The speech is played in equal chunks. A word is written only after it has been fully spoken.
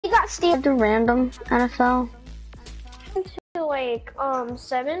got Steve. Do random NFL. To like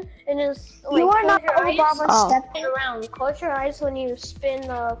 7 and it's like You are not close your eyes, Obama Oh. stepping. around. Close your eyes when you spin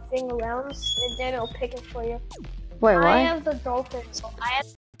the thing around, and then it'll pick it for you. Wait, what? I have the dolphin, so I have.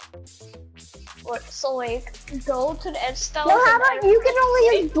 What? So like, go to the edge style. No, how about you can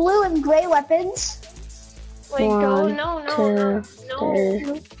only use blue and gray weapons? Like go, One, no.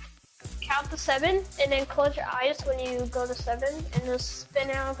 three. Count to 7, and then close your eyes when you go to 7, and just spin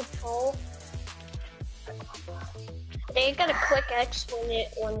out of control. Then you gotta click X when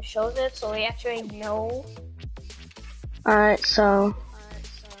it shows it, so we actually know. Alright, so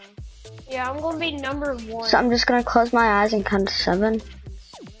Yeah, I'm gonna be number 1. I'm just gonna close my eyes and count to 7.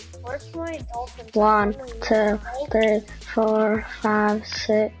 Where's my dolphin? 1, 2, 3, 4, 5,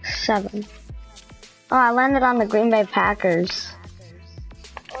 6, 7. Oh, I landed on the Green Bay Packers.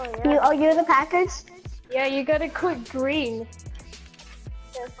 Oh, yeah. You're the Packers? Yeah, you gotta click green.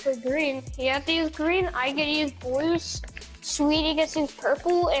 Yeah, click green. You have to use green. I get to use blue. Sweetie gets to use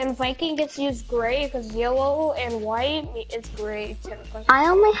purple, and Viking gets to use gray because yellow and white is gray. I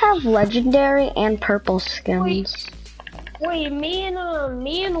only have legendary and purple skins. Wait, me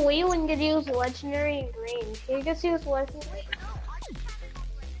and Leland get to use legendary and green. He gets to use legendary.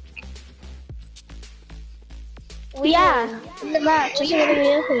 Yeah. In the match. That's what it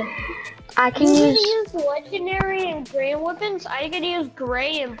is. I can You use. get to use legendary and green weapons. I get to use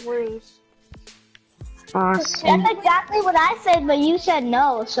gray and blues. Awesome. That's exactly what I said, but you said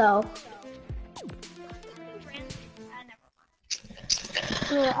no, so.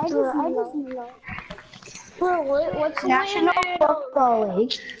 I just know. Bro, what's National Football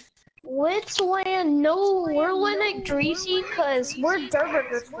League. Let's land. No, we're landing greasy because we're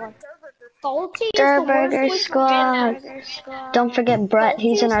Durburger Squad. Salty is the worst Durburger place to Squad. land. Don't forget Brett.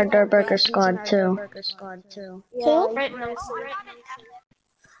 He's in our Durburger Squad too. Yeah, right now.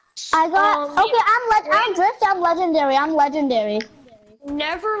 I got okay. I'm Drift. I'm legendary. I'm legendary.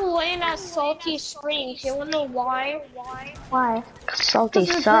 Never land at Salty Springs. You wanna know why? Why? Salty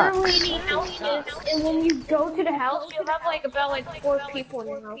There's sucks. barely any houses, and when you go to the house, you have about 4 people in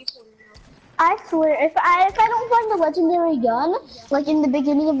your house. I swear, if I don't find the legendary gun, like in the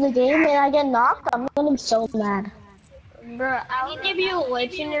beginning of the game, and I get knocked, I'm gonna be so mad. Bruh, I can give you a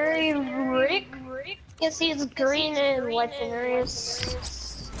legendary Rick. Because he's green and legendary.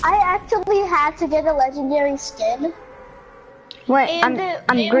 I actually had to get a legendary skin. Wait, I'm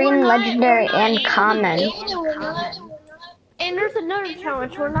green, legendary, and common. And there's another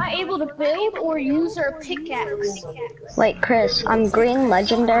challenge. We're not able to build or use our pickaxe. Wait, Chris, I'm green,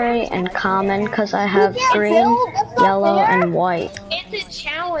 legendary, and common because I have green, yellow, and white. It's a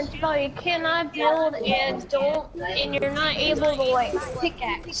challenge, but you cannot build and you're not able to like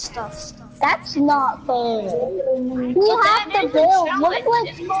pickaxe stuff. That's not fair. You have to build. What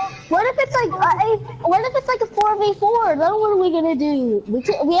if it's like a 4v4? Then what are we gonna do? We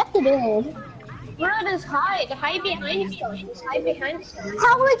have to build. Bro, just hide behind stuff. Just hide behind stuff.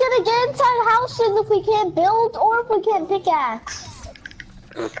 How are we gonna get inside houses if we can't build or if we can't pickaxe?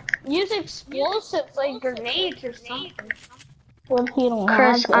 Use explosives like grenades or something. Well, you don't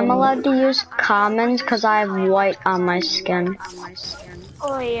Chris, have I'm them. allowed to use commons because I have white on my skin.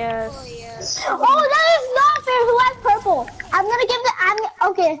 Oh yes. Oh, that is not fair. Who has purple? I'm gonna give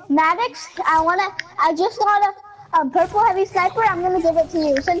okay, Maddox. I just got a purple heavy sniper. I'm gonna give it to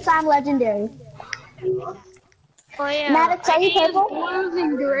you since I'm legendary. Oh yeah. Maddox, are you purple? Blues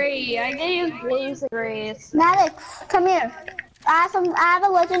and gray. I can use blues and grays. Maddox, come here. I have a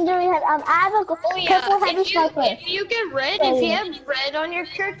legendary. I have a purple heavy sniper. If you get red, if you have red on your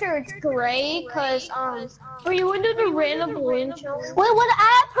character, it's gray. Cause were you into the random balloon challenge? Wait, what?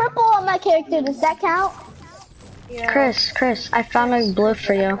 I have purple on my character. Does that count? Yeah. Chris, I found a blue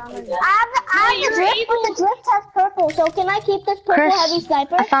for you. I have the drift, but the drift has purple. So can I keep this purple heavy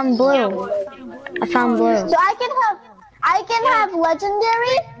sniper? I found blue. I found blue. So I can have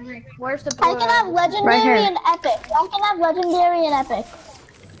legendary. Where's the blue? I can have legendary and epic. I can have legendary and epic.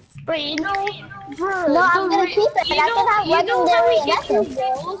 But you know, bro. No, I'm gonna keep it. I can have legendary and epic.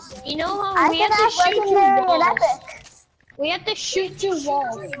 You know how I we can have to have shoot legendary through and walls. epic. We have to shoot through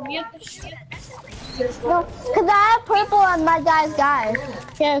walls. We have to shoot. No, cause I have purple on my guy's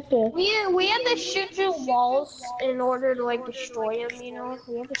character. We have to shoot through walls in order to like destroy them. You know.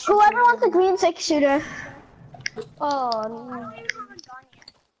 We have to shoot Whoever through wants a green 6-shooter. Oh no.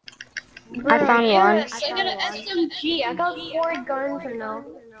 I found one. I got an SMG. I got 4 guns now.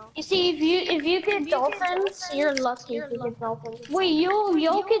 You see, if you get dolphins, you're lucky if you get dolphins. Wait,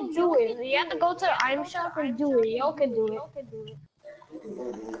 y'all can do it. You have to go to the item shop and do it. Y'all can do it.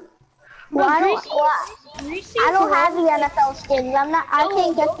 Well, I don't have the NFL skins. I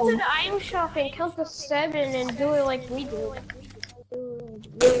can't get Go to them. the item shop and count to 7 and do it like we do.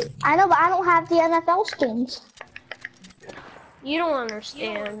 I know, but I don't have the NFL skins. You don't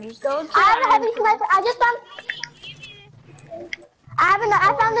understand. Just go to the I have a item heavy shop. sniper. I just found.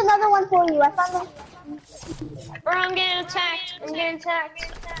 I found another one for you. I found. Bro, I'm getting attacked.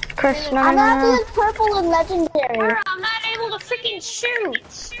 Chris, no, I'm no, gonna have to no, use purple and legendary. Bro, I'm not able to freaking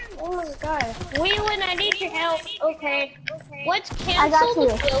shoot. Oh my god. Waylon, I need your help. Okay. Let's cancel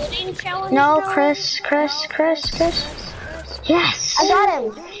the building challenge. no, bro. Chris. Yes. I got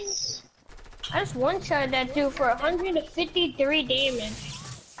him. I just one-shot that dude for 153 damage.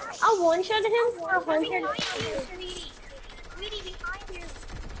 I one-shotted him for 100.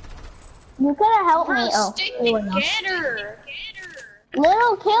 You could have helped me. Oh, Stick you were not. together.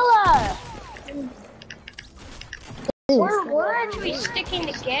 Little killer. We're actually sticking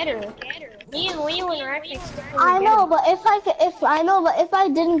together. Me and Waylon are actually sticking together. I know, but if I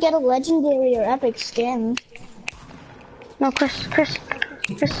didn't get a legendary or epic skin. No, Chris.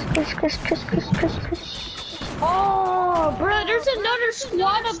 Oh, bro, there's another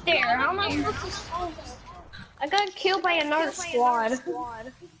squad up there. How am I supposed to solve this? I got killed by another squad.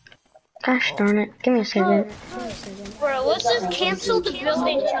 Gosh darn it. Give me a second. Bro, let's just cancel the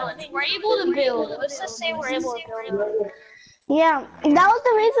building challenge. We're able to build. Let's just say we're able to build. Yeah, that was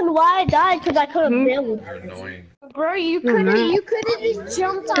the reason why I died, because I couldn't build. Bro, you could've just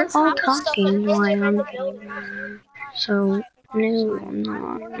jumped on They're all top of stuff and talking while built I'm the building. so no, I'm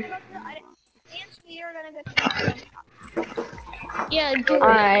not. Yeah, do it.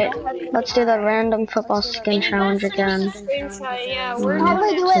 Alright, let's do the random football skin challenge again. Yeah, we're How do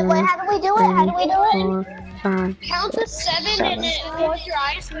we do it? Wait, how do we do it? How do we do it? 4, 5, count to 7 and then close your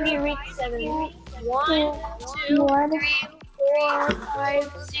eyes when you reach 7. 1, 2, 3, 4,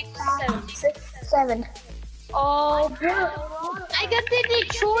 5, 6, 7. 7. Oh, bro. I got the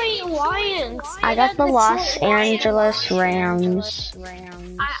Detroit Lions. I got the Los Lions. Angeles Rams.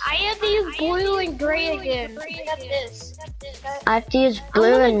 I have to use blue and gray again. I got this. I have to use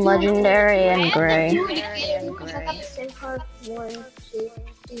blue and legendary and gray. I have to do it again because I got the same card. 1, 2,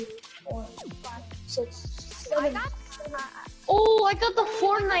 3, 4, 5, 6, 7. Oh, I got the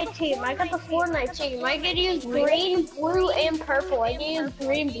Fortnite team. I can use green, blue, and purple. I can use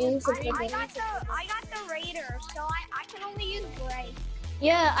green, blue, and purple. I got the Raiders, so I can only use gray.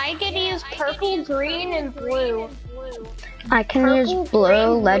 Yeah, I can use purple, green, and blue. I can use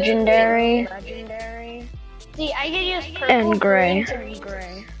blue, legendary, See, I can use purple, and gray.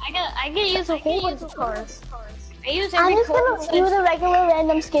 I can use a whole bunch of cards. I use I'm every just color. gonna do the regular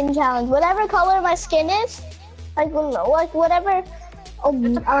random skin challenge. Whatever color my skin is, like whatever.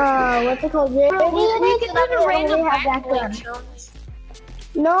 What's it called? We can do the random have that backplay gun. challenge.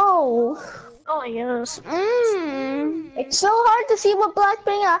 No. Oh, yes. It's so hard to see what black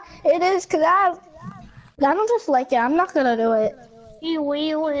thing it is, cause I don't just like it. I'm not gonna do it. You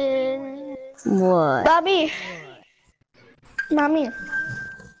win. What? Mommy.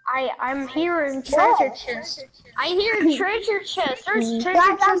 I'm hearing treasure chest. I hear treasure chest. There's treasure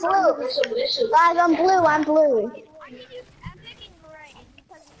Guys, I'm chest. blue. Guys, I'm blue. I can use epic and gray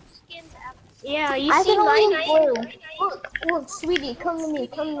because the skin's epic. Yeah, you I see can only mine. use blue. Look, sweetie, come to me.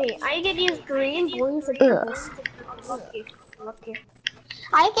 I can use green, blues, and Ugh. lucky.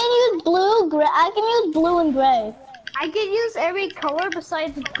 I can use blue, gray. I can use blue and gray. I can use every color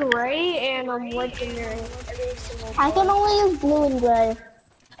besides gray and legendary. Every single I can color. only use blue and gray.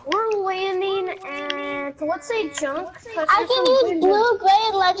 We're landing at, let's say, junk. I can use blue, gray,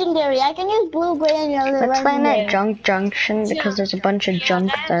 and legendary. I can use blue, gray, and legendary. Let's land at Junk Junction because there's a bunch of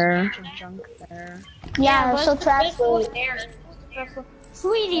junk there. Yeah, so trash food.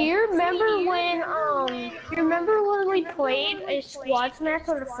 Sweetie, you remember when we played a squads match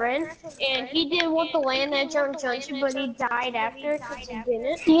with a friend and he didn't want to land at Junk Junction but he died after because he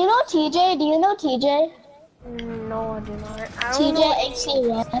didn't? Do you know TJ? Do you know TJ? No, I do not. I don't know. TJ AC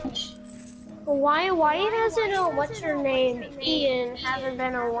Ranch. Why hasn't what's your name? Ian hasn't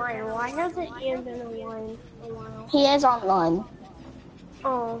been online. Why hasn't Ian been online a while? He is online.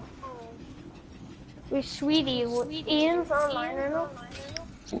 Oh. Wait, sweetie, Ian's online right now?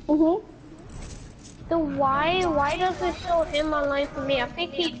 Mhm. So why does it show him online for me? I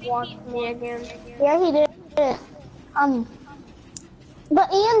think he blocked me again. Yeah, he did.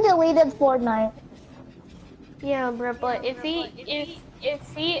 But Ian deleted Fortnite. Yeah, bro, but if he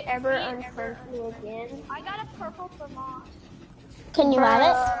ever unfriends me again, I got a purple for Moss. Can you add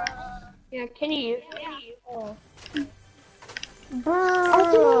it? yeah, can you? Oh. Bro,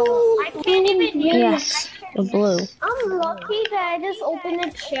 I I can't even use. Yes. The blue. I'm lucky that I just opened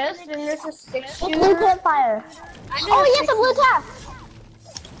a chest and there's a 6 It's blue shooter. campfire. Oh yes, a blue task.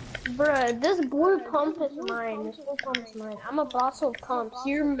 Bruh, this blue pump is mine. This blue pump is mine. I'm a boss of pumps.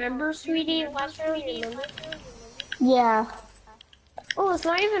 You remember, sweetie, last round? You remember? Yeah. Oh, it's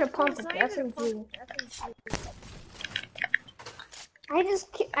not even a pump. It's SMG.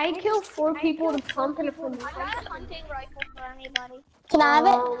 I killed 4 people to pump and a pump. I got a hunting rifle for anybody. Can I have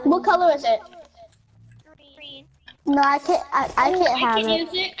it? What color is it? Green. No, I can't. I can't have I can it.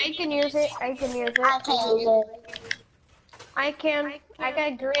 use it. I can use it. I can use it. I can't use it. I can. I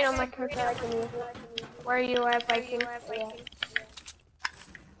got green on my character. I can use it. Where are you at, Viking?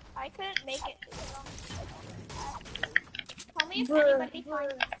 I couldn't make it. Tell me if Bruh. anybody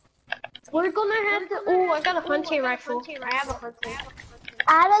finds. We're gonna have to. Oh, I got a hunting rifle. I have a hunting.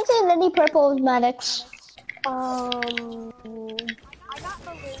 I haven't seen any purple medics. I got the loot.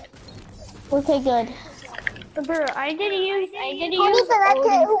 Okay, good. Bro, I didn't use. Who needs the med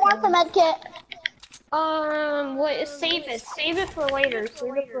kit? Who wants the med kit? What? Save it. Save it for later.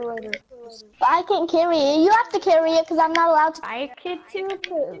 Save it for later. I can't carry it. You have to carry it because I'm not allowed to. I could too.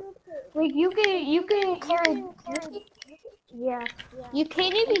 Like you can carry. Yeah. You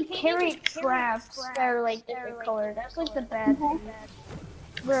can't even carry traps that are like different color. That's like the bad thing.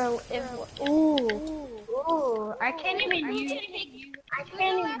 Bro, ooh, I can't even use. I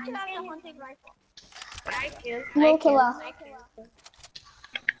can't even use the hunting rifle. I can. No killer.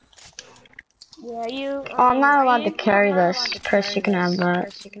 Yeah, you. Oh, I'm not allowed to carry this. Chris, you can have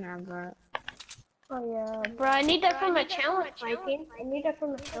that. Oh yeah, bro, I need that from a challenge, Viking. I need that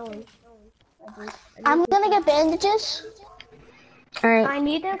from a challenge. I'm gonna get bandages. Alright. I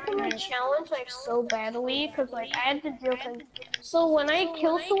need that from a challenge like so badly, cause like I had to deal with. So when I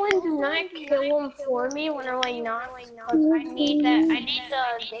kill someone, do not kill them for me when they're like not. Cause I need that. I need the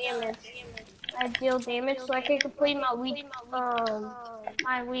damage. I deal damage so I can complete my week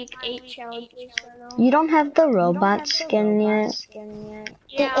 8 challenges. You don't have the robot skin yet?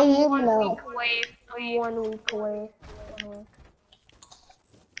 Yeah, I'm 1 week away. I'm 1 week away.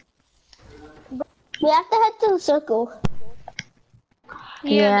 We have to head to the circle.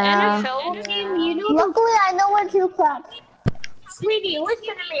 Yeah, the NFL team, you know. Luckily, I know where to prep. Sweetie,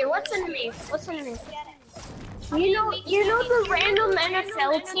 listen to me. You know the random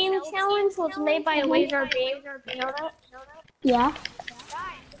NFL team challenge was made by Laser Game. You know that? Yeah.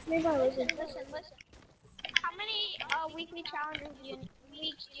 Guys, It's made by Laser. listen. How many weekly challenges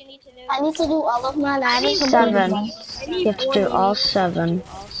weeks do you need to do? I need to do all of mine. I haven't 7. completed You have to do all 7. 7 of them.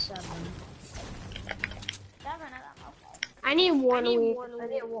 Okay. I need 1 week. I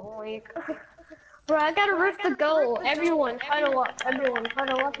need 1 week. Bro, I got a rift to go. Everyone, huddle up.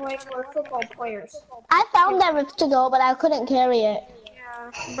 Like we're football players. I found that rift to go, but I couldn't carry it.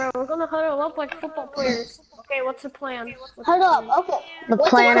 Yeah, bro, we're gonna huddle up like football players. Okay, what's the plan? Hold up, okay. The What's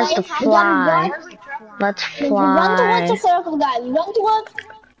plan is to We gotta fly. Let's run towards the fly. circle, guys. Run towards.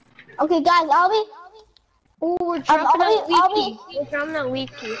 Okay, guys, I'll be. Ooh, we're dropping that I'll leaky. We're dropping that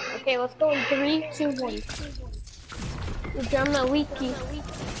leaky. Okay, let's go in 3, 2, 1. We're dropping that leaky.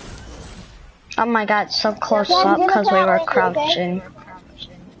 Oh my god, so close up because we were crouching.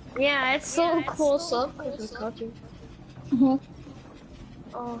 Yeah, it's so close up because we're crouching.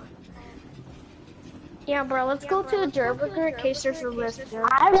 Oh. Yeah, bro, let's go to the Durburger in case there's a rift there.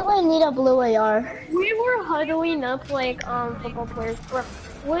 I really need a blue AR. We were huddling up like football players, bro.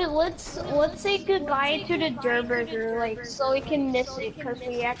 Wait, let's say goodbye to the Durburger, like so we can miss it because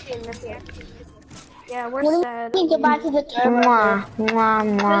we actually miss it. Yeah, we're sad. Say goodbye to the Durburger. Mwah, mwah,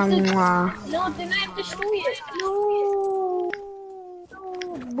 mwah, mwah. No, then I have to destroy it. No.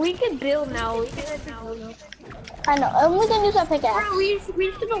 We can build now. I know, and we can use our pickaxe. Bro, we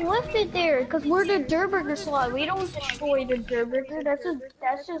should have left it there because we're the Durburger slot. We don't destroy the Durburger.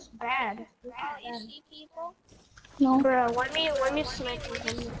 That's just bad. You see people? No. Bro, let me snipe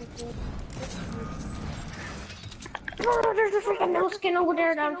him. Oh, there's a freaking no skin over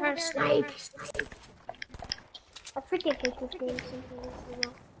there that I'm trying to snipe. I freaking hate this game sometimes.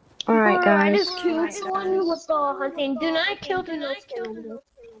 Alright, I guys. just killed someone with the hunting. Do not kill the no skin over there.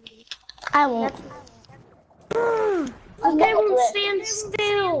 I won't. Okay, we'll stand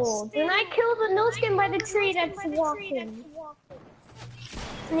still. Do not kill the no skin by the tree that's walking.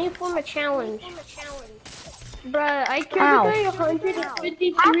 I need to form a challenge. Bruh, I killed a guy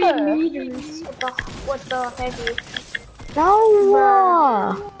 153 meters with the heavy.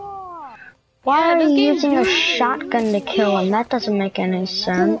 No! Why are you using a shotgun to kill him? That doesn't make any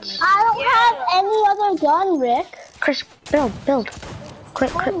sense. I don't have any other gun, Rick. Chris, build.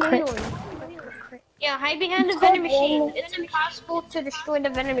 Quick. Yeah, hide behind the vending machine. It's impossible to destroy the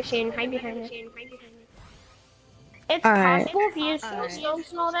vending machine. Hide behind it. It's Alright. possible if you use stones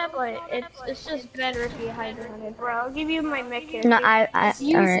and all that, but it's just better if you hide behind it. Bro, I'll give you my mech No, character.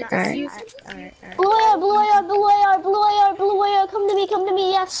 alright. Blue AR, blue AR, blue AR, blue AR, blue AR, come to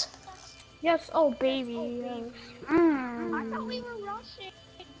me, yes. Yes, oh baby, yes. I thought we were rushing.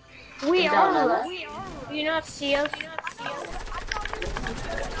 We Don't do are. that. Do you not see us? I thought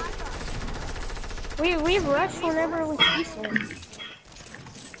we were rushing when I rushed. We rush whenever we see something.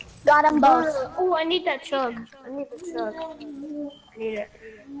 Got them both. Oh, I need that chug. I need the chug. I need it.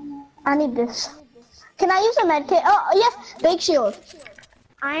 I need this. Can I use a med kit? Oh, yes, big shield.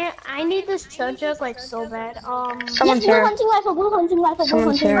 I need this chug jug like so bad. Someone's Yes, blue here. hunting rifle, blue hunting rifle, blue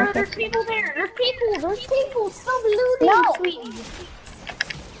Someone's hunting here. rifle. There's people there. There's people. Stop looting, No. sweetie.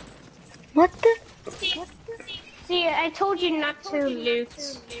 What the? See, I told you not to loot.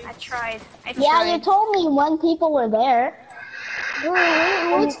 I tried. Yeah, you told me when people were there. Bro,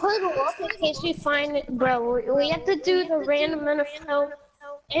 let's huddle up in case we find it. Bro, we have to do the random NFL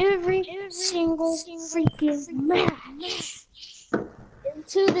every single freaking match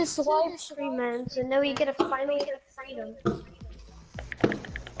until this live stream ends, and then we get to finally get freedom.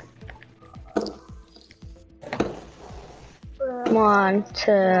 Bro. 1,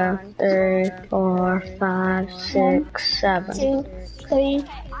 2, 3, 4, 5, 6, 7. 2, 3,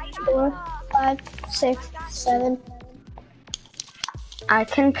 4, 5, 6, 7. I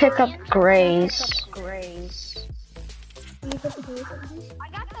can pick up grays. I got the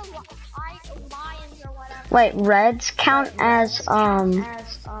lions or whatever. Wait, reds count as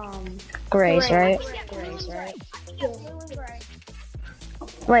grays, right? I think blue and gray.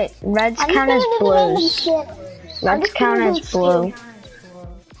 Wait, reds I'm count as just gonna do random blues. shit. Reds just count gonna as do blue.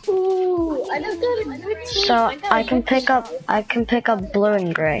 Ooh, I just got a good team. So I can pick up blue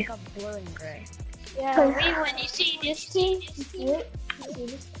and gray. Yeah, wait, when you see this team, you see it?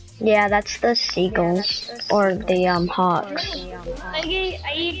 Yeah, that's the seagulls or the hawks. I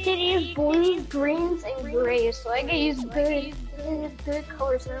can use blues, greens, and grays, so I can use good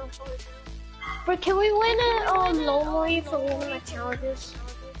colors now. But can we win it normally for one of my challenges?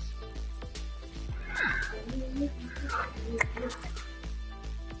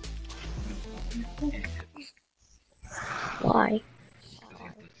 Why?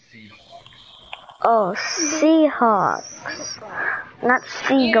 Oh, Seahawks. Not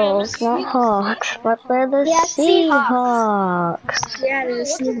seagulls, not hawks, but they're the Yeah, Seahawks. Yeah, the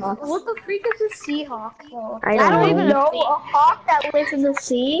Seahawks. What the freak is a Seahawk, though? I I don't don't even know. know a hawk that lives in the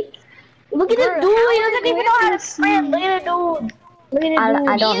sea. Look at this dude, he doesn't even know how to sprint. Look at the dude. Look at the dude.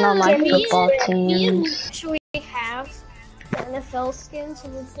 I don't know my football teams. Actually have the NFL skins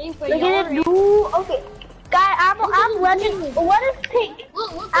and the thing, but Look y'all at it, dude. Okay. Guy, I'm legend. What is pink?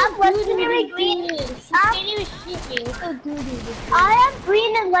 I'm legendary green. I have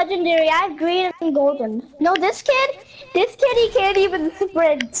green and legendary. I have green and golden. No, this kid, he can't even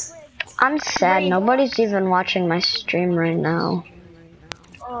sprint. I'm sad. Nobody's even watching my stream right now.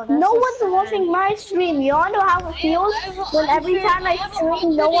 No one's watching my stream. You all know how it feels when every time I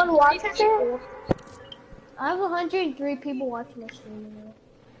stream, no one watches it? I have 103 people watching my stream now.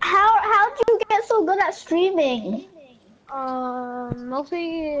 How'd you get so good at streaming?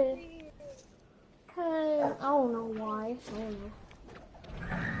 Mostly cause I don't know why. I don't know.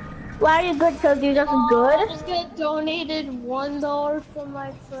 Why are you good? Cause you're just I good? just get donated $1 from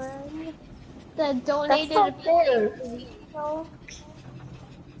my friend that donated That's not fair. a week ago.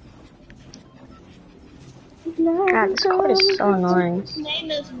 God, this code is so annoying. His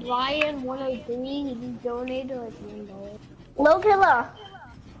name is Ryan103. He donated like $1. Low killer.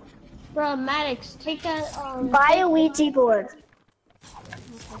 Bro, Maddox, take that. Buy a Ouija board.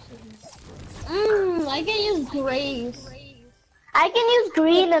 I can use grays. I can use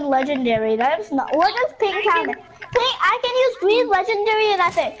green and legendary. That's not. What does pink count? Pink. I can use green, legendary, and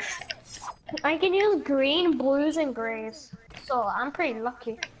epic. I can use green, blues, and grays. So I'm pretty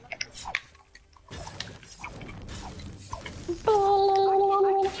lucky.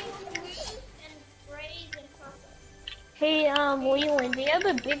 Hey, Leland, do you have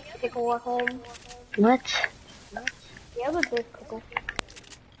a big pickle at home? What? You have a big pickle.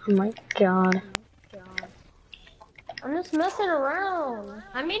 Oh my god. I'm just messing around.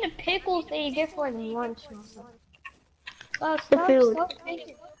 I made a pickles that you get for like lunch. Stop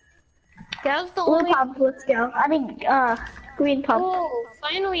thinking. That was the Blue only. pump, let's go. I mean, green pump. Oh,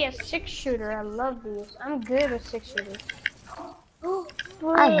 finally a 6-shooter. I love these. I'm good at 6-shooters.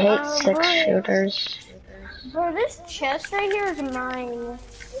 I hate 6-shooters. Bro, this chest right here is mine.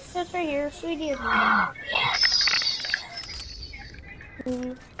 This chest right here, sweetie, is mine. Yes.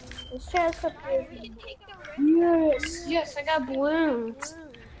 This chest up here. Yes, I got balloons.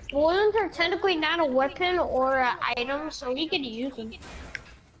 balloons are technically not a weapon or an item, so we could use them.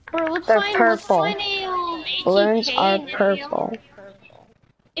 Bro, let's They're find purple. a Balloons ATK, are and purple.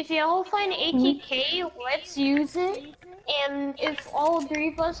 if y'all find ATK, let's use it. And if all three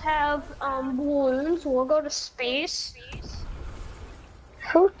of us have balloons, we'll go to space.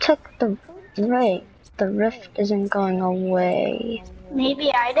 Who took the right? The rift isn't going away.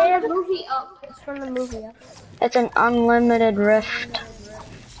 Maybe I From did. the movie up. It's from the movie up. It's an unlimited rift.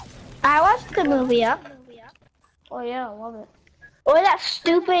 I watched the movie up. Oh yeah, I love it. Or that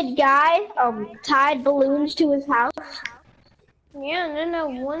stupid guy tied balloons to his house. Yeah, and then that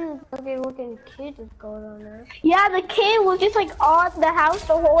one ugly looking kid just goes on there. Yeah, the kid was just like on the house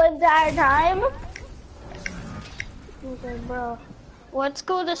the whole entire time. Okay, bro. Let's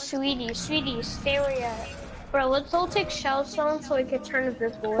go to Sweetie. Sweetie, stay where you at. Bro, let's all take shell stones so we can turn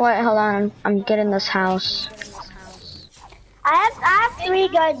invisible. Wait, hold on. I'm getting this house. I have 3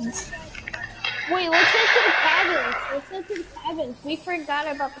 guns. Wait, let's head to the cabins. Let's head to the cabins. We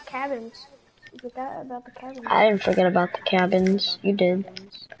forgot about the cabins. We forgot about the cabins. I didn't forget about the cabins. You did.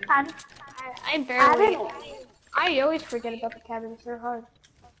 I barely. I always forget about the cabins. They're hard.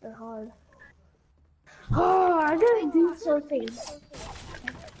 They're hard. Oh, I gotta do something.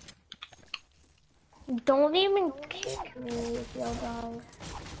 Don't even kick me if y'all die.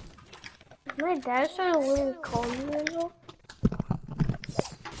 My dad's trying to literally call me right now.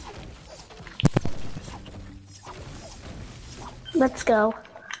 Let's go.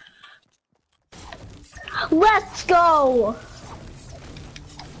 Let's go!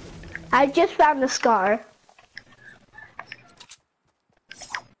 I just found the scar.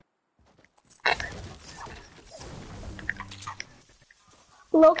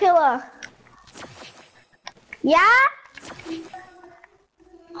 Low killer. Yeah?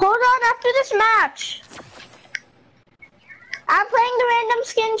 Hold on after this match. I'm playing the random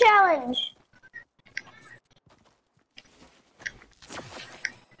skin challenge.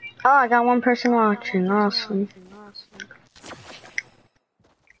 Oh, I got one person watching. Awesome.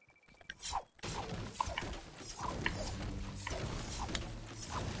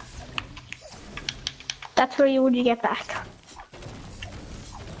 That's for you when you get back.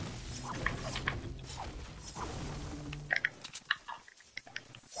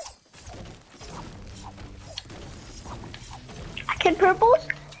 Can purples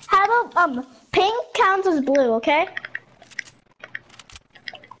have a pink counts as blue, okay?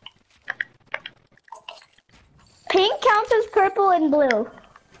 Pink counts as purple and blue. Oh,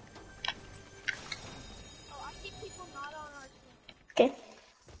 I see people not on our team. Okay.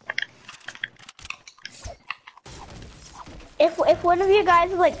 If one of you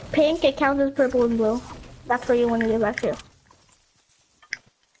guys is like pink, it counts as purple and blue. That's where you want to get back to.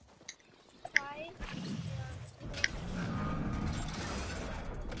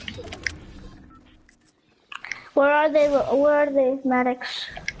 Where are they? Where are they, Maddox?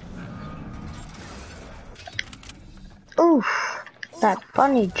 Oof. That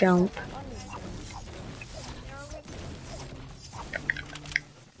bunny jump.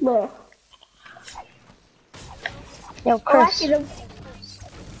 Where? Yo, Oh, Chris. actually,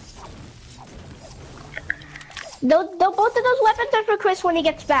 both of those weapons are for Chris when he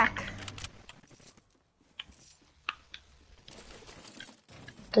gets back.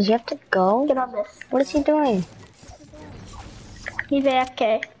 Does he have to go? Get on this. What is he doing? He's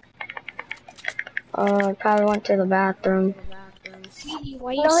AFK. Probably went to the bathroom.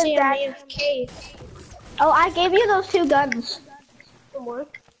 Why you No, his say dad- I'm AFK? Oh, I gave you those 2 guns. What?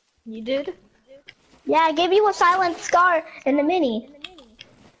 You did? Yeah, I gave you a silent scar and a mini.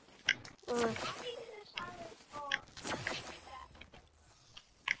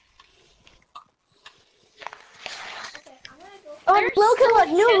 Oh, There's blue killer, still a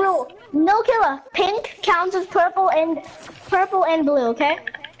new chance- rule. No killer. Pink counts as purple and blue, okay?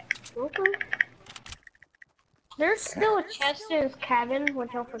 Okay. There's still a chest in his cabin, which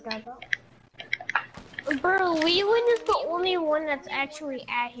I forgot about. Bro, Leland is the only one that's actually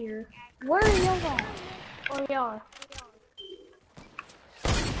at here. Where are y'all at? Oh, y'all.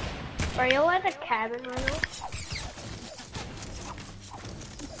 Are y'all at the cabin right now?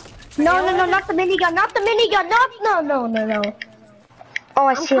 No, not the minigun, not the minigun, no. Oh,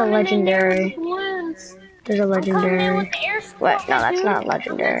 I see a coming in there with legendary. balloons. There's a I'm coming in legendary. with the air support. What? No, that's dude. not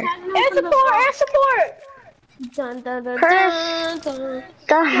legendary. Air support! Dun, dun, dun, Chris, dun, dun.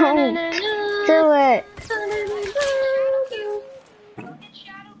 Don't do it.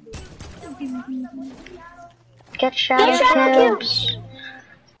 Get shadow shadow cubes.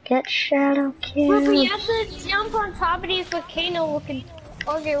 Get shadow Look, we cubes. have to jump on top of these volcano looking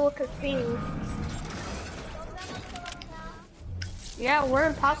things. Yeah, we're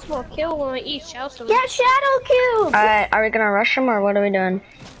impossible to kill when we eat shells. Get shadow cube. Alright, are we gonna rush them or what are we doing?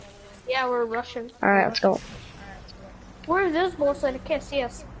 Yeah, we're rushing. Alright, let's go. We're invisible, so they can't see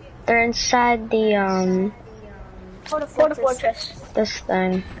us. They're inside the, Port Fortress. this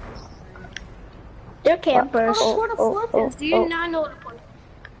thing. They're campers. Fortress. Do you not know what a port?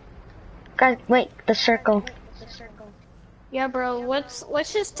 Guys, wait, the circle. Yeah, bro.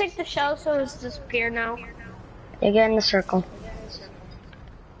 Let's just take the shell so it's disappear now. You get in the circle.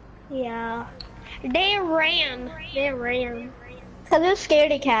 Yeah. They ran. Cause they're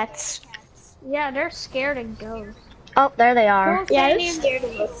scaredy cats. Yeah, they're scared of ghosts. Oh, there they are. Yeah, they're scared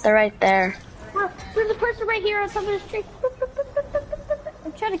of us. They're right there. Bro, there's a person right here on top of this tree.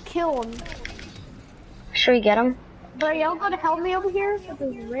 I'm trying to kill him. Should we get them? Bro, y'all gotta help me over here with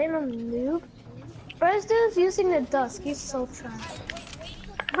this random noob. Bro, this dude's using the dusk. He's so trash.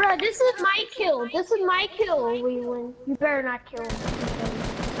 Bro, this is my kill. We win. You better not kill him.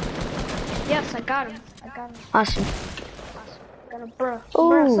 Yes, I got him. Awesome. Got him, bro. Ooh.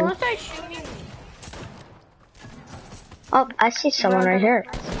 Bro, someone started shooting. Oh, I see someone right here.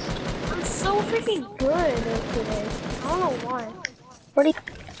 I'm so freaking good today. I don't know why. Where'd he?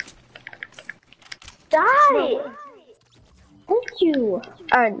 Die. Thank you.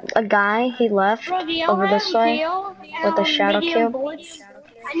 A guy, he left Bro, do y'all over have this way with the shadow medium cube. bullets?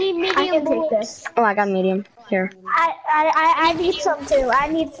 I need I medium can take bullets. this. Oh, I got medium. Here. I need some too. I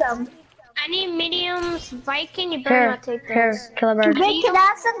need some. I need mediums. Viking, you better not take Here, those. kill a bird. Wait, can I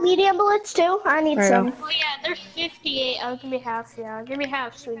have some medium bullets too? I need There you some. go. Oh yeah, there's 58. I'll give me half. Yeah, give me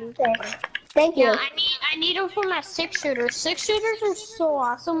half, sweetie. Thanks. Thank you. Yeah, I need them for my 6-shooter. 6-shooters are so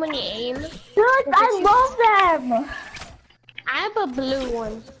awesome when you aim. Dude, I love them. I have a blue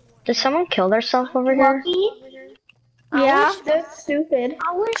one. Did someone kill themselves over here? Lucky? I Yeah, wish- they're stupid.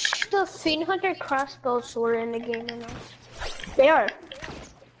 I wish the Fiend Hunter crossbows were in the game or not. They are.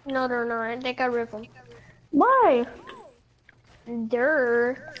 No, they're not. They got rid of them. Why?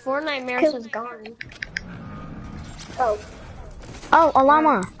 Fortnite Mares is gone. Oh. Oh, a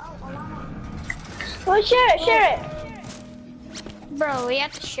llama. Well, share it. Bro, we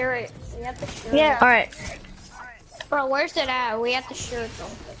have to share it. Yeah. Alright. Bro, where's it at? We have to share it though.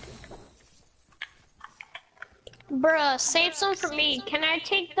 Bruh, save some for me. Can I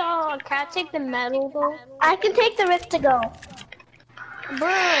take the medal though? I can take the risk to go. Bro,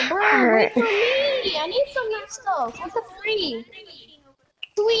 Alright. wait for me. I need some of that stuff. What's the free?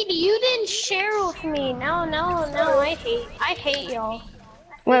 Sweetie, you didn't share with me. No, I hate y'all.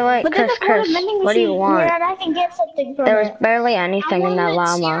 Wait, But there's Chris, a vending what do you machine want? here and I can get something from There was it. barely anything in that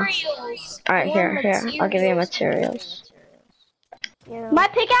llama. Materials. Alright, I here, want I'll give you materials. materials. Yeah.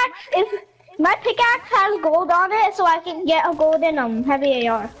 My pickaxe has gold on it, so I can get a golden heavy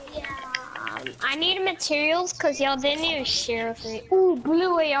AR. I need materials because y'all didn't even share with me. Ooh,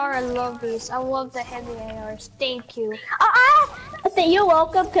 blue AR, I love these. I love the heavy ARs. Thank you. You're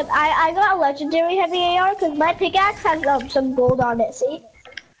welcome, because I got a legendary heavy AR, because my pickaxe has some gold on it, see?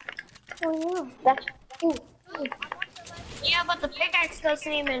 Oh yeah. That's, ooh. Yeah, but the pickaxe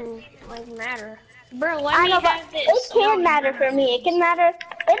doesn't even matter. Bro, I let know, me but have this. it can matter for me. It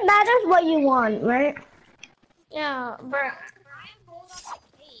matters what you want, right? Yeah, bro.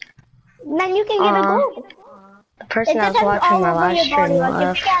 Then you can get a gold. The person It that was depends watching all my over live your body, stream like your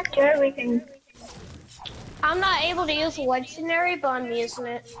left. pickaxe or everything. I'm not able to use legendary, but I'm using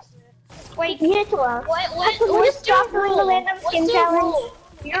it. Wait, You need to love. what's stop the doing rule? the random skin What's the challenge? rule?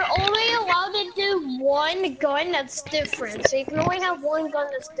 You're only allowed to do one gun that's different. So you can only have one gun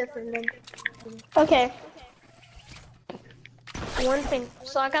that's different than Okay. one thing.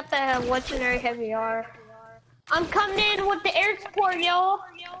 So I got the legendary heavy R. I'm coming in with the air support, yo.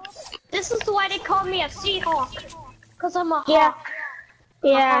 This is why they call me a Seahawk. Cause I'm a Yeah. hawk.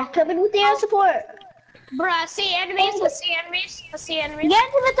 Yeah. Coming with the air support. Bruh, I see enemies. Get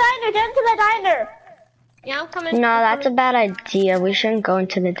into the diner. Yeah, I'm coming. No, that's a bad idea. We shouldn't go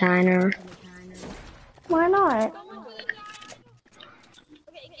into the diner. Why not?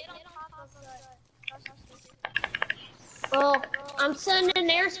 Oh, I'm sending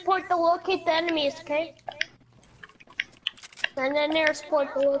air support to locate the enemies, okay? Sending air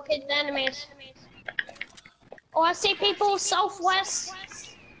support to locate the enemies. Oh, I see people southwest. I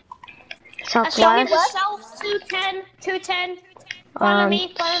see people Southwest? south 210. Follow me,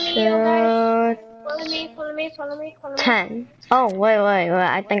 you guys. Follow me. 10. Oh, wait,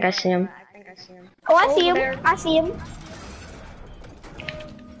 I think I see him. Oh, I see Over him. I see him.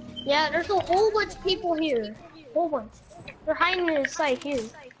 Yeah, there's a whole bunch of people here. Whole bunch. They're hiding in the site here.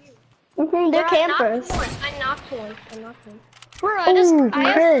 They're campers. I knocked one. Bro, Ooh,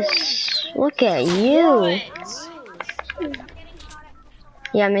 Chris, look at you.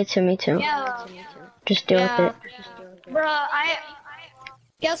 Yeah, me too, me too. Yeah. Just deal with it. Bruh,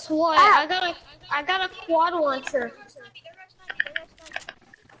 guess what? Ah. I got a quad launcher.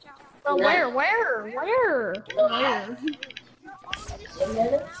 But where?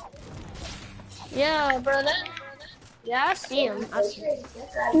 Yeah, bro, yeah, I see him.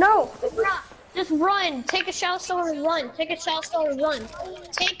 No. Bruh, just run. Take a shadow stone and run. Take a shadow stone and run.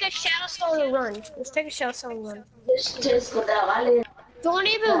 Take a shadow stone and run. Just take a shadow stone and run. Don't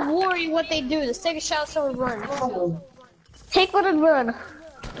even worry what they do. Just take a shadow stone and run. Take one and run.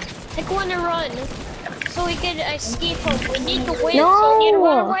 Take one and run. So we can escape him. We need to win, No. so we need to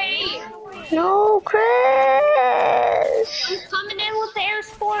run away. No, Chris. I'm coming in with the air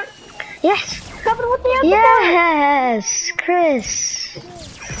sport. Yes. Coming with the air Yes, Chris.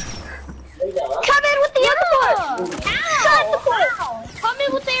 Come in with the air support. How? Come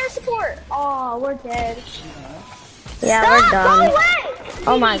in with the air support. Oh, we're dead. Yeah, Stop, we're go done. away.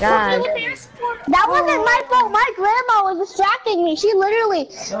 Oh my Come in god. with the air support. That wasn't my fault. My grandma was distracting me. She literally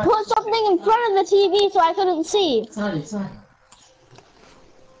put something in front of the TV so I couldn't see.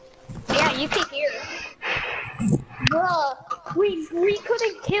 Yeah, you can hear it. Bruh, we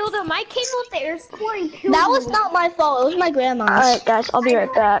couldn't kill them. I came with the air support and killed That was them. not my fault. It was my grandma's. Alright guys, I'll be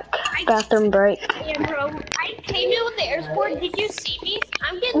right back. Bathroom break. Yeah, bro. I came in with the air support. Did you see me?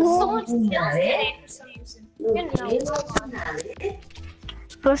 I'm getting so much kills today for some reason.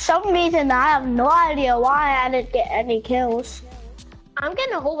 For some reason, I have no idea why I didn't get any kills. I'm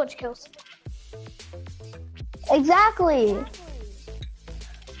getting a whole bunch of kills. Exactly.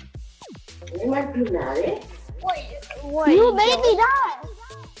 Wait. You made me die.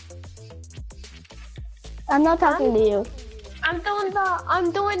 I'm not talking to you. I'm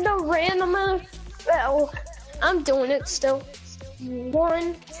doing the random. I'm doing it still.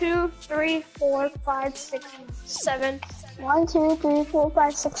 1, 2, 3, 4, 5, 6, 7. 1, 2, 3, 4,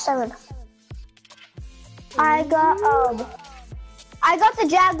 5, 6, 7. I got the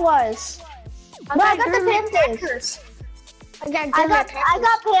Jaguars. No, I got the Panthers.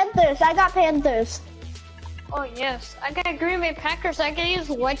 I got Panthers. Oh yes, I got Green Bay Packers. I can use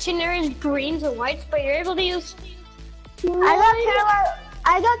legendaries, greens, and whites, but you're able to use.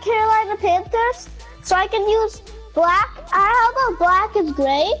 I got Carolina Panthers, so I can use black. How about black is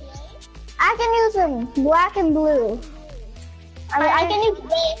gray? I can use them black and blue. I can use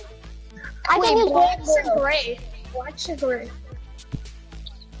gray. I can use gray. Blacks are gray.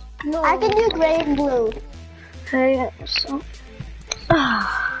 No. I can do gray and blue. Hey, so.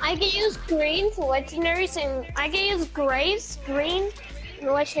 I can use greens, legendaries, and I can use grays, green, and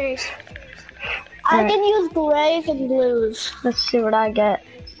legendaries. I can use grays and blues. Let's see what I get.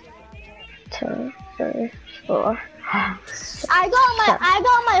 2, 3, 4. I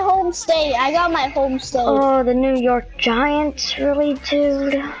got my home state. Oh, the New York Giants, really,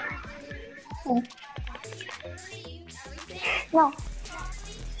 dude? No.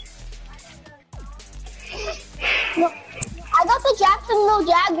 I got the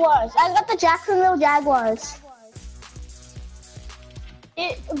Jacksonville Jaguars.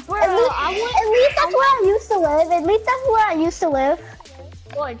 Bro, At least that's where I used to live.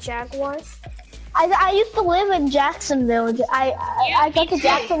 What, Jaguars? I used to live in Jacksonville. I got the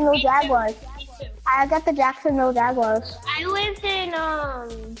Jacksonville Jaguars. I got the Jacksonville Jaguars. I lived in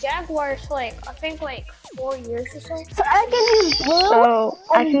Jaguars for I think 4 years or so. So I can use blue. So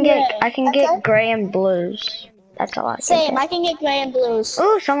I can gray. get gray and blues. That's all I can Same, get. I can get gray and blues.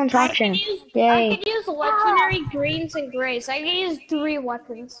 Ooh, someone's watching. Yay. I could use legendary greens and grays. I can use 3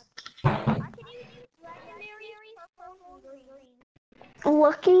 weapons.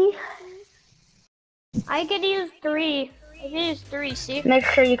 Lucky. I could use 3. See? Make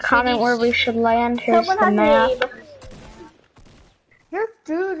sure you comment where we should land. Here's Someone the has map. aim. You're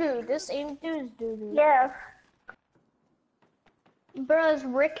doo-doo. This aim dude is doo-doo. Yeah. Bro, is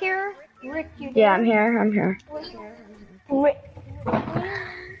Rick here? Rick, you Yeah, I'm here.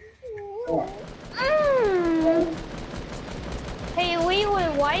 Hey, wait,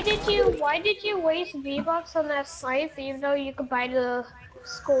 why did you waste V-Bucks on that scythe even though you could buy the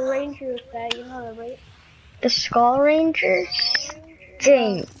Skull Ranger with that, you know that, right? The Skull Ranger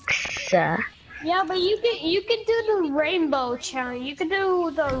stinks. Yeah, but you can do the rainbow challenge. You can do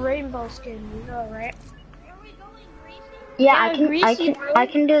the rainbow skin, you know, right? Yeah, I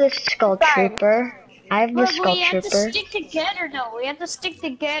can do the Skull Trooper. I have the Skull we have to Trooper. stick together though. We have to stick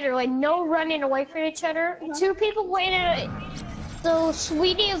together, no running away from each other. 2 people waiting. So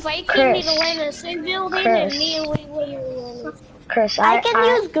Sweetie and Viking need to land in the same building, and me and Wee. Chris, I can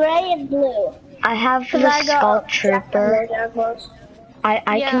use gray and blue. I have the Skull Trooper.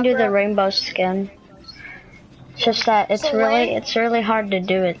 I can do the rainbow skin. It's just that it's So really hard to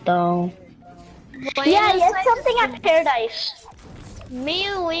do it though. Yeah, it's something at Paradise. Me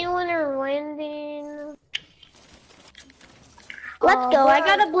and Leland are landing. Let's go. I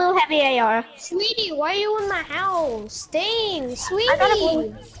got a blue heavy AR. Sweetie, why are you in my house? Staying, I got a Sweetie.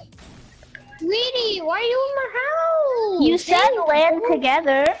 blue. Sweetie, why are you in my house? You said land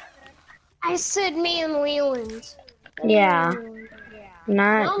together. I said me and Leland. Yeah.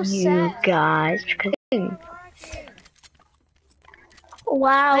 Not I'm you sad. guys.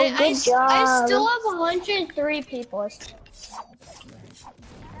 Wow, I good job. I still have 103 people.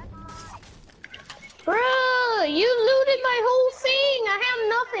 Bro, you looted my whole thing. I have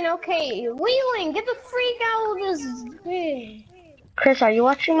nothing. Okay, Leland, get the freak out of this thing. Chris, are you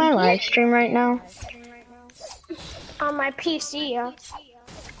watching my live stream right now? On my PC, yeah.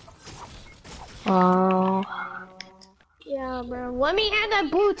 Oh. Yeah, bro. Let me have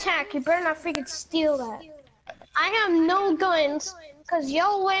that blue tack. You better not freaking steal that. I have no guns, cause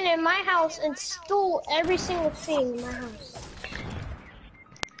y'all went in my house and stole every single thing in my house.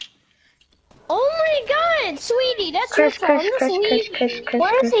 Oh my God, Sweetie, that's your fault. I'm just leaving.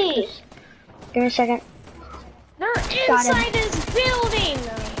 Where is he? Give me a second. They're inside this building.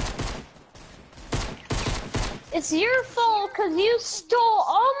 It's your fault because you stole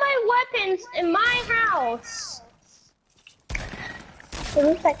all my weapons in my house. At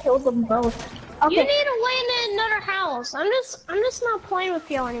least I killed them both. Okay. You need to land in another house. I'm just not playing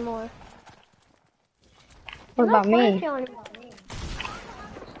with you anymore. What about me?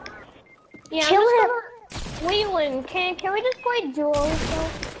 Yeah, Kill him. Leland, can we just play duos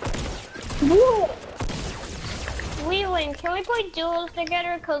though? Leland, can we play duos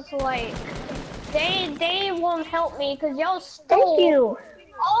together? Cause like, they won't help me cause y'all stole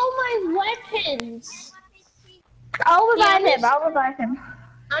all my weapons. I'll revive him.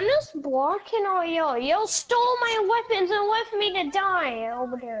 I'm just blocking all y'all. Y'all stole my weapons and left me to die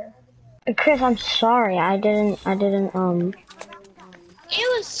over there. Chris, I'm sorry. I didn't.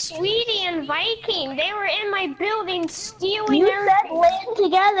 It was Sweetie and Viking. They were in my building stealing You everything. said land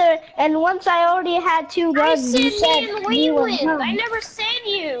together, and once I already had 2 guns, you said me and Leland. I never said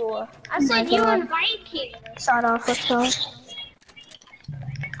you. I said you and Viking. Start off, let's go.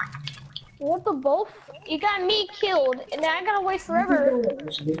 What the both? You got me killed, and I gotta wait forever.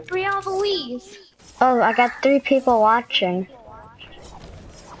 3 hours to leave. Oh, I got 3 people watching.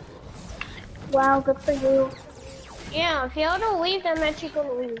 Wow, good for you. Yeah, if y'all don't leave, I'm actually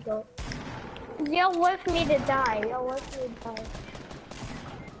gonna leave though. Y'all left me to die.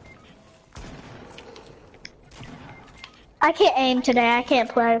 I can't aim today, I can't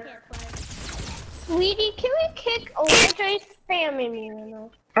play. Sweetie, can we kick OJ spamming me right now?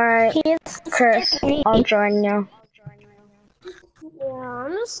 Alright, Chris, I'll join you. Yeah,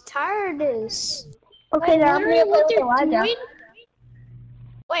 I'm just tired of this. Okay, now I'm gonna play with Elijah.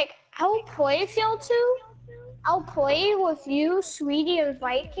 Like, I'll play with y'all too. I'll play with you, Sweetie, and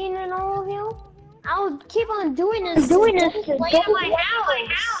Viking, and all of you. I'll keep on doing this. Play at my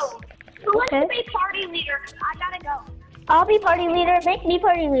house. Who wants to be party leader? I gotta go. I'll be party leader, make me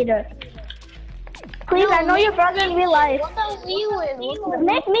party leader. Please, I know your brother in real life. What about Leland?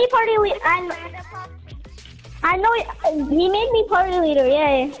 Make me party leader. I know he made me party leader,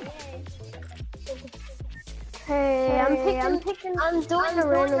 yay. Hey, I'm doing a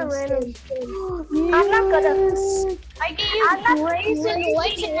random skin. I'm not gonna. I can use brazen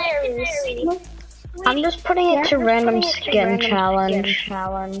legendaries. I'm just putting it to random skin challenge.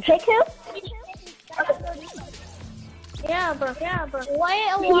 Pick who? Yeah, bro. Why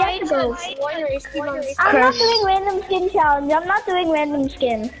Elijah? I'm not doing random skin challenge. I'm not doing random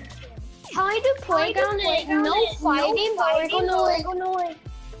skin. Can I do playground and no fighting, but we're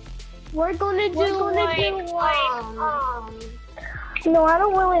gonna do No, I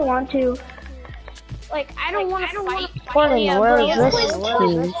don't really want to. like I don't want to fight. Gordon, where is this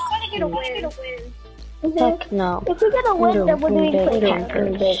team? Heck no. If we get a win, then we're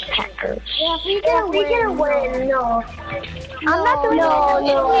doing Packers. Yeah, if we get a win, no. I'm not doing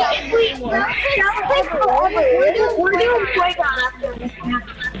We're doing playground after this.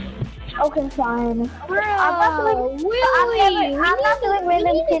 Okay, fine. bro. I'm not doing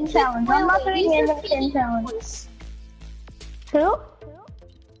random skin challenge. I'm not doing random skin challenge. Who?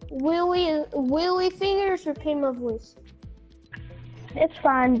 Willie Fingers or Pay My Voice? It's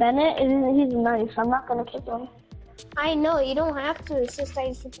fine, Bennett. He's nice. I'm not gonna kick him. I know, you don't have to. It's just I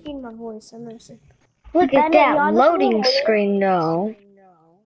used to Pay My Voice. I'm innocent. Look at that loading screen though.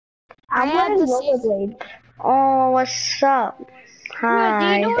 I'm wearing rollerblades. Oh, what's up? Hi. Do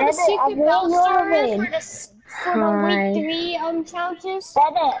you know what the secret bell star is for the Hi. week 3 challenges?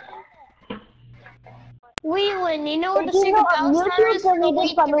 Bennett. Leland, you know where the If you secret know, battle star YouTube is for the deleted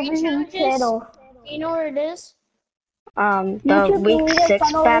week from 3 Illusion's challenges? channel. You know where it is? The YouTube week deleted 6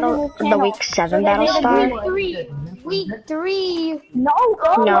 from battle, Illusion's the channel. week 7 So they battle made a No, new star? week one. 3. Week 3. No,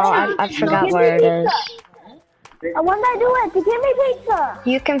 go No, away. I forgot Give where me it pizza. is. I want to do it. Give me pizza.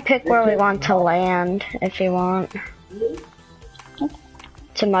 You can pick where we want to land if you want.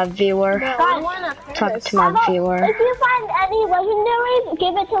 To my viewer. Bro, Guys, we wanna Talk Paris. to my viewer. If you find any legendaries,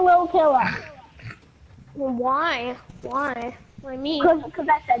 give it to Lil Killa. Why? Why? Why me? Cause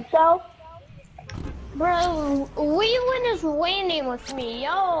I said so. Bro, Leland is landing with me.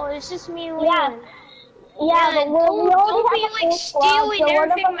 Yo, it's just me and Yeah. Leland. Yeah, but we don't only be have a full like squad, stealing so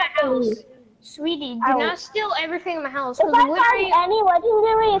one of everything us in my has to leave. house. Sweetie, do Ouch. not steal everything in my house. If Cause I literally, find any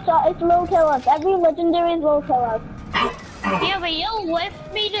legendary, it's Lil Killa. Every legendary is Lil Killa. yeah, but y'all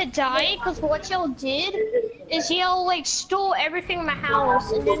left me to die because what y'all did is y'all like stole everything in my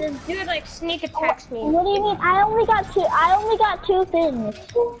house and then this dude like sneak attacks me. What do you mean? I only got two things.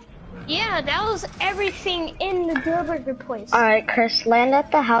 Yeah, that was everything in the Durburger place. Alright, Chris, land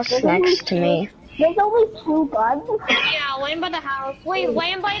at the house next to me. There's only two guns. Yeah, land by the house. Wait,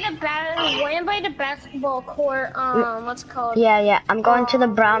 land by the basketball court. What's it called? Yeah, I'm going to the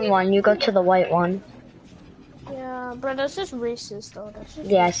brown one, you go to the white one. Yeah, bro, that's just racist though. That's just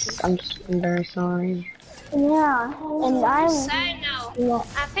Yes, racist. I'm very sorry. Yeah, and I'm. Sad now. Yeah.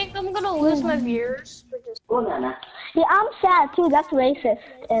 I think I'm gonna lose my viewers for just. Yeah, I'm sad too. That's racist.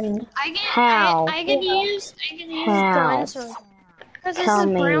 And How? I can use How? guns because this Tell is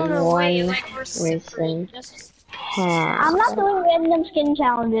me brown or white. one Like we're separate. reason. I'm How? not doing random skin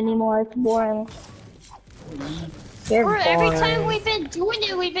challenge anymore. It's boring. You're Bro, every time boring. we've been doing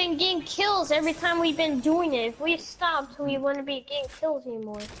it, we've been getting kills. Every time we've been doing it, if we stopped, we wouldn't be getting kills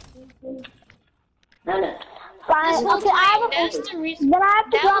anymore. Fine. This whole Okay, time, that's the reason. Then I have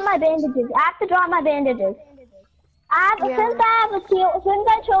to that draw was- my bandages. I have to draw my bandages. Yeah. Since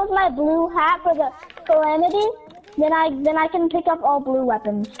I chose my blue hat for the calamity, then I can pick up all blue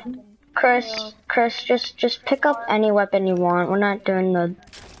weapons. Chris, just pick up any weapon you want. We're not doing the.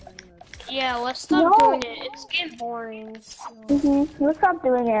 Yeah, let's stop No. doing it. It's getting boring. Let's stop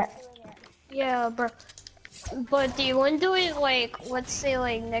doing it. Yeah, bro. But do you want to do it like, let's say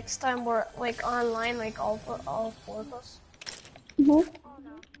like next time we're like online, like all four of us?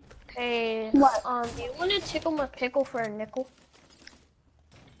 Okay. What? Do you want to tickle my pickle for a nickel?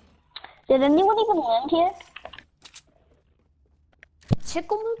 Did anyone even land here?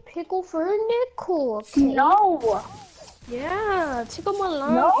 Tickle my pickle for a nickel. Okay. No. Yeah, tickle my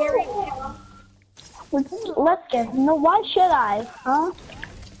long No. hairy pickle. Let's get. No. Why should I? Huh?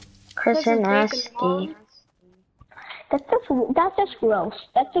 Chris, you're nasty. That's just gross.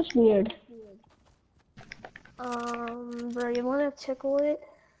 That's just weird. Bro, you want to tickle it?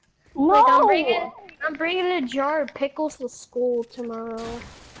 No. Like I'm bringing a jar of pickles to school tomorrow.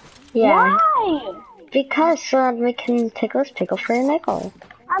 Yeah, Why? because so that we can tickle this pickle for a nickel.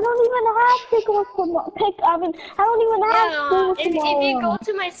 I don't even have pickles tomorrow. I don't even have pickles If you tomorrow.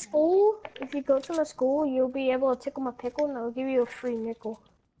 go to my school, you'll be able to tickle my pickle and I'll give you a free nickel.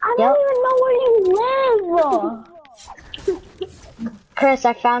 I don't even know where you live. Chris,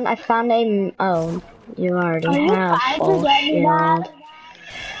 I found a. Oh, you already Are you have trying to full get me that? shield.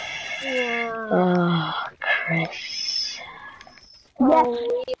 Yeah. Oh, Chris. Yes,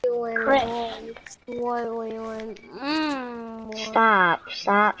 Leland. Chris. What, Leland?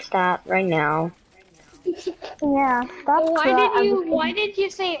 Stop right now. Yeah, stop. Why did you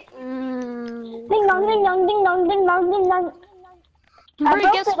say Ding dong, ding dong, ding dong, ding dong, ding dong. I Bro,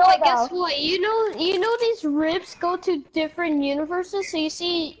 broke guess the what? doorbell. You know these ribs go to different universes. So you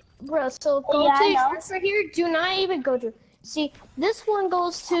see, bro. So go Yeah, I to know. first right here. Do not even go to. See, this one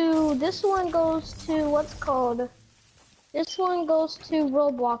goes to what's called. This one goes to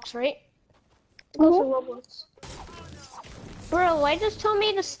Roblox, right? It goes to Roblox. Bro, why just told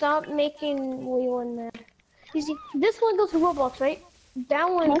me to stop making Leland mad? You see, this one goes to Roblox, right? That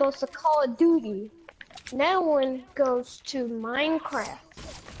one goes to Call of Duty. That one goes to Minecraft.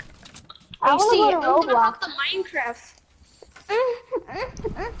 I want to go to I'm gonna Roblox. hop the Minecraft.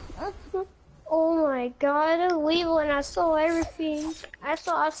 Oh my god, Leland, I saw everything. I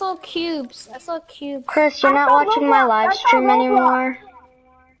saw cubes. Chris, you're not saw watching my Roblox. live I saw stream Roblox. anymore?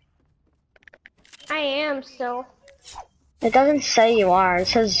 I am still. It doesn't say you are. It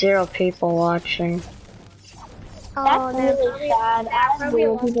says 0 people watching. Oh, That's really sad. I have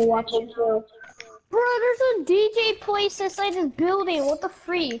real people watching too. Bro, there's a DJ place inside this building. What the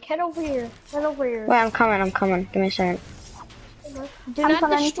freak? Head over here. Wait, I'm coming. Give me a second. Do not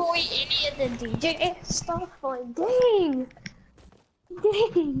destroy any of the DJ stuff. Like, dang.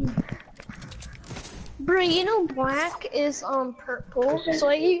 Bro, you know black is purple, so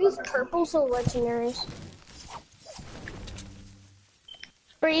I use purple so legendaries.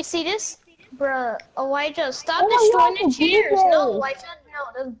 Bro, you see this? Bruh, Elijah, stop destroying the chairs. No, Elijah, no,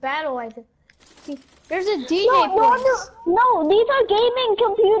 that's bad, Elijah. There's a DJ place. No, these are gaming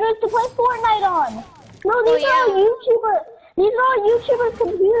computers to play Fortnite on. No, these are all YouTubers'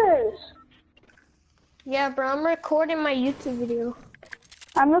 computers. Yeah, bro, I'm recording my YouTube video.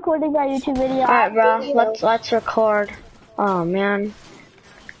 I'm recording my YouTube video. Alright, bro, let's record. Oh man,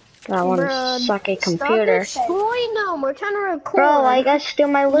 that one sucky computer. Stop destroying them. We're trying to record. Bro, I gotta steal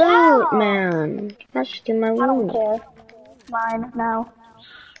my loot, man. I gotta steal my loot. I don't care. Mine now.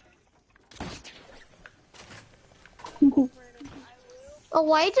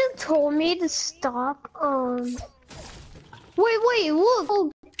 Elijah told me to stop. Wait, look. Oh,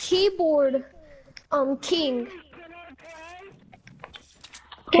 keyboard. King.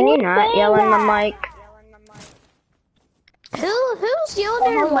 Can you not yell in the mic? Who's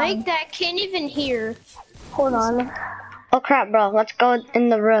yelling in the mic that I can't even hear? Hold on. Oh crap, bro. Let's go in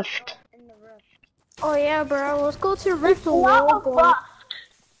the rift. Oh yeah, bro. Let's go to the rift. So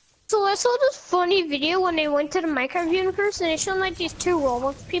I saw this funny video when they went to the Minecraft universe and they showed like these two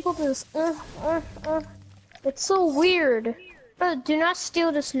Roblox people just It's so weird. Bro, do not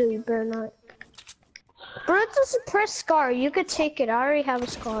steal this loot, you better not. Bro, it's a suppressed scar. You could take it. I already have a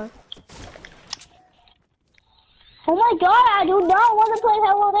scar. Oh my god, I do not want to play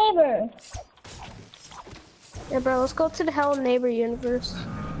Hello Neighbor. Yeah, bro, let's go to the Hello Neighbor universe.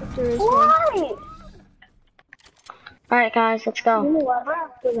 If there is Why? one. Alright guys, let's go.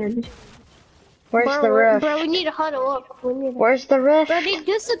 Where's Bro, the rift? Bro, we need to huddle up. Where's the rift? Bro, they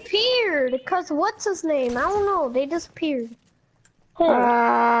disappeared. Cause what's his name? I don't know. They disappeared. Build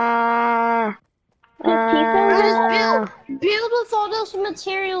with all those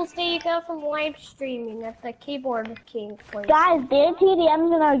materials that you got from live streaming at the Keyboard King place. Guys, there are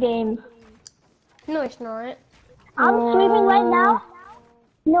TDMs in our game. No, it's not. I'm streaming right now.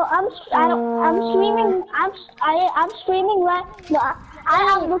 No, I'm streaming. I'm streaming right. No,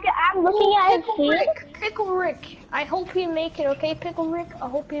 I'm looking at his feed. Pickle Rick. I hope you make it, okay, Pickle Rick. I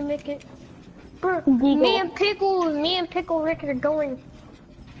hope you make it. Bro, me and Pickle Rick are going.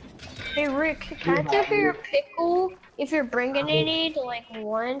 Hey Rick, can I take your pickle if you're bringing any to like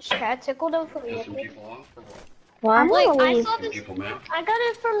lunch? Can I tickle them for me? What? Like, I saw this. I got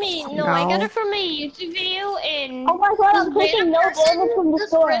it from I got it from a YouTube video, and oh my god, I'm taking no damage from the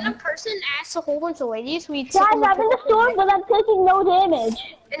storm. This random person asked a whole bunch of ladies. Guys, I'm in the storm, but I'm taking no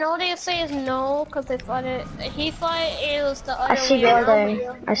damage. And all they say is no, because they thought he thought it was the other I see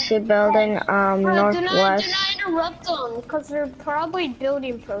building, northwest. Do not interrupt them, because they're probably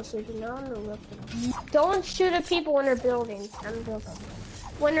building pros, so do not interrupt them. Don't shoot at people when they're building.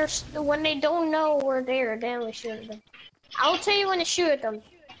 When they don't know we're there, then we shoot at them. I'll tell you when to shoot at them.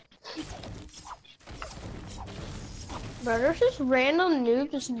 Bro, there's this random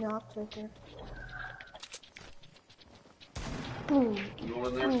noob just knocked right there. Boom.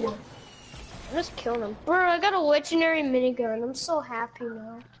 Boom. I just killed him. Bro, I got a legendary minigun. I'm so happy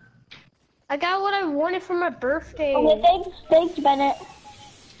now. I got what I wanted for my birthday. Okay, thanks, Bennett.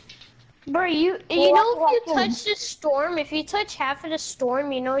 Bro, you know if you touch the storm, if you touch half of the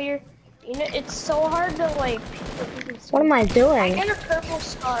storm, it's so hard to like. What am I doing? I got a purple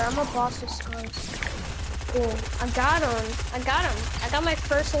scar. I'm a boss of scars. Cool. I got him. I got my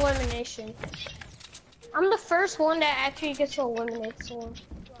first elimination. I'm the first one that actually gets to eliminate someone.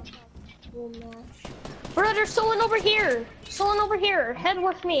 Bro, there's someone over here. Head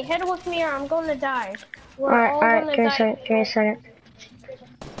with me or I'm going to die. Alright, give me a second.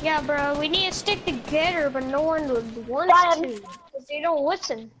 Yeah, bro, we need to stick together, but no one would want to, because they don't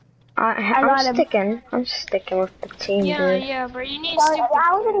listen. I'm sticking with the team, dude. Yeah, bro, you need to stick together.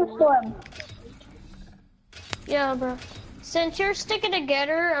 I was in the storm. Yeah, bro. Since you're sticking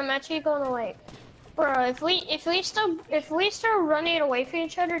together, I'm actually gonna like, bro, if we start running away from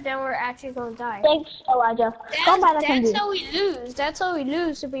each other, then we're actually gonna die. Thanks, Elijah. That's how we lose. That's how we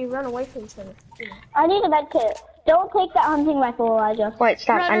lose if we run away from each other. I need a med kit. Don't take that hunting rifle, Elijah. Wait,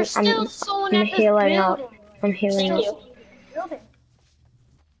 stop. Bro, I'm healing up. I'm healing up.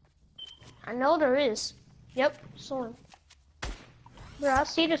 I know there is. Yep, someone. Bro, I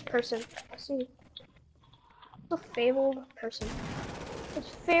see this person. I see. The fabled person. This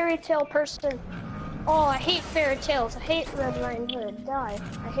fairy tale person. Oh, I hate fairy tales. I hate Red Riding Hood. Die.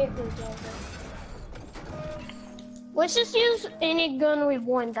 I hate Red Riding Hood. Let's just use any gun we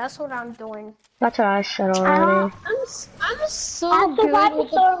want. That's what I'm doing. That's what I said already. I'm so good with the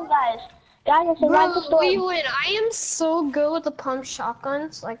storm, guys. Guys, I survived the storm. I am so good with the pump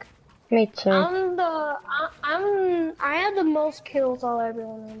shotguns. Like, Me too. I have the most kills out of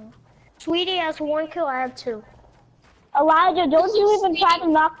everyone right now. Sweetie has 1 kill, I have 2. Elijah, don't you even try to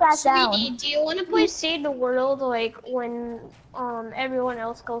knock that down. Sweetie, do you want to play Save the World like when everyone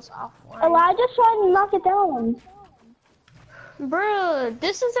else goes offline? Elijah's trying to knock it down. Bro,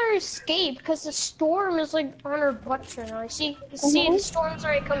 this is our escape because the storm is like on our butts right now. See, the storm's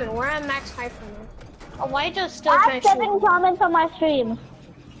already coming. We're at max height for now. Elijah's still I trying have to 7 comments on my stream.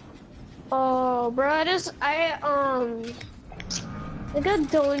 Oh, bro, I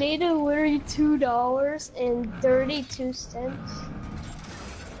got donated literally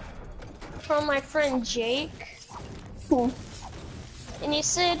 $2.32 from my friend Jake. And he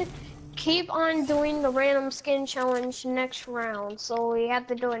said, keep on doing the random skin challenge next round. So we have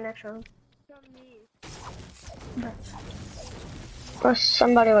to do it next round. Or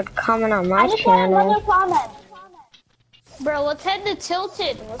somebody would comment on my I just want channel. another comment. Bro, let's head to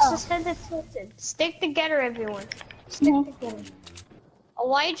Tilted. Let's just head to Tilted. Stick together, everyone. Stick together.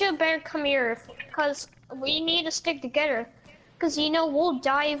 Elijah better come here, because we need to stick together. Because, you know, we'll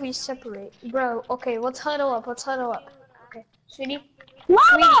die if we separate. Bro, okay, let's huddle up. Okay, sweetie?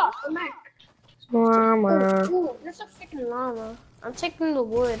 Llama! Come back. Llama. Ooh, there's a freaking llama. I'm taking the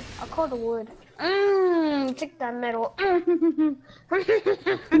wood. I'll call the wood. Take that metal. That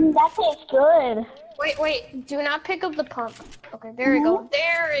tastes good. Wait, do not pick up the pump. Okay, there we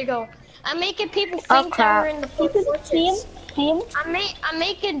go. I'm making people think that we're in the fortress. Team? I'm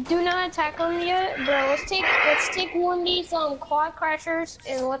making do not attack them yet, bro. Let's take one of these quad crashers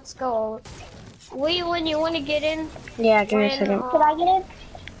and let's go. When you want to get in? Yeah, give me a second. Can I get in?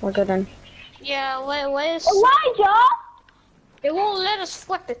 We're good then. Yeah, let's. Elijah! It won't let us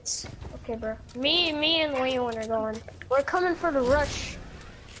flip it. Okay, bro. Me and Wayne are going. We're coming for the rush.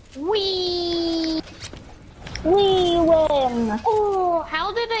 We win. Oh,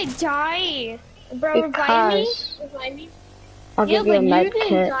 how did I die? Bro, revive me. I'll give you a med you didn't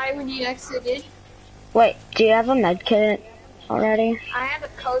kit. die when you exited. Wait, do you have a med kit already? I have a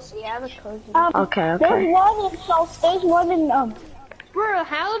cozy. Okay. There's one in Bro,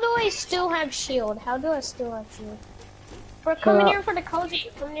 how do I still have shield? Bro, come in here for the cozy.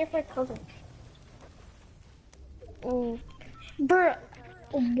 Bro,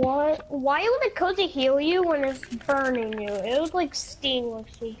 what? Why would the cozy heal you when it's burning you? It would like sting like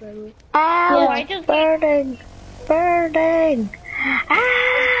so burning. Ow, I just burning.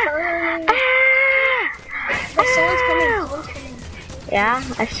 Someone's coming. Yeah,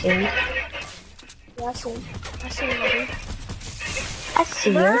 I see him. Yeah, I see him. I see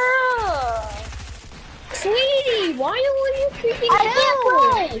you. Bro! Sweetie, why are you freaking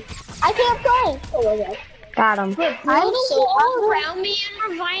I can't play. Oh my god. Got him. Build a wall around me and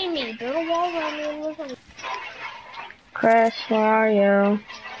revive me. Chris, where are you?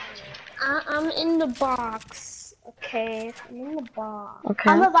 I'm in the box. Okay, I'm in the box. Okay.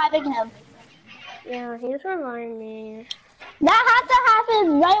 I'm reviving him. Yeah, he's reviving me. That has to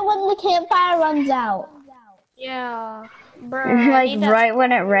happen right when the campfire runs out. Yeah, bro. Like right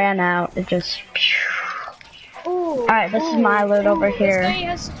when it ran out, it just. Alright, this is my loot over here.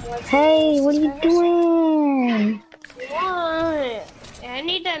 Hey, what are you doing? What? I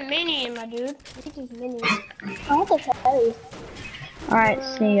need that mini, my dude. I need these minis. I want the cherry. Alright,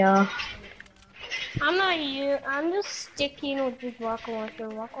 see ya. I'm not you. I'm just sticking with this rocket launcher.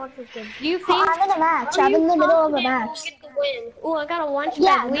 Rocket launcher's good. Do you think? I'm in a match. I'm in the middle of a match. Get the win? Oh, I got a launch pad.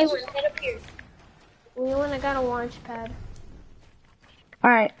 Yeah, Leland, head up here. Leland, I got a launch pad.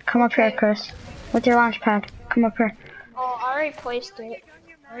 Alright, come up here, Chris. With your launch pad. Come up here. Oh, I already placed it.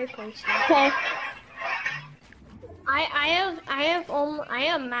 Okay. I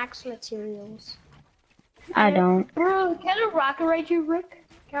have max materials. I don't. Bro, can I rocket raid you, Rick?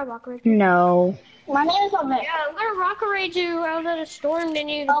 Can I rocket raid you? No. My name is Omar. Yeah, I'm gonna rocket raid you out of the storm, then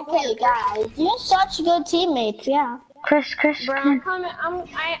you. Okay, guys. You're such good teammates, yeah. Chris, Bro, come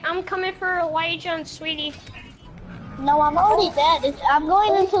I'm coming for Elijah and Sweetie. No, I'm already dead. I'm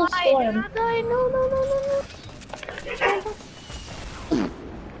going into the storm. No.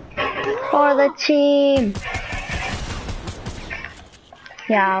 For the team.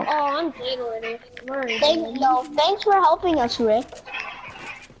 Yeah. Oh, I'm dead already. Thanks for helping us, Rick.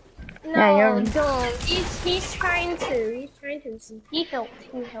 No, don't. He's trying to. He helped.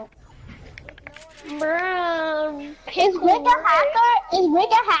 Bro. Is Rick a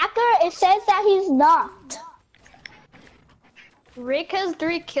hacker? It says that he's not. Rick has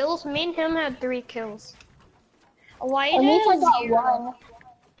 3 kills. Me and him had 3 kills. Elijah At least I got 0.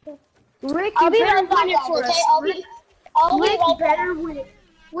 1. Rick, I'll you be better right back, win it guys, for okay? us. I'll be Rick right back. better win it.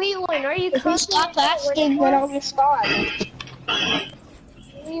 Leland, are you If you coming? stop asking, then I'll respond.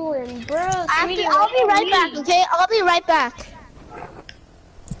 Leland, Bro, sweetie, I'll be right back, okay? I'll be right back.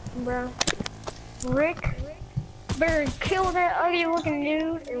 Bro. Rick, better kill that ugly looking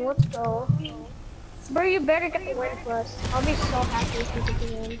dude and let's go. Bro, you better get the win for us. I'll be so happy if you get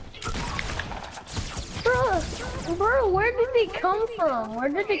the win. Bro, where did they come from? Where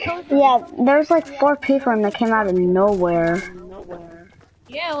did they come from? Yeah, there's like 4 people and they came out of nowhere.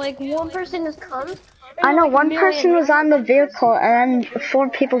 Yeah, like one person just comes. I know, one person was on the vehicle and then 4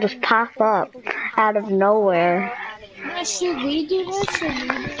 people just pop up out of nowhere. Should we do this? Should we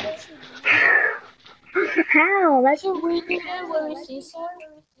do this? How? Should we do that when we see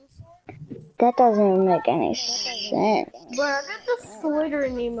someone? That doesn't even make any sense. Bro, I got the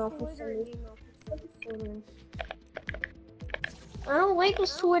slittering email for some reason. I don't like the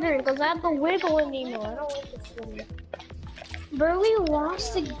slittering because I have the wiggling email. I don't like the slittering. Bro, we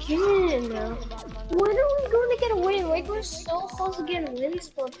lost again. When are we going to get a win? Like, we're so close to getting wins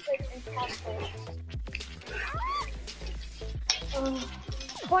for impossible.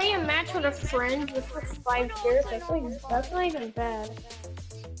 Play a match with a friend with 5 years. That's not even bad.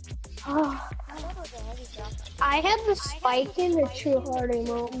 I had the spike in the true hard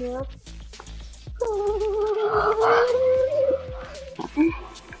emote, yeah.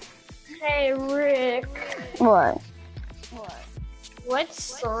 Hey, Rick. What? What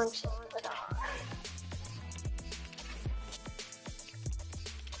song should I put on?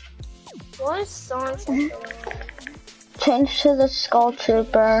 What song should I put on? Change to the Skull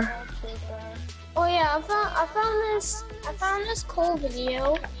Trooper. Oh yeah, I found this cool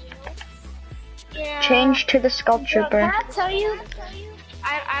video. Yeah. Change to the Skull Trooper. Can I tell you?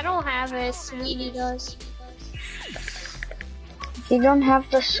 I don't have it. Sweetie does. You don't have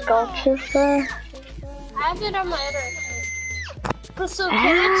the Skull Trooper? I have it on my other account. So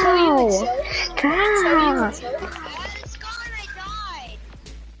can I tell you a joke? Stop. Can I tell you a joke?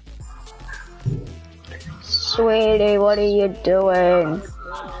 Sweetie, what are you doing?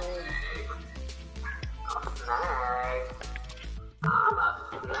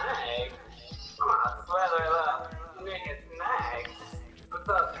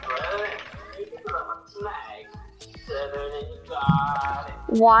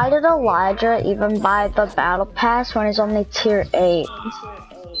 Why did Elijah even buy the battle pass when he's only tier 8?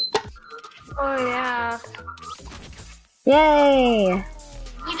 Oh yeah. Yay!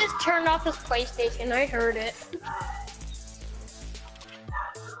 He just turned off his PlayStation. I heard it.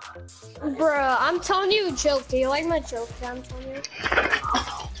 Bruh, I'm telling you a joke. Do you like my joke that I'm telling you?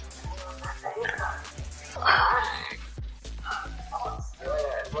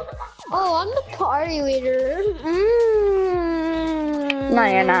 Oh, I'm the party leader. No,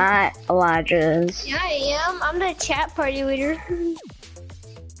 you're not. Elijah's. Yeah, I am. I'm the chat party leader.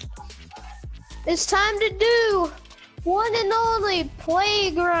 It's time to do one and only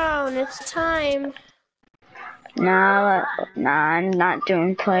playground. It's time. Nah, I'm not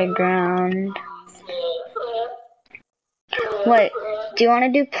doing playground. Wait, do you want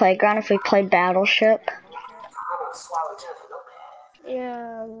to do playground if we play Battleship?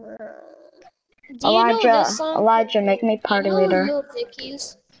 Yeah. Do you know this song? Elijah, make me party leader. Lil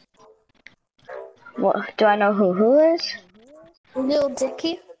Dickies. What? Do I know who is? Lil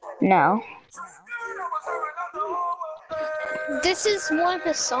Dicky. No. This is one of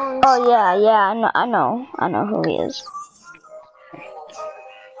his songs. Oh yeah, I know who he is.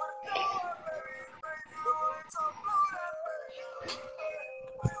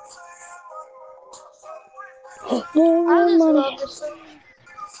 I just love this song.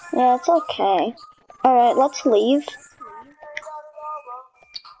 Yeah, it's okay. Alright, let's leave.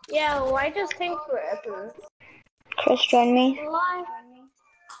 Yeah, why just take forever? Chris, join me. Why?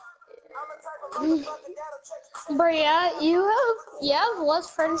 But yeah, you have less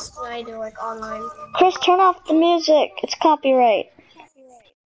friends than I do, like online. Chris, turn off the music. It's copyright.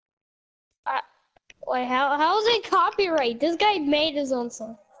 Wait, how is it copyright? This guy made his own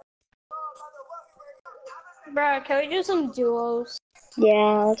song. Bro, can we do some duos?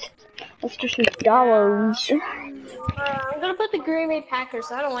 Yeah, let's do some duos. I'm gonna put the Green Bay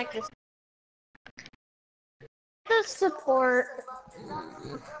Packers. I don't like this. The support.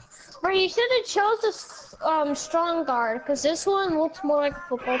 Bro, you should have chose a strong guard, because this one looks more like a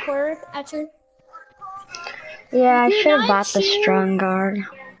football player, actually. Yeah, I should have bought the strong guard.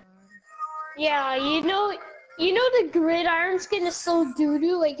 Yeah, you know the gridiron skin is so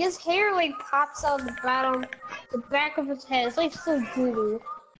doo-doo. Like, his hair, like, pops out the back of his head. It's, like, so doo-doo.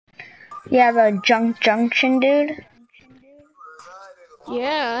 Yeah, the junction dude.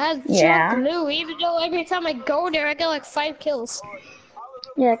 Yeah, that's junk blue, even though every time I go there, I get, like, 5 kills.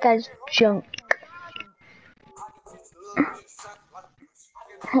 Yeah, that guy's junk.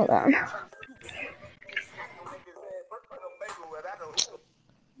 Hold on.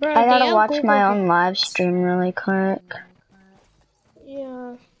 Bro, I gotta damn watch Google my Docs. own live stream really quick.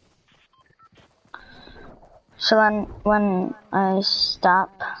 Yeah. So then when I stop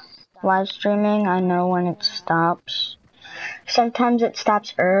live streaming, I know when it stops. Sometimes it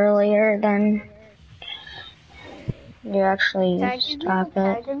stops earlier than you actually stop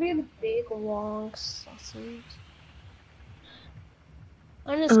it. Give me the big long sausage.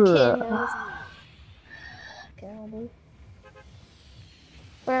 I'm just kidding. I'm Ugh. just kidding.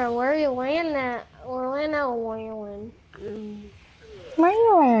 Bro, where are you laying at? We're laying at whaling. Where are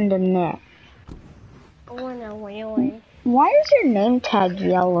you landing at? We're not whaling. Why is your name tag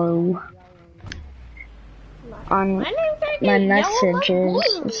yellow on My name tag my is yellow, not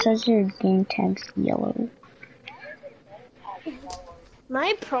messages? blue. It says your name tag's yellow.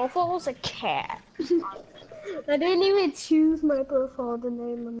 My profile was a cat. I didn't even choose my profile to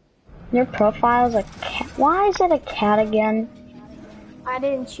name. Your profile's a cat. Why is it a cat again? I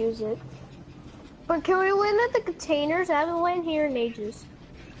didn't choose it. But can we win at the containers? I haven't went here in ages.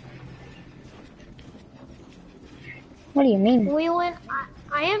 What do you mean? We went.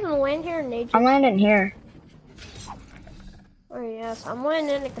 I haven't went here in ages. I'm landing here. Oh yes, I'm went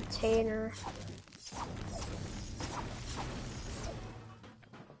in a container.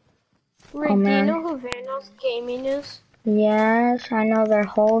 Rick, do you man. know who Vanos Gaming is? Yes, I know their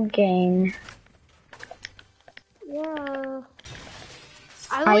whole game. Yeah.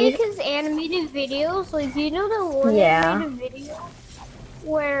 I like his animated videos. Like, do you know the one animated video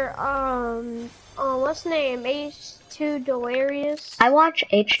where what's his name? H2 Delirious. I watch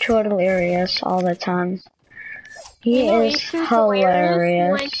H2 Delirious all the time. He is H2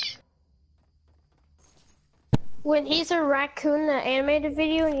 hilarious. When he's a raccoon, the animated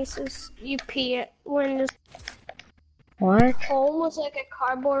video, and he says you pee it when his What? home was like a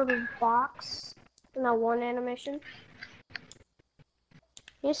cardboard box in that one animation.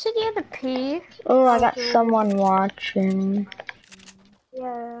 You said you had to pee. Oh, I got someone watching.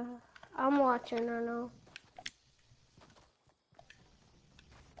 Yeah, I'm watching right now.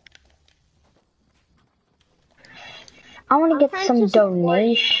 I want to get some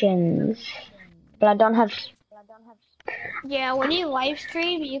donations, but I don't have. Yeah, when you live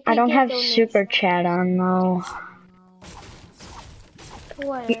stream, you can I don't get have donations. super chat on though.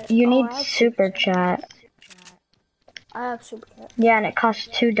 What? You need super chat. I have super chat. Yeah, and it costs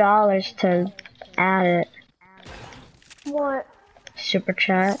 $2 to add it. What? Super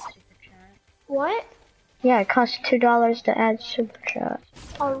chat. What? Yeah, it costs $2 to add super chat.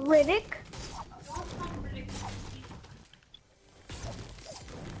 A Riddick?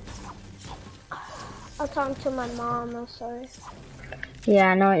 I'll talk to my mom, I'm sorry. Yeah,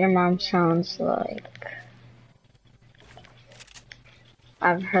 I know what your mom sounds like.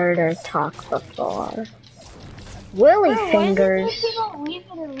 I've heard her talk before. Willy fingers.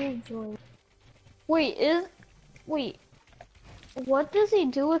 Wait, what does he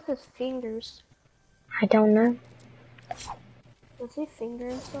do with his fingers? I don't know. Does he finger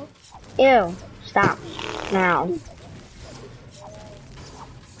himself? Ew, stop. Now.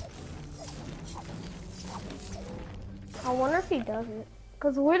 I wonder if he does it.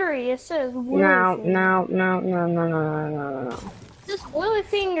 Cause literally it says Willy No. This Willy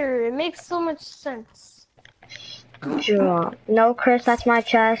finger, it makes so much sense. No, Chris, that's my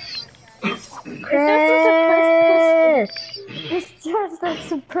chest. Chris! It's just a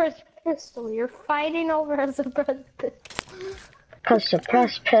suppressed pistol. You're fighting over a suppressed pistol. Because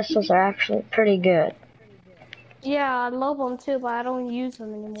suppressed pistols are actually pretty good. Yeah, I love them too, but I don't use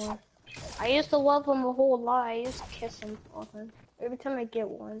them anymore. I used to love them a whole lot. I used to kiss them often. Every time I get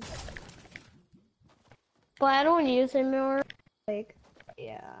one. But I don't use them anymore. Like,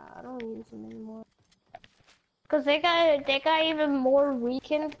 yeah, I don't use them anymore. Cause they got even more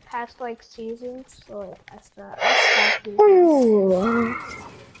weakened past like seasons, so like, I stopped using them. Ooh.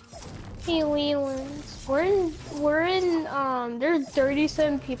 Hey, Lelands. We're in, there's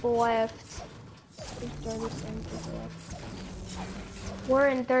 37 people left. There's 37 people left. We're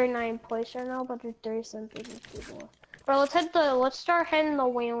in 39th place right now, but there's 37 people left. Bro, let's start heading the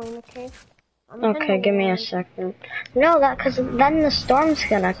whaling, okay? Okay, give me a second. No, cause then the storm's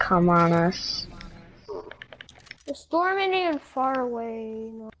gonna come on us. The storm ain't even far away,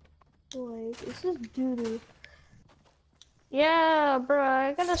 you know. Like, this is doo-doo. Yeah, bro,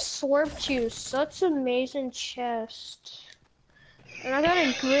 I got a slurp juice. Such amazing chest. And I got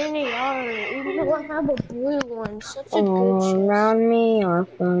a green AR, even though I have a blue one. Such a good chest. All around me are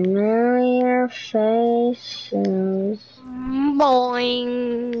familiar faces.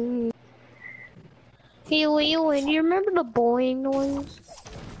 Boing. Hey, Leland, do you remember the boing noise?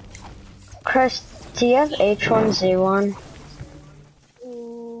 Chris, do you have H1Z1?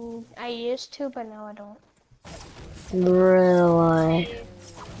 I used to, but now I don't. Really?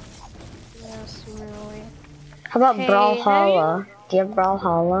 Yes, really. How about Hey, Brawlhalla? Do you have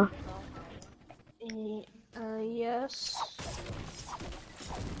Brawlhalla? Yes.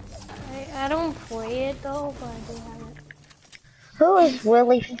 I don't play it though, but I do have it. Who is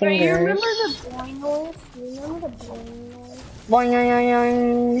Willy But you remember Fingers? the boing noise? You remember the boing noise? Boing,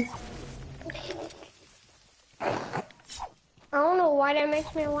 boing, boing. I don't know why that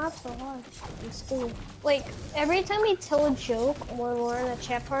makes me laugh so hard. It's cool. Like, every time we tell a joke when we're in a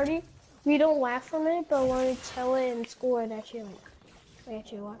chat party, we don't laugh from it, but when we tell it in school, it actually, we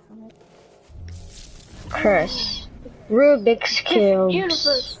actually laugh from it. Chris, Rubik's cubes.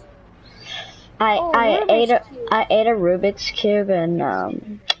 Universe. I ate a Rubik's cube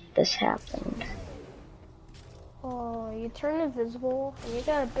and this happened. Oh, you turn invisible and you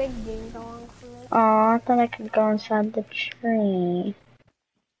got a big ding dong from it. Oh, I thought I could go inside the tree.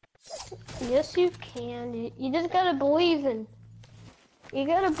 Yes, you can. You just gotta believe in. You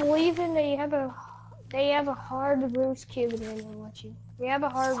gotta believe in that you have a. They have a hard Rubik's cube and they'll let you. We have a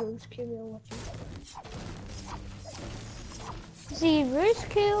hard Rubik's cube and they'll let you. See, Rubik's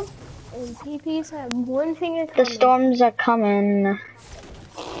cube and PPs have one thing in common. The storms are coming. I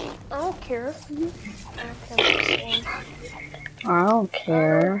don't care. I don't care about the storm. I don't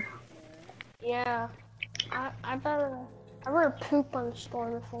care. Yeah. I better poop on the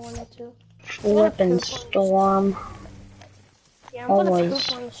storm if I wanted to. Flippin' storm. Yeah, I'm gonna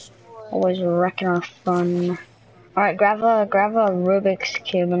poop on the storm. Always wrecking our fun. Alright, grab a Rubik's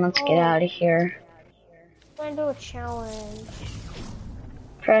cube and let's get out of here. I'm gonna do a challenge.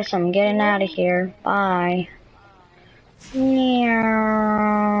 Chris, I'm getting out of here. Bye. Meow.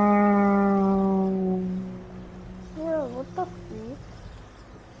 Yeah, what the f?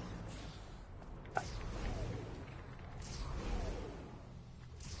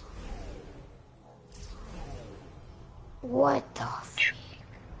 What the f?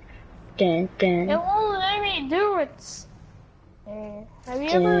 Dun, dun. It won't let me do it. Have you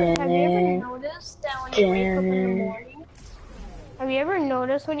ever noticed that when you wake up in the morning? Have you ever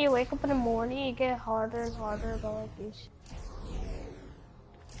noticed when you wake up in the morning, you get harder and harder about like these?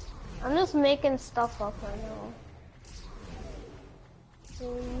 I'm just making stuff up right now.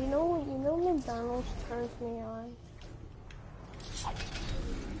 You know McDonald's turns me on.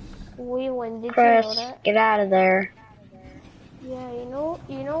 When did Chris, you know that? get out of there. Yeah, you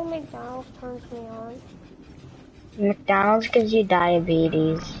know McDonald's turns me on. McDonald's gives you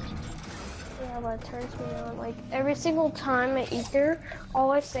diabetes. Yeah, but it turns me on. Like, every single time I eat there,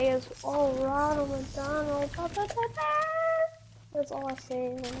 all I say is, oh, Ronald McDonald, da, da, da, da. That's all I say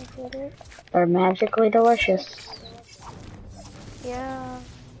when I get it. They're magically delicious. Yeah,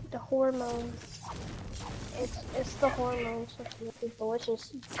 the hormones. It's the hormones that make it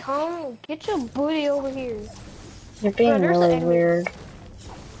delicious. Come, get your booty over here. You're being really weird.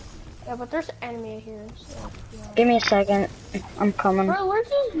 Yeah, but there's enemy here, so, yeah. Give me a second. I'm coming. Bro, where's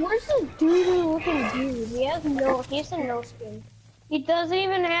this doo-doo looking dude? He has a no skin. He doesn't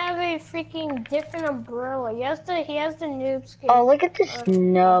even have a freaking different umbrella. He has the noob skin. Oh, look at this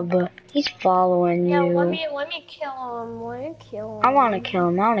nub. He's following you. Yeah, let me kill him. Let me kill him. I want to kill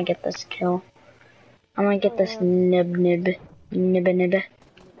him. I want to get this kill. I want to get this nib.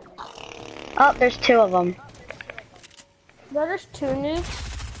 Oh, there's two of them. No, there's two noobs.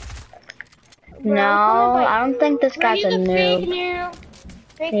 Bro, no, I don't think this guy's a noob.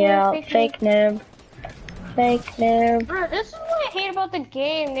 Fake noob. Fake noob. Bro, this is what I hate about the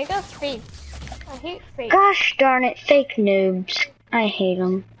game. They got fakes. I hate fakes. Gosh darn it, fake noobs. I hate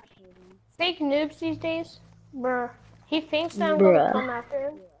them. Fake noobs these days? Bro, he thinks that I'm gonna come after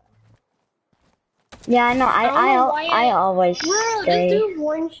him. Yeah, I know. I always stay. Just do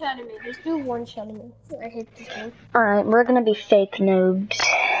one shot at me. Just do one shot at me. I hate this game. Alright, we're gonna be fake noobs.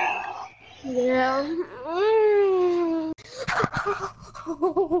 Yeah.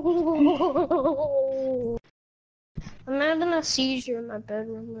 I'm having a seizure in my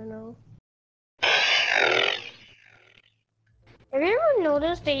bedroom right now. Have you ever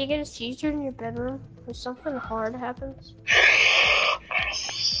noticed that you get a seizure in your bedroom when something hard happens?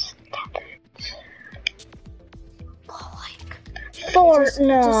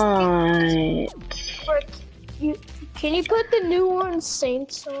 Fortnite. Can you put the new one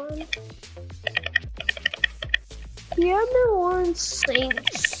Saints on? Yeah, new one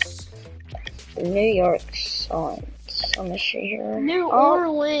Saints. New York Saints. Let me see here. New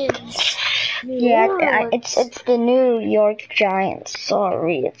Orleans. It's the New York Giants.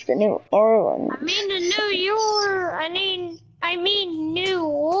 Sorry, it's the New Orleans. I mean New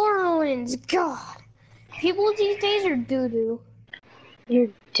Orleans God. People these days are doo-doo. You're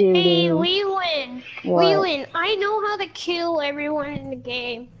doo-doo. Hey, Leland. What? Leland, I know how to kill everyone in the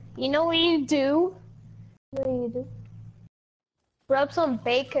game. You know what you do? What do you do? Rub some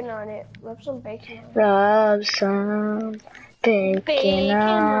bacon on it. Rub some bacon on it. Rub some bacon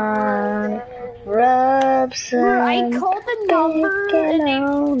on it. Rub some Bro, I called the number bacon and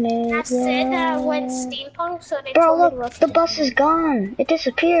on I it. said Yeah. I went steampunk, so they Bro, told me to look, rub the some bus is gone. It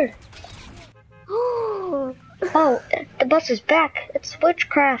disappeared. bacon. Oh, the bus is back. It's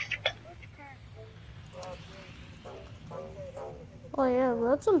witchcraft. Oh yeah,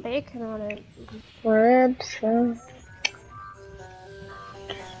 rub some bacon on it. Rub some.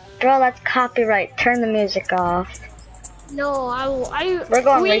 Bro, that's copyright. Turn the music off. No, We're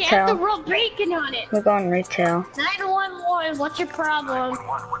going we have to retail. rub bacon on it. We're going retail. 911, what's your problem?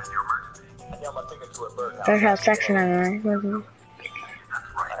 There's how section I'm in.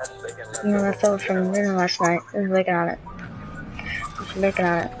 No, that's over from dinner last night. There's bacon on it. There's bacon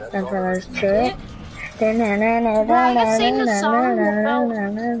on it. That's what there's to it. I can sing the song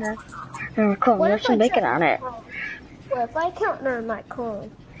Oh, cool. What There's if some I bacon try- on it. What if I count my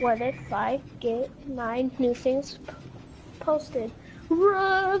clone? What if I get 9 new things posted?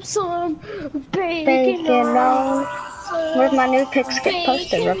 Rub some bacon on. Where's my new pics get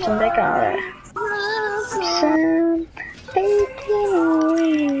posted? Rub some bacon on it. Rub Some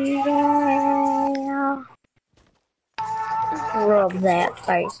bacon on it. Rub that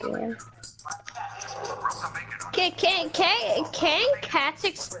bacon. Can cats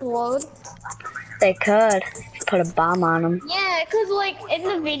explode? They could. Put a bomb on them. Yeah, cause like in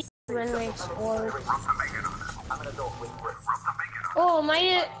the video when they explode. Oh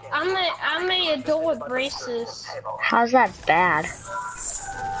my! I'm an adult with braces. How's that bad?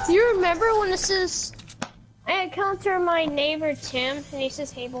 Do you remember when this is? I encounter my neighbor Tim, and he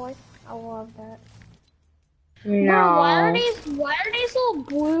says, "Hey boy." I love that. No. Bro, why are these little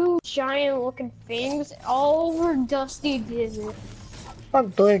blue giant looking things all over Dusty Desert?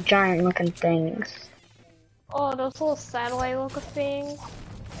 What blue giant looking things? Oh, those little satellite looking things.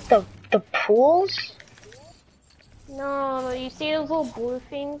 The pools? No, you see those little blue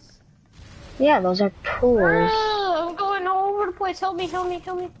things? Yeah, those are pools. Bro, I'm going all over the place. Help me.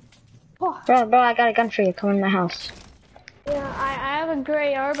 Oh. Bro, I got a gun for you. Come in my house. Yeah, I have a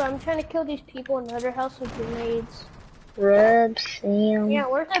gray arm, but I'm trying to kill these people in another house with grenades. Rub some Yeah,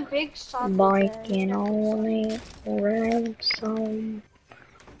 where's that big socket? bacon on it. Rub some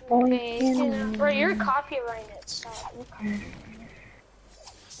bacon on Bro, you're copyrighting it, so.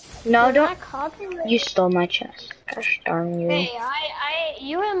 No, You're don't. not copyrighting. You stole my chest. Gosh darn you. Hey,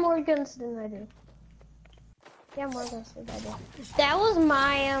 you have more guns than I do. You have more guns than I do. That was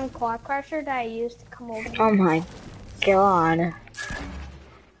my quad crasher that I used to come over. Oh my god.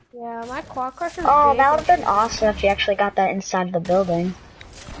 Yeah, my quad crasher. Oh, that would have been awesome if you actually got that inside the building.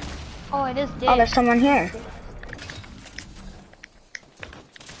 Oh, it is dead. Oh, there's someone here.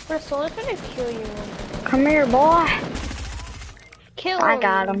 Bro, someone's gonna kill you. Come here, boy. Kill him. I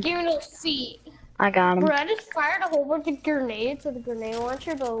got him. Give him those feet. I got him. Bro, I just fired a whole bunch of grenades with a grenade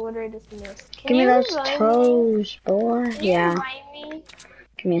launcher, but literally just missed. Give me those toes, boy. Can you Yeah. revive me?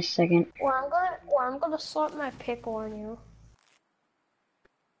 Give me a second. Or I'm gonna slap my pickle on you.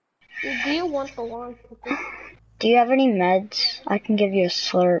 Do you want the long pickle? Do you have any meds? I can give you a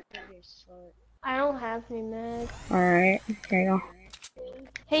slurp. I don't have any meds. Alright, here you go.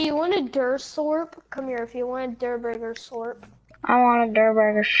 Hey, you want a Dur Slurp? Come here if you want a Durburger Slurp. I want a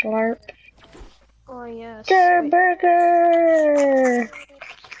Durburger slurp. Oh yes. Durburger!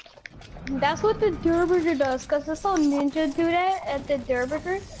 That's what the Durburger does, cause I saw Ninja do that at the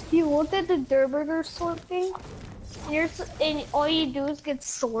Durburger. You looked at the Durburger Slurp thing, and all you do is get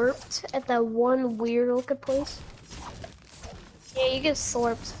slurped at that one weird looking place. Yeah, you get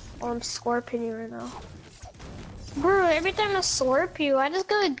slurped. Oh, I'm slurping you right now. Bro, every time I slurp you, I just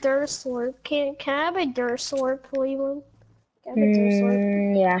got a Dur Slurp. Can I have a Dur Slurp, Cleveland? Can I have a Dur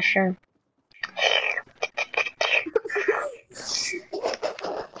Slurp? Yeah, sure.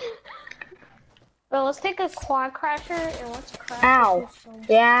 Well, let's take a quad crasher and let's crash. Ow.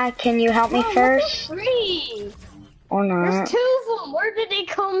 Yeah, can you help me first? Three. Or There's not? 2 of them. Where did they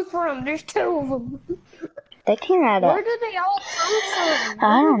come from? There's 2 of them. They came out of... Where did they all come from?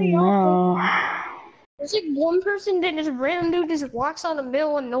 I don't know. There's like one person that just random dude just walks out of the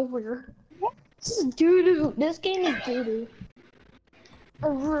middle of nowhere. This is doo-doo. This game is doo-doo.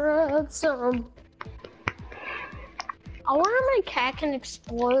 Some. I wonder if my cat can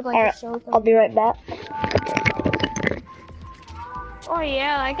explode like a Alright, I'll be right back. Oh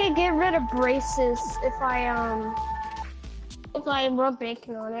yeah, I could get rid of braces if I rub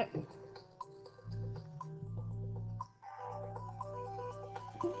bacon on it.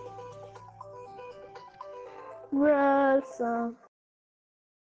 Russell.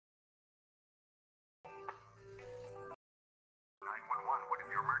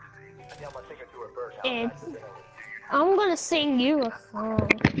 It's, I'm gonna sing you a song.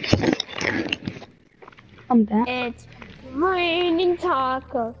 I'm back. It's raining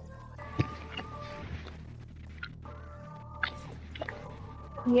tacos.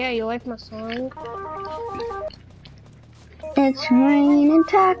 Yeah, you like my song? It's raining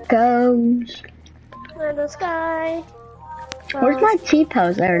tacos. In the sky. Where's my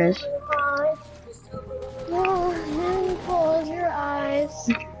T-pose? There it is. Close your eyes.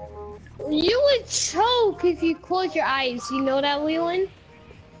 You would choke if you close your eyes. You know that, Leland?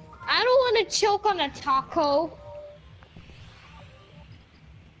 I don't want to choke on a taco.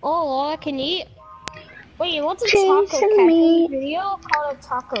 Oh, all I can eat? Wait, what's a taco cat? Me. Video called a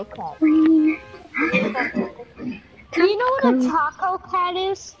taco cat. Rain. Do you know what a taco cat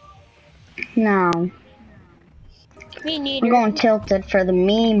is? No. Me neither. I'm going tilted for the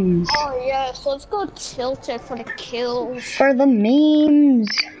memes. Oh yes, let's go tilted for the kills. For the memes.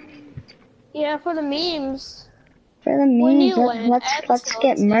 Yeah, for the memes. For the When memes. you win Let's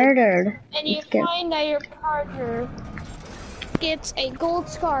get murdered. And you find that your partner gets a gold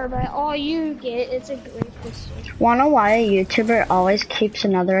scar, but all you get is a great pistol. Wanna why a YouTuber always keeps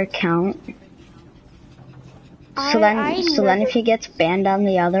another account? So then if he gets banned on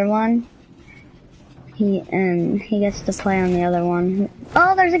the other one, he gets to play on the other one.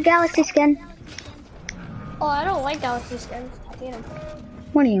 Oh, there's a galaxy skin. Oh, I don't like galaxy skins. I hate them.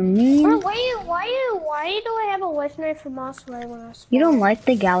 What do you mean? Bro, why do I have a legendary for mouse right when I spawn? You don't like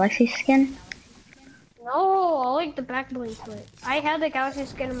the galaxy skin? No, I like the back bling to it. I have the galaxy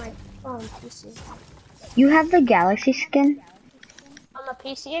skin on my phone PC. You have the galaxy skin? On the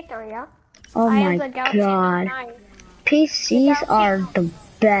PC account, yeah. Oh I my have the Galaxy god. Note 9. PCs are the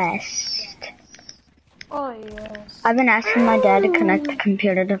best. Oh yes. I've been asking my dad to connect the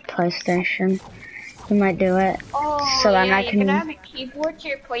computer to PlayStation. He might do it. Oh, so then yeah, I can. You can have a keyboard to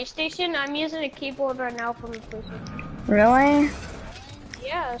your PlayStation. I'm using a keyboard right now from the PlayStation. Really?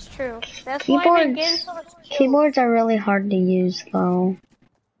 Yeah, that's true. That's why I've been getting so much kills. Keyboards are really hard to use, though.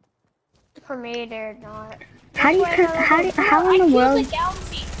 For me, they're not. How in the world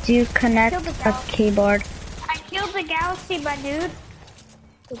do you connect a keyboard? I killed the galaxy, my dude.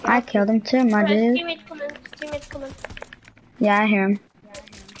 I killed him too, my dude. Teammates coming. Yeah, I hear him.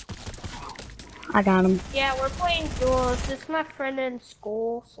 I got him. Yeah, we're playing duels. This is my friend in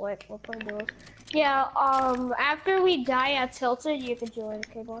school, so like we're playing duels. Yeah, after we die at Tilted, you can join,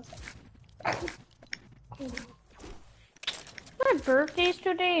 okay, boss? My birthday's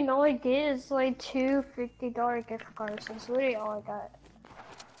today, and all I did is like two $50 gift cards. That's literally all I got.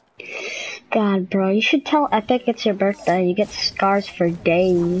 God, bro, you should tell Epic it's your birthday. You get scars for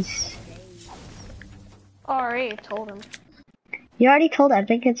days. Oh, I already told him. You already told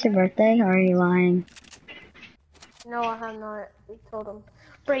Epic it's your birthday, or are you lying? No, I have not. We told him.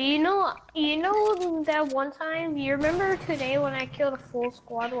 But you know that one time? You remember today when I killed a full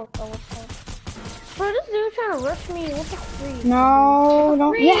squad with the Bro, this dude trying to rush me. What the freak? No,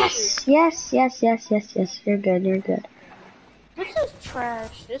 don't. Yes. You're good. This is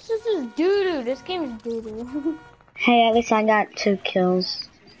trash. This is just doo-doo. This game is doo-doo. Hey, at least I got 2 kills.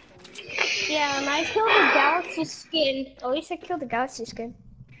 Yeah, and I killed the galaxy skin. At least I killed the galaxy skin.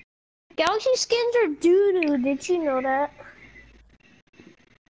 Galaxy skins are doo-doo. Did you know that?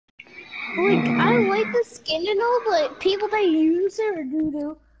 Like, I like the skin and all, but people that use it are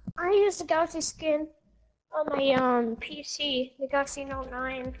doo-doo. I use the Galaxy skin on my PC, the Galaxy Note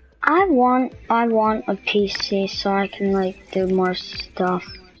 9. I want a PC so I can like do more stuff.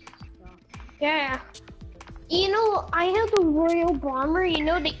 Yeah. You know, I have the Royal Bomber, you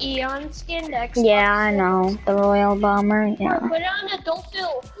know the Eon skin, the Xbox Yeah, I know. The Royal Bomber, yeah. Put it on a Dolphin.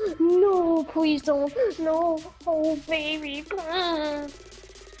 No, please don't. No. Oh, baby.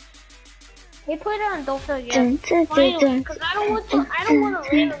 They put it on Dolphin again. Finally, because I don't want a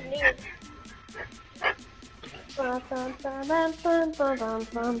random name.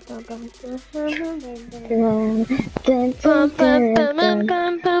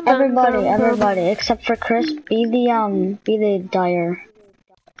 Everybody, except for Chris, be the dyer.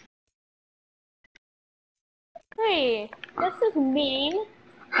 Hey, this is mean.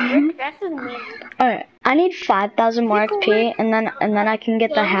 Rick, this is mean. Alright, I need 5,000 more XP, and then I can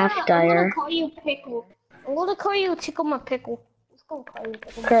get the half dyer. I'm gonna call you Pickle. I'm gonna call you Tickle My Pickle. Let's go call you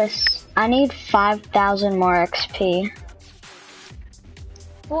Pickle. Chris, I need 5,000 more XP.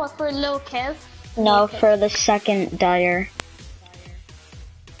 What, for Lil Kev? No, for the second dyer.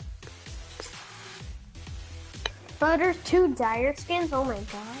 Bro, there's 2 dyer skins? Oh my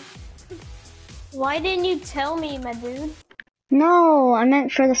god. Why didn't you tell me, my dude? No, I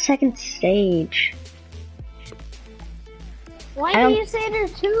meant for the second stage. Why do you say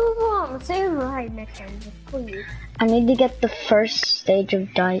there's 2 of them? Say it right next time, just please. I need to get the first stage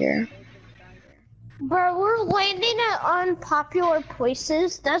of Dire. Bro, we're landing at unpopular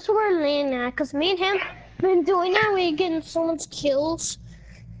places. That's where we're landing at, cause me and him been doing that. We getting so much kills.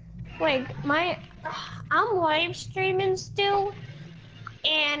 Like I'm live streaming still,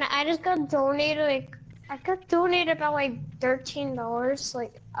 and I just got donated I got donated about like $13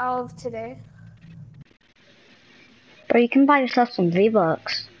 like out of today. Bro, you can buy yourself some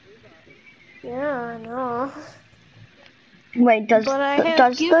V-Bucks. Yeah, I know. Wait, does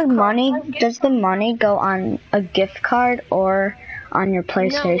the money go on a gift card or on your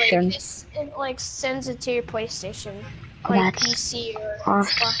PlayStation? No, it like sends it to your PlayStation, like that's PC or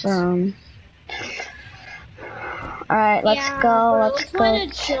awesome. All right, let's go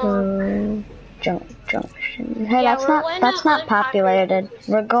to Junction. Hey, that's not populated.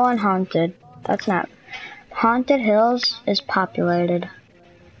 We're going haunted. That's not. Haunted Hills is populated.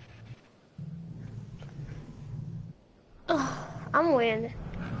 I'm winning.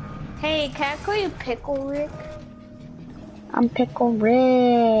 Hey, can I call you Pickle Rick? I'm Pickle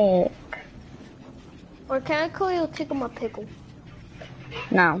Rick. Or can I call you Tickle My Pickle?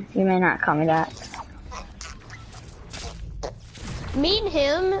 No, you may not call me that. Me and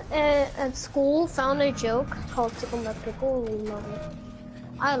him at school found a joke called Tickle My Pickle, and we love it.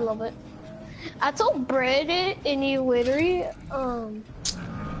 I love it. I told Brad it, and he literally, I'm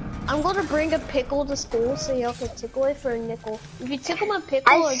gonna bring a pickle to school so y'all can tickle it for a nickel. If you tickle my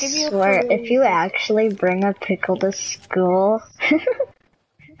pickle, I'll give you a swear, if you actually bring a pickle to school...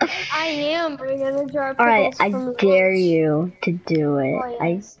 I am bringing a jar of pickles. Alright, I dare you to do it. Oh,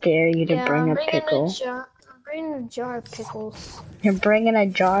 yes. I dare you to bring a pickle. I'm bringing a jar of pickles. You're bringing a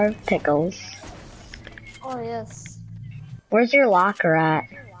jar of pickles? Oh, yes. Where's your locker at?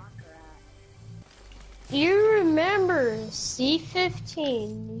 You remember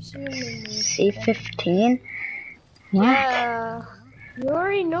C15. You should remember. C15? What? Yeah. You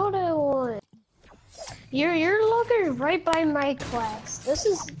already know that one. Your locker is right by my class. This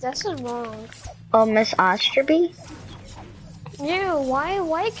is wrong. Oh, Miss Osterby? Yeah,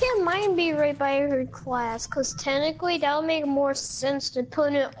 why can't mine be right by her class? Cause technically that would make more sense to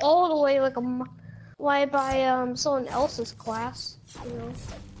put it all the way like by someone else's class, you know.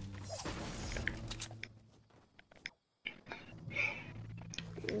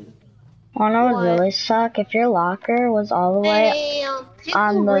 Wanna really suck if your locker was all the way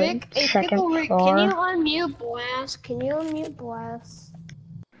on the second floor. Can you unmute Blast? Can you unmute Blast?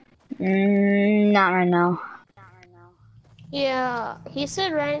 Not right now. Yeah, he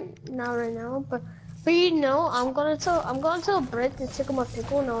said not right now, but you know, I'm gonna tell Britt to tickle my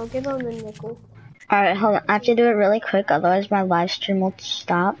pickle and I'll give him the nickel. Alright, hold on. I have to do it really quick, otherwise my live stream will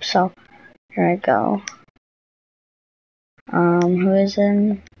stop. So here I go. Who is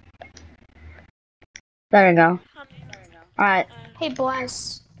in? There we go. Alright. Hey,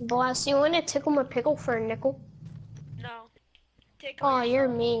 Blast, you wanna tickle my pickle for a nickel? No. Oh, you're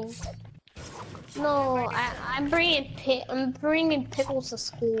mean. No, I'm bringing pickles to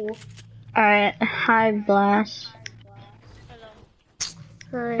school. Alright, hi, Blast.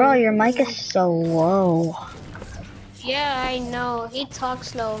 Hello. Bro, your mic is so low. Yeah, I know. He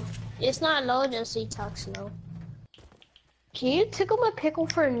talks low. It's not low, just he talks low. Can you tickle my pickle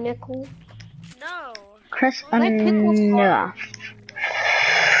for a nickel? No. Chris, pickle's enough.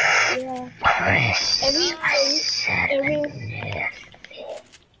 Yeah. Chris,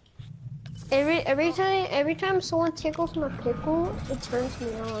 Every time someone tickles my pickle, it turns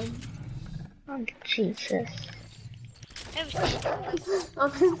me on. Oh, Jesus.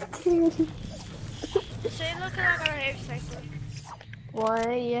 I'm just kidding. Say, look, I got a heavy sniper.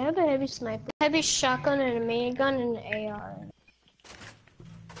 What? You have a heavy sniper, heavy shotgun, and a minigun, and an AR.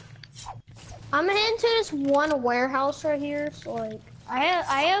 I'm heading to this one warehouse right here, so like, I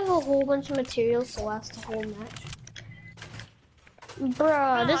have a whole bunch of materials to last the whole match.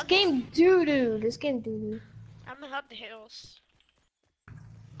 Bruh, this game doo-doo. This game doo-doo. I'm gonna hunt the hills.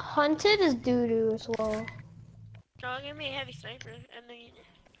 Hunted is doo-doo as well. No, give me a heavy sniper, and then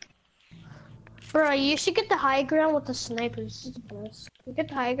Bruh, you should get the high ground with the snipers. It's the best. You get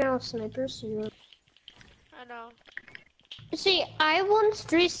the high ground with snipers, I know. See, I once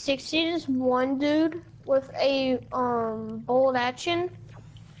 360'd this one dude with a bolt action.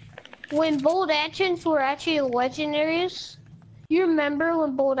 When bolt actions were actually legendaries. You remember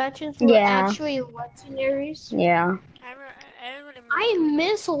when bolt actions were actually legendaries? Yeah. I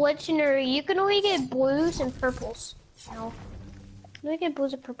miss legendary. You can only get blues and purples. You know? Let me get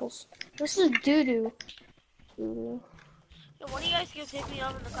blues and purples. This is doo-doo. Doo-doo. So what do you guys gonna take me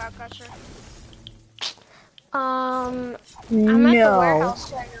up in the car crusher? I'm at the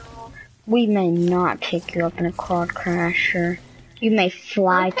warehouse right now. We may not pick you up in a quad crasher. You may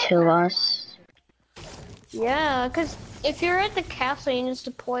fly to us. Yeah, because if you're at the castle and you just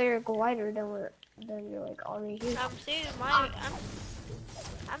deploy your glider, then you're like already here. I'm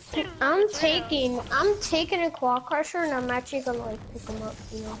taking a quad crusher and I'm actually gonna like pick them up,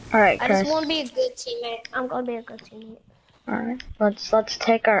 you know. Alright, I Chris. just want to be a good teammate. I'm gonna be a good teammate. Alright, let's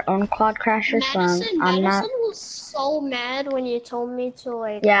take our own quad crasher. Madison was so mad when you told me to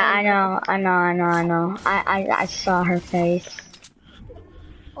like. Yeah, I know. I saw her face.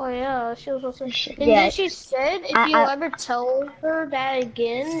 Oh yeah, she was also. And then she said, if you ever tell her that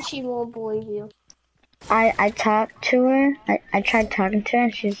again, she won't believe you. I talked to her. I tried talking to her,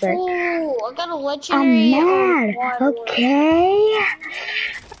 and she's like, "Oh, I got a legendary." I'm mad. Okay.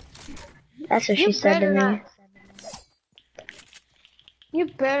 That's what she said to me. You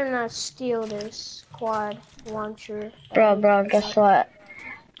better not steal this quad launcher. Bro, guess what?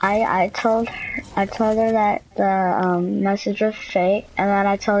 I told her that the message was fake, and then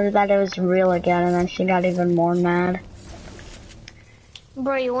I told her that it was real again, and then she got even more mad.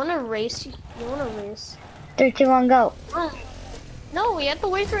 Bro, you wanna race? You wanna race? 3, 2, 1, go. No, we have to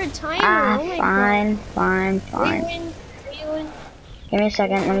wait for a timer. Fine. We win. Give me a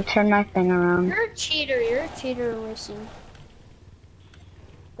second. Let me turn my thing around. You're a cheater racing.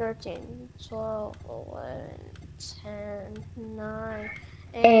 13, 12, 11, 10, 9,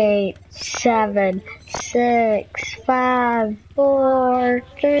 8, 7, 6, 5, 4,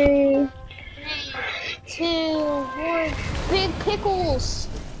 3, 2, 1. Big pickles.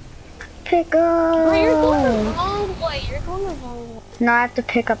 Pickles. Bro, you're going the wrong way. No, I have to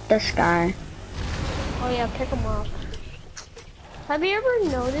pick up this guy. Oh yeah, pick him up. Have you ever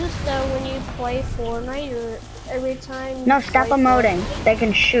noticed that when you play Fortnite, or every time? No, stop emoting. They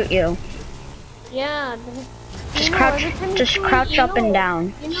can shoot you. Yeah. Just crouch up and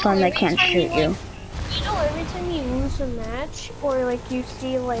down, so they can't shoot you. You know, every time you lose a match, or like you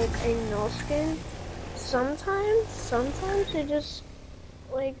see like a no skin, sometimes it just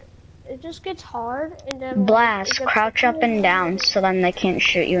like it just gets hard, and then Blast, crouch up and down, so then they can't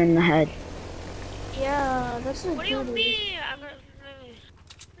shoot you in the head. Yeah, that's a. What do you mean?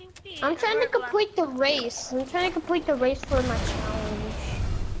 I'm trying to complete the race. for my challenge.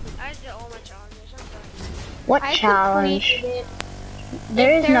 I did all my challenges. I'm done. What challenge?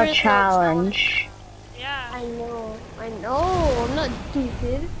 There is no challenge. Yeah. I know. I'm not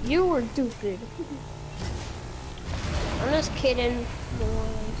stupid. You were stupid. I'm just kidding.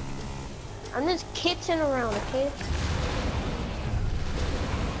 I'm just kidding around, okay?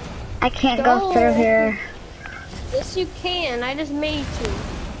 I can't go through here. Yes, you can. I just made you.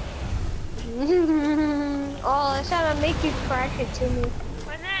 Oh, that's how to make you crash it to me.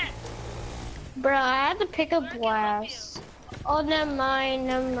 What's that? Bro, I had to pick up Blast. Oh, never mind. We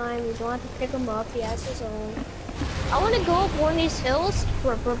don't have to pick him up. He has his own. I want to go up one of these hills.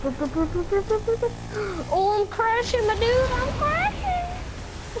 Oh, I'm crashing, my dude. I'm crashing.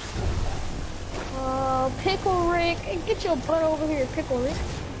 Oh, Pickle Rick. Get your butt over here, Pickle Rick.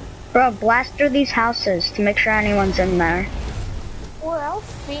 Bro, blast through these houses to make sure anyone's in there. Or I'll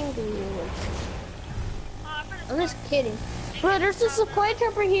finger you. I'm just kidding. Bro, there's a supply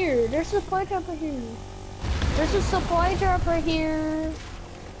dropper here. There's a supply dropper here.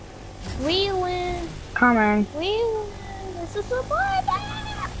 We win. Coming. There's a supply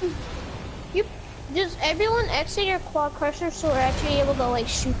dropper. Everyone exit your quad crusher so we're actually able to like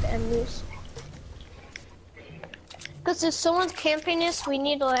shoot the enemies. Because if someone's camping us, we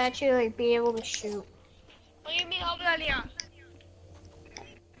need to actually like be able to shoot. What do you mean, Australia?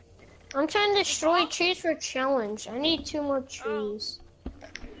 I'm trying to destroy trees for a challenge. I need 2 more trees.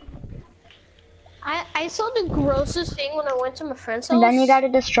 I saw the grossest thing when I went to my friend's house. And then you gotta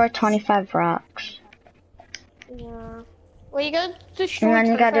destroy 25 rocks. Yeah. Well, you gotta destroy and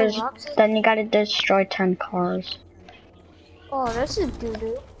then 25 rocks. Then you gotta destroy 10 cars. Oh, this is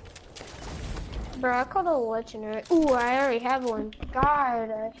doo-doo. Bro, I caught a legendary. Ooh, I already have one. God,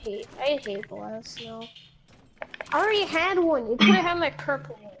 I hate Blast now. I already had one. You could have had my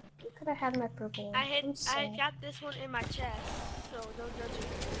purple one. I got this one in my chest, so don't judge me.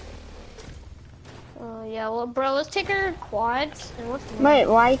 Oh yeah, well, bro, let's take our quads and what's next? Wait,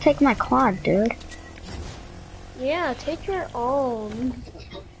 why you take my quad, dude? Yeah, take your own.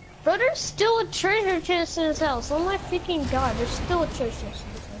 Bro, there's still a treasure chest in his house. Oh my freaking god, there's still a treasure chest in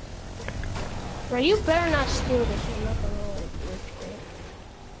his house. Bro, you better not steal this. I'm not gonna like do it.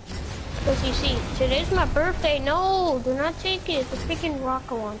 Because You see, today's my birthday. No, do not take it. It's a freaking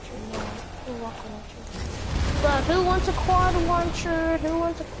rocket launcher. No, a rocket launcher. But who wants a quad launcher? Who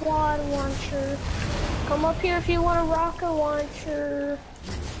wants a quad launcher? Come up here if you want a rocket launcher.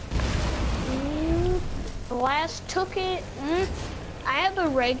 The last took it. I have a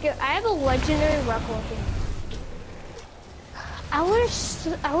legendary rocket launcher. I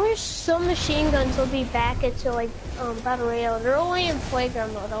wish some machine guns will be back into like battle royale. They're only in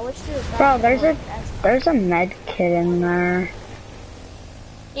playground mode. I wish they were back. Bro, there's a med kit in there.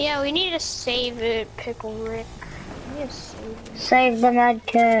 Yeah, we need to save it, Pickle Rick. We need to save it. Save the med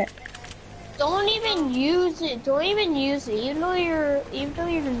kit. Don't even use it. Don't even use it. Even though you're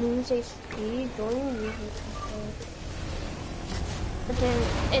losing speed, don't even use it. But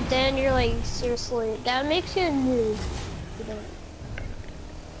then you're like, seriously, that makes you a noob.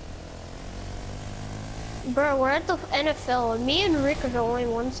 Bro, we're at the NFL, and me and Rick are the only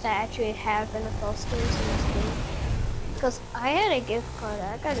ones that actually have NFL skins in this game. Because I had a gift card,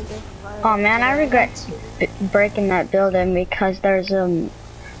 I got a gift card. Oh man, I regret breaking that building because there's I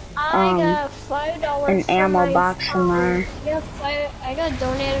got $5 an ammo box in there. I got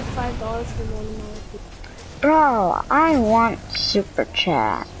donated $5 from one of my people. Bro, I want super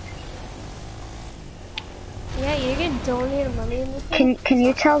chat. Yeah, you can donate money in this game. Can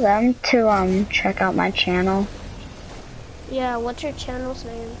you tell them to check out my channel? Yeah, what's your channel's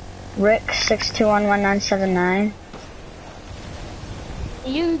name? Rick621179.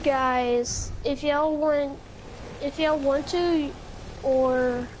 You guys, if y'all want to,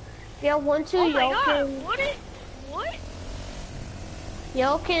 y'all can. What?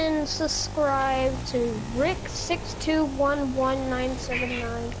 Y'all can subscribe to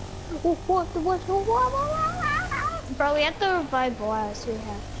Rick621179. What? Bro, we have to revive Blast. We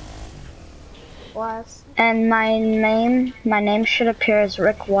have Blast. And my name should appear as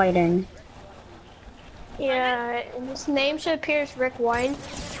Rick Whiting. Yeah, his name should appear as Rick Whiting.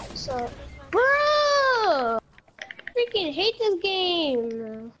 So, bro, freaking hate this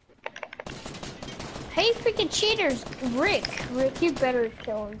game. Hate freaking cheaters. Rick, you better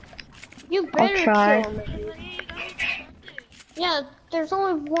kill him. You better I'll try. kill him. Yeah, there's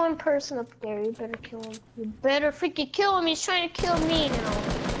only one person up there. You better kill him. You better freaking kill him. He's trying to kill me now.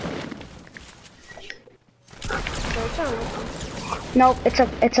 Nope, it's a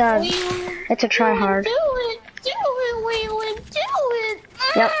try hard. Do it, Waylon, do it.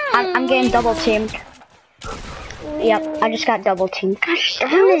 Yep, I'm getting double teamed. Yep, I just got double teamed. Gosh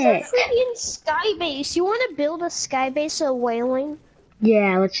darn There's it! a freaking sky base. You want to build a sky base at Whaling?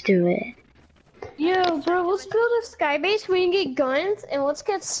 Yeah, let's do it. Yeah, bro, let's build a sky base. We can get guns and let's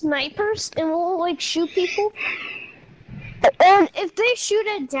get snipers and we'll like shoot people. And if they shoot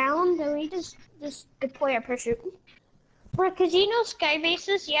it down, then we just deploy our parachute. Bro, cause you know sky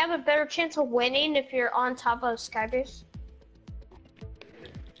bases, you have a better chance of winning if you're on top of a sky base.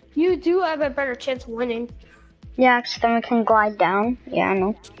 You do have a better chance of winning. Yeah, 'cause then we can glide down. Yeah, I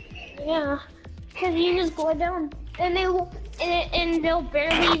know. Yeah, cause you just glide down, and they'll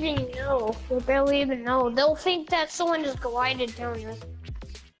barely even know. They'll barely even know. They'll think that someone just glided down this.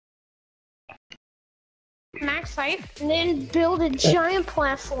 Max height, and then build a giant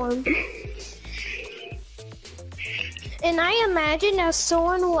platform. And I imagine that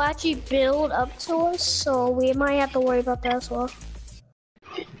someone will actually build up to us, so we might have to worry about that as well.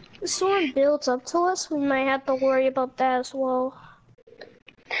 If someone builds up to us, we might have to worry about that as well.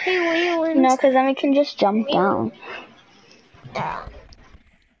 Hey, Wayland. No, because then we can just jump down. Yeah.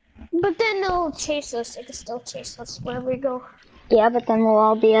 But then they'll chase us. They can still chase us wherever we go. Yeah, but then we'll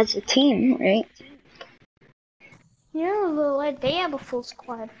all be as a team, right? Yeah, but they have a full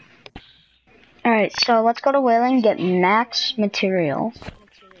squad. Alright, so let's go to Whaling and get max material.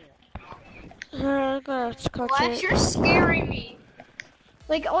 Flash, you're scaring me.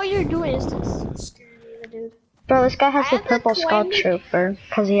 Like, all you're doing is just scaring me, dude. Bro, this guy has the purple scout trooper,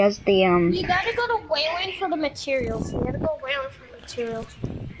 because he has the, You gotta go to Whaling for the materials. You gotta go Whaling for the materials.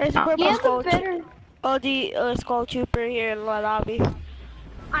 There's a purple skull. The skull trooper here in the lobby.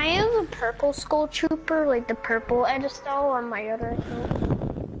 I have a purple skull trooper, like the purple edgestyle on my other account.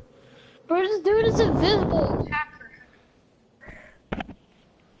 Bro, this dude is invisible. Hacker.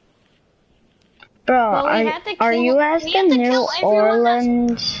 Bro, are you as the New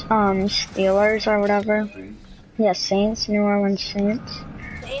Orleans Steelers or whatever? Yeah, Saints, New Orleans Saints.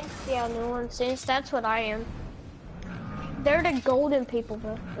 Saints, yeah, New Orleans Saints. That's what I am. They're the golden people,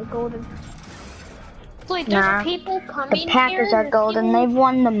 bro. The golden. So, like, there's people coming here. The Packers are golden. They've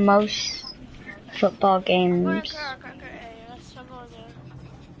won the most football games.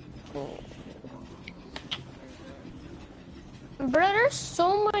 Bro, there's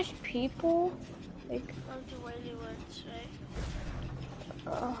so much much people. Like,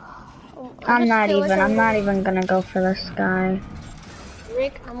 I'm not even gonna go for this guy.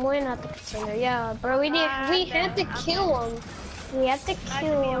 Rick, I'm waiting at the container. Yeah, bro, we had to kill him. We had to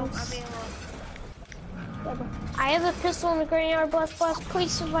kill him. I have a pistol in the graveyard, boss.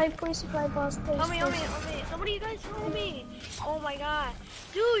 Please survive, boss. Please. Help me. Somebody, you guys help me. Oh my god.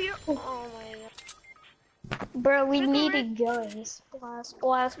 Dude, you're, oh my god. Bro, we needed guns. Blast,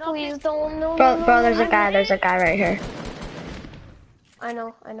 please don't, no. Bro, there's a guy right here. I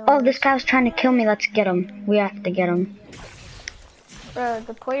know. Oh, this guy was trying to kill me. Let's get him. We have to get him. Bro,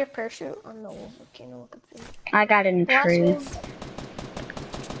 deploy your parachute on the wall. Okay, no, I got in a tree.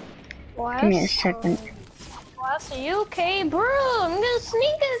 Blast, give me a second. Blast, are you okay? Bro, I'm gonna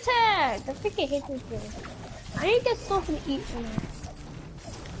sneak attack. I think I hate this game. I need to get something to eat now.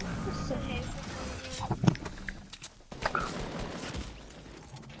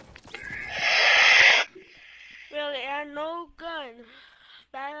 Really, I had no gun.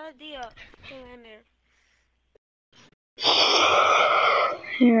 Bad idea. In there.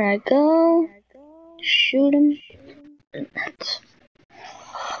 Here I go. Shoot him.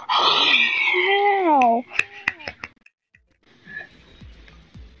 Ow.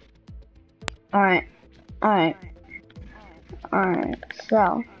 Alright,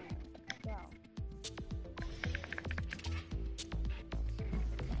 so.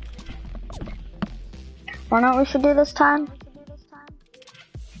 Wanna know what we should do this time?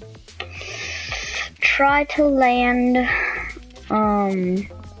 Try to land,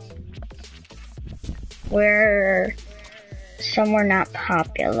 where somewhere not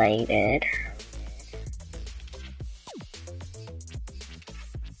populated.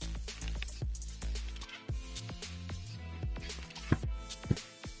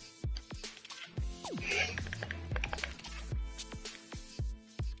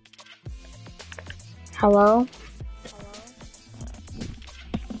 Hello?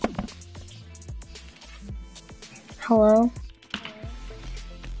 Hello?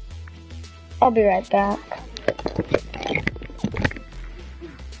 I'll be right back.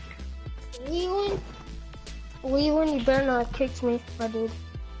 Leland, you better not kick me, my dude.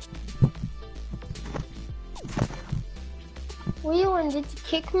 Leland, did you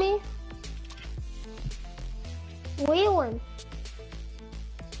kick me? Leland.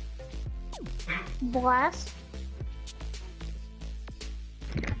 Blast.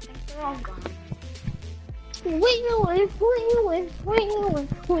 They're all gone. Leland.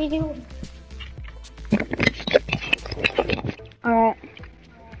 Alright.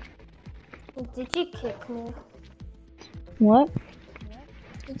 Did you kick me? What?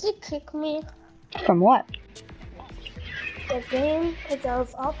 Did you kick me? From what? The game, because I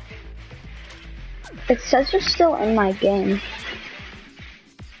was up. It says you're still in my game.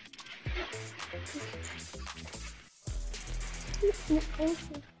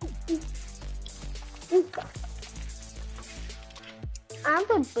 I have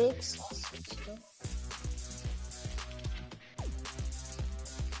a big sausage.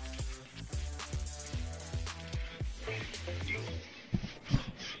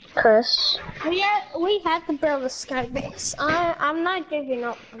 Chris. We had to build a sky base. I'm not giving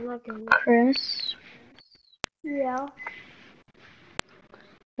up. Chris. Yeah.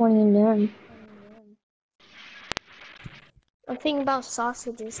 What are you doing? I'm thinking about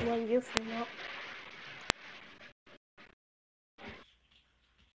sausages. What are you thinking about?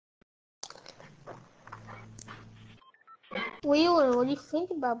 Leland, what do you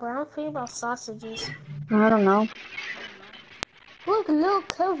think about, bro? I'm thinking about sausages. I don't know. Look, little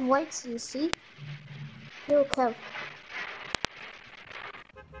Kev likes you, see? Little Kev.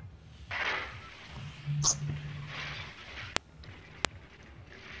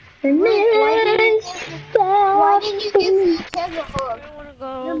 Why didn't you give little Kev a hug? I wanna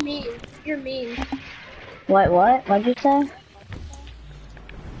go. You're mean. You're mean. What? What'd you say?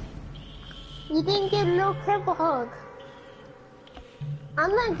 You didn't give little Kev a hug. I'm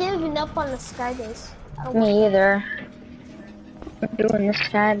not giving up on the sky base. Me either. I'm doing the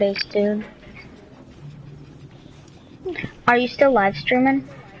sky base, dude. Are you still live streaming?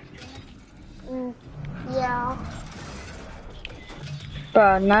 Yeah.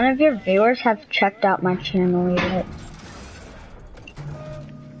 Bro, none of your viewers have checked out my channel yet.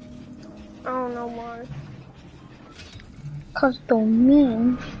 I don't know why. Cause they're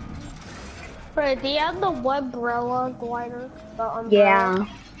mean. Bro, do you have the Webrella glider? The umbrella? Yeah.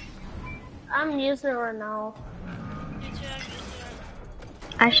 I'm using it right now.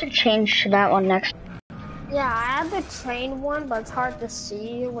 I should change to that one next. Yeah, I have the train one, but it's hard to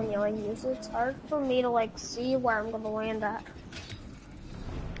see when you like use it. It's hard for me to like see where I'm gonna land at.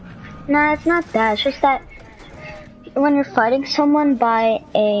 No, it's not that. It's just that when you're fighting someone by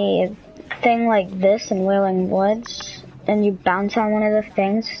a thing like this in Wailing Woods, and you bounce on one of the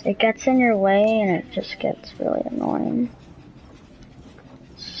things, it gets in your way and it just gets really annoying.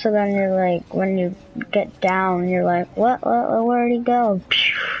 So then you're like, when you get down, you're like, what, where'd he go?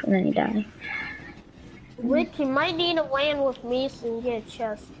 And then you die. Rick, you might need to land with me so you get a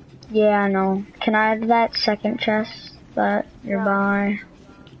chest. Yeah, I know. Can I have that second chest that you're by?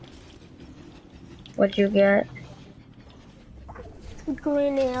 What'd you get?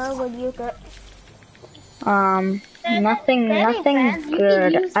 Green air, what'd you get? Nothing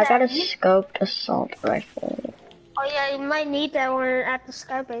good. I got a scoped assault rifle. Oh yeah, you might need that one at the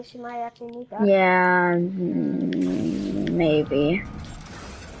sky base. You might actually need that. Yeah, maybe.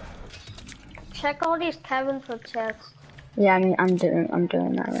 Check all these cabins for chests. Yeah, I mean, I'm doing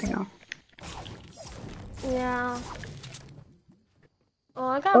that right now. Yeah. Oh,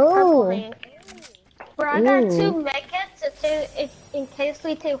 I got purple ink. Bro, I got 2 medkits in case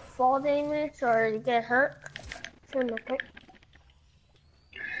we take fall damage or get hurt. 2 medkits.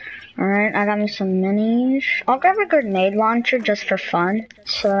 Alright, I got me some minis. I'll grab a grenade launcher just for fun,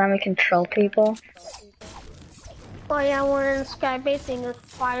 so then we can troll people. Oh yeah, we're in sky base and just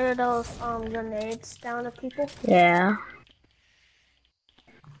fire those grenades down to people. Yeah.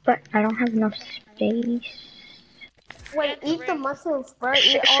 But I don't have enough space. Wait, eat the mushrooms, bro.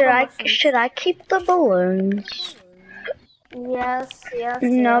 Eat all the mushrooms. Should I keep the balloons? Yes.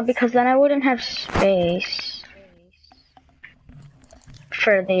 No, because then I wouldn't have space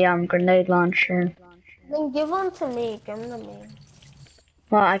for the grenade launcher. Then give them to me. Give them to me.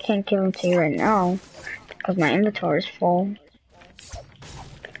 Well, I can't give them to you right now because my inventory is full.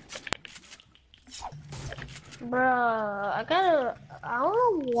 Bruh, I don't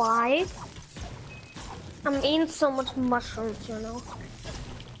know why I'm eating so much mushrooms, you know?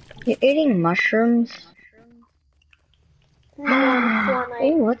 You're eating mushrooms? No,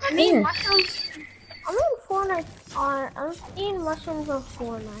 Fortnite. Ooh, what's this? Mushrooms. I'm in Fortnite. I'm eating mushrooms on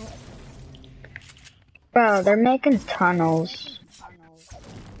Fortnite. Bro, they're making tunnels.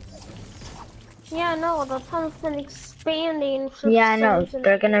 Yeah, no, the tunnel's been expanding. Yeah, I know.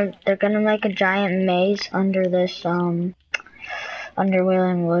 They're gonna make a giant maze under this under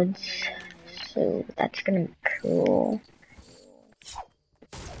Wailing Woods. So that's gonna be cool.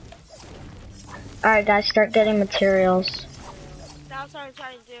 Alright guys, start getting materials. That's what I'm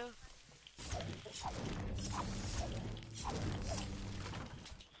trying to do.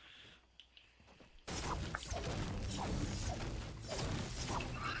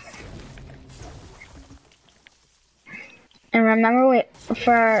 And remember,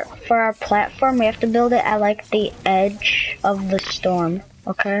 for our platform, we have to build it at like the edge of the storm,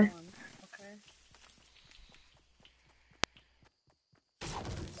 okay?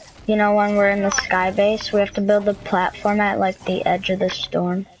 You know, when we're in the sky base, we have to build the platform at like the edge of the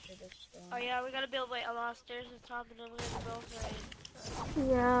storm. Oh yeah, we gotta build like a lot of stairs on top and then we're gonna build right.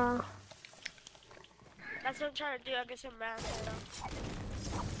 Yeah. That's what I'm trying to do. I get some math right now.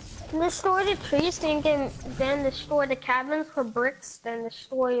 Destroy the trees, then destroy the cabins for bricks, then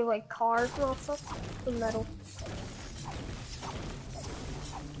destroy like cars and all stuff for metal.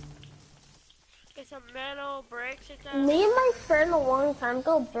 Get some metal, bricks, and stuff. Me and my friend a long time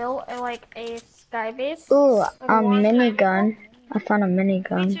ago built a sky base. Ooh, a minigun. I found a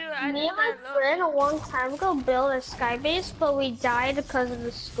minigun. Me and my friend a long time ago built a sky base, but we died because of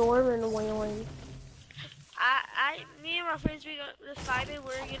the storm and whaling. Me and my friends, we got the sky base, we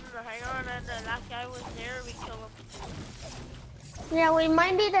were getting the hangar, and the last guy was there, we killed him. Yeah, we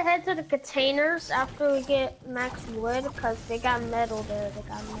might need to head to the containers after we get max wood, because they got metal there,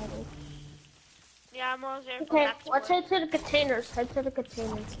 Yeah, I'm almost there for okay, max let's wood. head to the containers,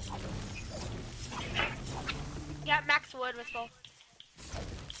 Yeah, max wood, let's go.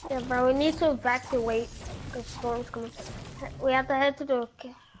 Yeah, bro, we need to evacuate. The storm's coming. We have to head to the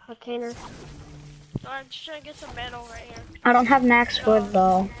containers. So I'm just trying to get some metal right here. I don't have max wood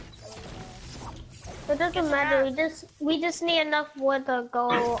though. It doesn't matter. We just need enough wood to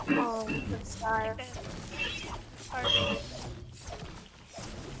go to the sky.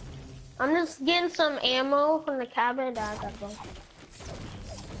 I'm just getting some ammo from the cabin that I got one.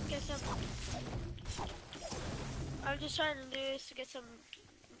 Get some. I'm just trying to do this to get some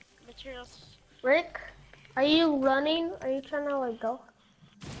materials. Rick, are you running? Are you trying to like go?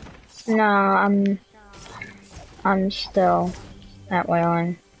 No, I'm still at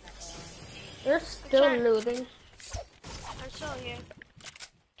Wailing. You're still looting. I'm still here.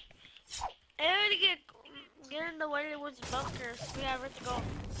 I need to get in the Wailing Woods bunker. We have to go.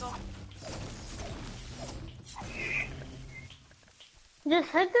 Just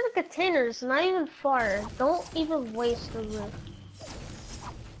head to the containers, not even far. Don't even waste the roof.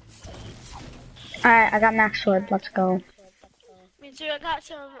 Alright, I got max wood. Let's go. Me too. I got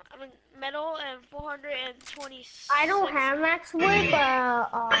some metal and 426. I don't have max wood, but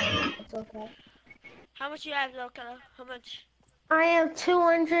it's okay. How much you have, though, Killa? How much? I have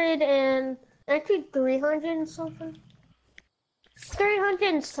 200 and actually 300 and something.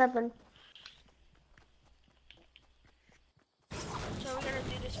 307. So we're gonna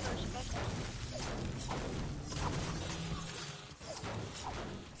do this first,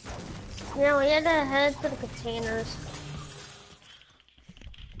 okay? Now we had to head to the containers.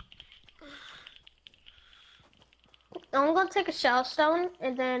 I'm gonna take a shell stone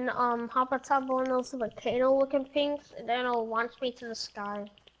and then hop on top of one of those volcano looking things and then it'll launch me to the sky.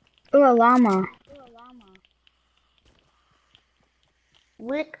 Ooh, a llama.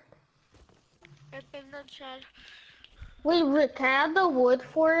 Rick, It's been the shed. wait, Rick, can I have the wood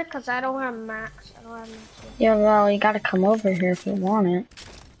for it? Cause I don't have max. Wood. Yeah, well, you gotta come over here if you want it.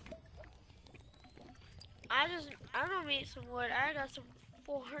 I don't need some wood. I got some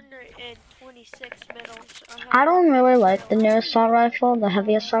 426 metal. So I don't really like the new assault rifle, the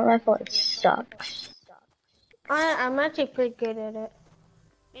heavy assault rifle. It sucks. I'm actually pretty good at it.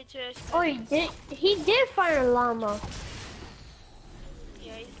 Me too. Oh, he did fire a llama.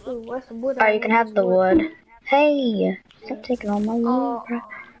 Yeah, he's Ooh, what's the wood? Alright, you can have the wood. Hey! Stop taking all my loot, bro.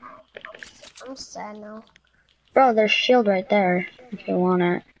 I'm sad now. Bro, there's shield right there, if you want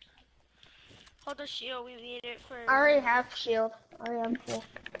it. Hold the shield, we need it for... I already have shield. I already have full.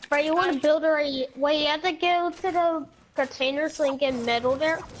 Right, you want to build it right? Wait, you have to go to the container so you can get metal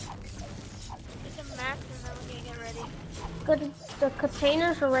there. It's a map and then we're gonna get ready. Good, the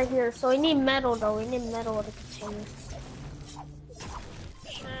containers are right here, so we need metal though. We need metal in the containers.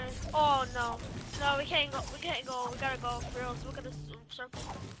 Sure. Oh no. No, we can't go. We can't go. We gotta go for real. So we're gonna circle.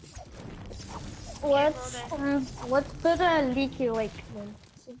 Let's build a leaky lake then.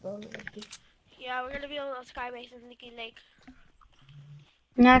 Yeah, we're gonna build a sky base in Leaky Lake.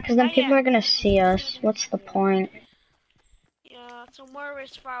 Nah, cause then people are gonna see us. What's the point? Yeah, somewhere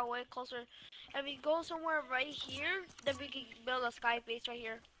it's far away, closer. If we go somewhere right here, then we can build a sky base right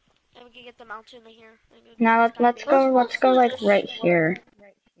here. And we can get the mountain right here. Now let's go like right here.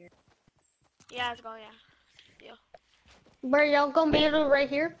 Yeah, let's go, yeah. Where y'all gonna build it right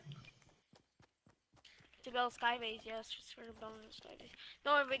here? To build a sky base, yes, just for building a sky base.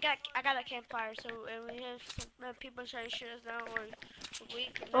 No, I got a campfire, so if we have some people trying to shoot us down, or we.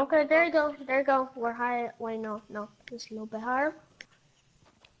 Okay, there you go. We're high. Wait, no, just a little bit higher.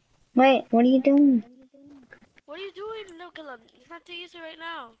 Wait, what are you doing? What are you doing? No, Killa, it's not to use it right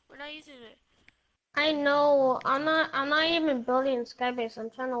now. We're not using it. I know. I'm not even building a sky base.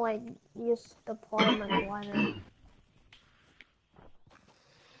 I'm trying to like use the my glider.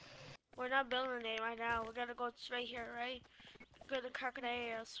 We're not building it right now. We're gonna go right here, right? Go to the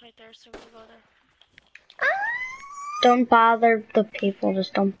crocodiles right there, so we can go there. Don't bother the people.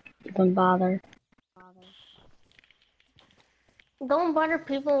 Just don't even bother. Don't bother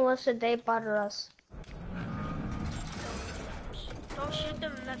people unless they bother us. Don't shoot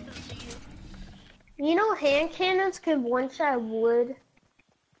them and let them see you. You know hand cannons can one-shot wood.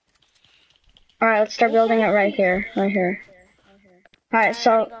 Alright, let's start building it right here. Alright,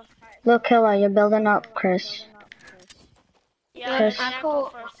 so, look, Killa, you're building up, Chris. Yeah, Chris. I'll go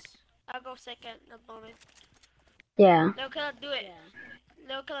first. I'll go second, the moment. Yeah. No, Killa, do it.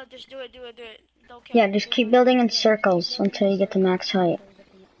 No, Killa, just do it. Don't kill. Yeah, just keep building in circles until you get to max height.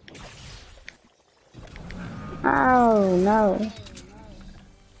 Oh, no.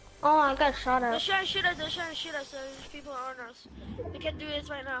 Oh, I got shot at. They're trying to shoot us, so there's people on us. We can't do this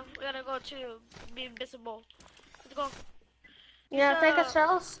right now. We gotta go to be invisible. Let's go. Yeah, take a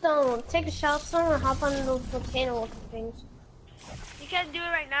shell stone. Take a shell stone and hop on those volcano things. You can't do it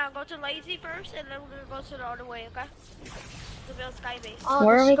right now. Go to lazy first, and then we're gonna go to the other way, okay? To build sky base.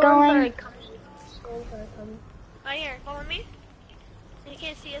 Where are we going? Right here, follow me. You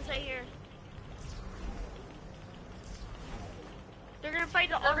can't see us right here. They're gonna fight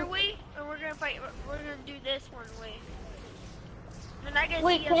the other way, and we're gonna do this one way. They're not gonna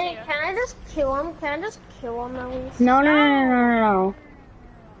see us here. Can I just kill him? Can I just kill him at least? No.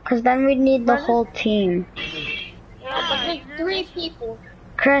 Cause then we'd need the whole team. Yeah, but there's 3 people.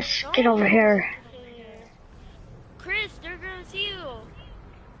 Chris, get over here. Chris, they're gonna see you.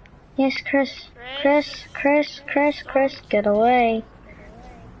 Yes, Chris, get away.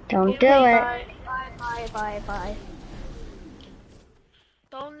 Don't do it. Bye.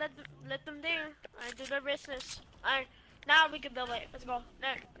 Don't let them there. Alright, do their business. Alright, now we can build it. Let's go.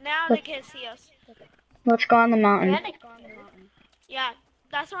 Now they can't see us. Let's go on the mountain. Yeah,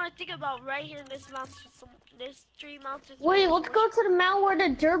 that's what I think about right here in this mountain. This tree mountains. Wait, let's go to the mountain where the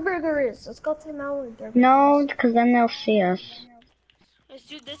dirt burger is. Let's go to the mountain where the dirt burger No, is. because then they'll see us. Let's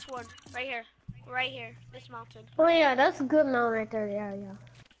do this one right here. Right here, this mountain. Oh yeah, that's a good mountain right there. Yeah.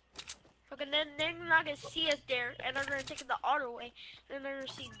 Okay, then they're not gonna see us there, and they're gonna take it the other way. Then they're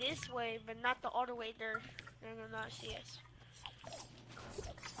gonna see this way, but not the other way. They're gonna not see us.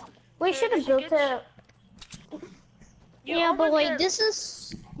 We should have built it. Yeah, but like this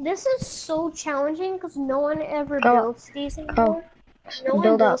is so challenging because no one ever builds these anymore. No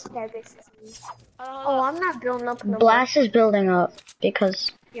one builds skybase systems. Oh, I'm not building up no more. Blast is building up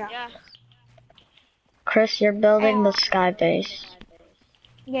because Yeah. Chris, you're building the sky base.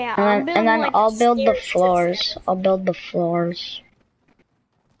 Yeah, and then like, I'll build the floors. I'll build the floors.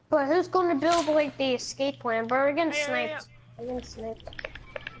 But who's gonna build like the escape plan? But we're getting sniped. We're getting sniped.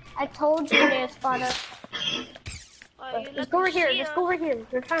 I told you they spot us. Let's go over here. Let's go over here.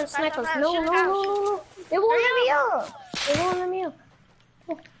 They're trying to snipe us. No. They won't let me up. They won't let me up.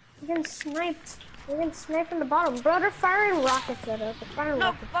 Oh, we're getting sniped. We're getting sniped from the bottom. Bro, they're firing rockets at us. They're firing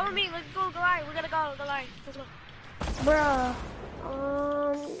rockets. No, follow me. Let's go, Goliath. We gotta go, Goliath. Let's go. Bruh.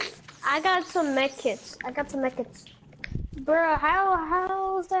 I got some med kits. Bruh,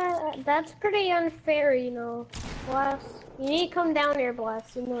 how's that? That's pretty unfair, you know. Blast. You need to come down here,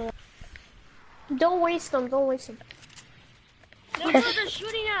 Blast. You know that. Don't waste them.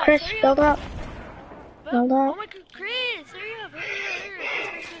 Chris, build up. Oh my God, Chris, hurry up.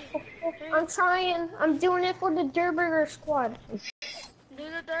 I'm trying. I'm doing it for the Dirt Burger squad. Do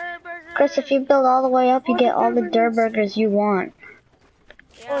the Dirt Burger. Chris, if you build all the way up, you get all the Dirt Burgers you want.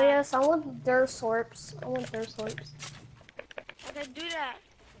 Yeah. Oh yes, I want Dirt Slurps. Okay, do that.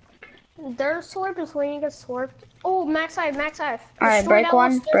 Dirt Slurp is when you get slurped. Oh, max hive. Alright, break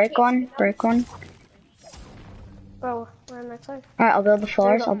one. Bro, we're max hive. Alright, I'll build the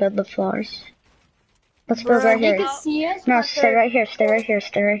floors. Let's build right here. They can see us, no, stay right here.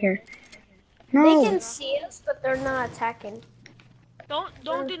 No. They can see us, but they're not attacking.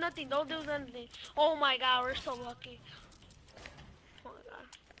 Don't do nothing. Oh my God, we're so lucky. Oh my God.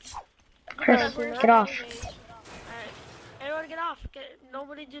 Chris, get off. Alright, everyone get off.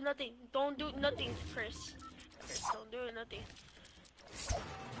 Nobody do nothing. Don't do nothing, Chris. Don't do nothing.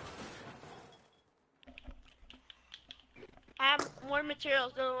 I have more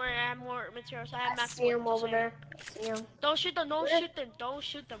materials. Don't worry, I have more materials. I have max. See him over there. See him. Don't shoot them. Don't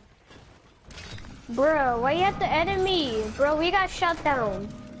shoot them. Bro, why you have to edit me? Bro, we got shut down.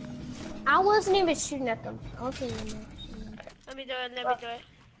 I wasn't even shooting at them. Let me do it.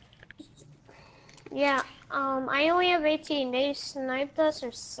 Yeah, I only have 18. They sniped us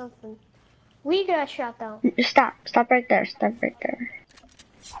or something. We got shot down. Stop right there.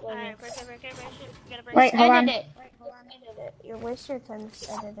 Alright, Wait, hold on. Edit it. You waste your time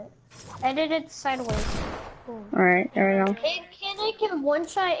to edit it. Edit it sideways. Alright, there we go. I can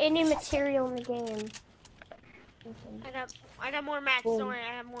one-shot any material in the game. I got more mats. Don't worry,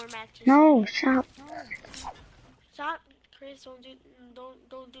 I have more mats. No, stop. Stop, Chris. Don't do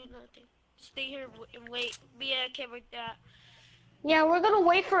nothing. Stay here and wait. Be a kid like that. Yeah, we're gonna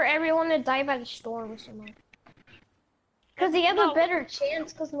wait for everyone to die by the storm or something. Cause they have a better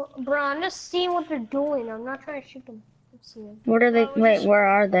chance. Cause bro, I'm just seeing what they're doing. I'm not trying to shoot them. I'm seeing them. What are they? Wait, where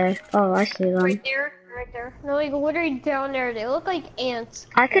are they? Oh, I see them. Right there. No, like literally down there. They look like ants.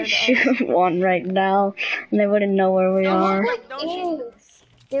 I could shoot one right now, and they wouldn't know where we are. Look like ants.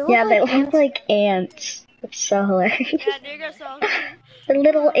 They look like ants. It's so hilarious. Yeah, there goes so. The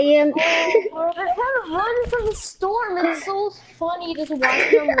little ants. Oh, bro, they're kind of running from the storm. It's so funny just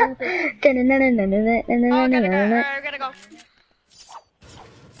watching them run. Gotta go.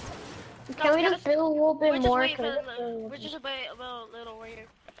 Can we just build a little bit more? We're just a little right here.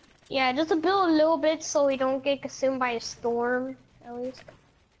 Yeah, just to build a little bit so we don't get consumed by a storm, at least.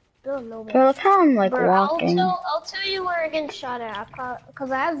 Build a little bit. Bro, look how I'm like walking. I'll tell you where I'm getting shot at.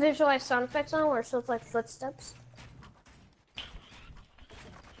 Because I have visualized sound effects on where it shows like footsteps.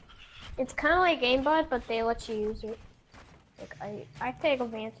 It's kind of like aimbot, but they let you use it. Like I take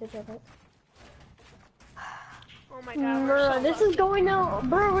advantage of it. Oh my God, bro, so this is going out.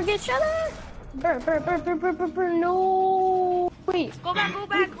 Bro, we're getting shot at. Bro, no. Wait. Go back.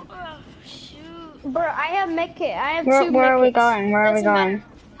 Shoot. Bro, I have med kit. I have Where, two where med are we kits. going? Where are we going?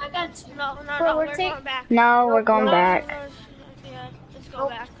 I got two. No, Bro, we're going back. No, we're going back. Yeah, let's go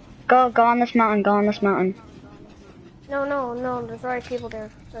back. Go on this mountain. Go on this mountain. No. There's already people there.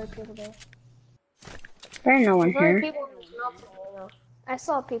 There ain't no one here. I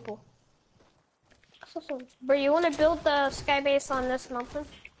saw people. Bro, you want to build the sky base on this mountain?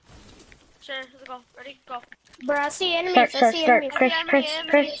 Sure, let's go. Ready? Go. Bro, I see enemies. I see enemies.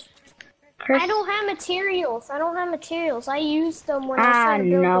 Chris. I don't have materials. I used them when I was trying to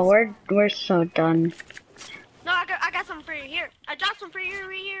build no, this. we're so done. No, I got some for you here. I dropped some for you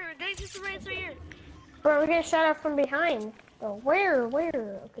right here. Guys, just right here. Bro, we're getting shot at from behind. Bro, where?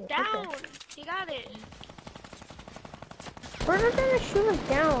 Okay. Down. Okay. You got it. Bro, they're gonna shoot us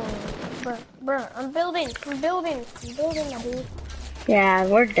down. Bro, I'm building, my dude. Yeah,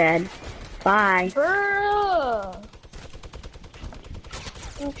 we're dead. Bye. Bro.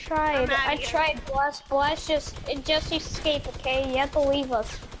 I tried, Blast just escape, okay? You have to leave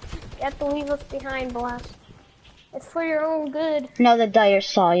us. Behind, Blast. It's for your own good. No, the Dyer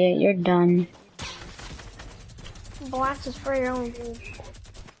saw you. You're done. Blast is for your own good.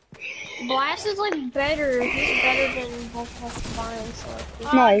 Blast is like better. He's better than both of us combined. So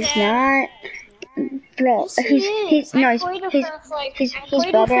no, he's not. Bro, yes, he's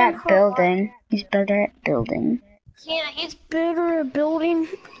better at building. He's better at building. Yeah, he's better at building.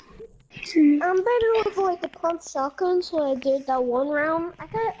 I'm better with like the pump shotgun, so I did that one round.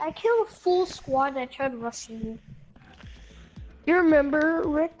 I killed a full squad that tried rushing me. You remember,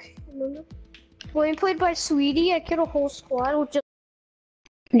 Rick? Remember? When we played by Sweetie, I killed a whole squad with just...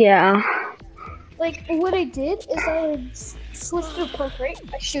 Yeah. Like, what I did is I switched to the pump, right?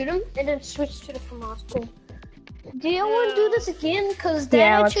 I shoot him, and then switch to the FAMAS. Cool. Do you want to do this again? Because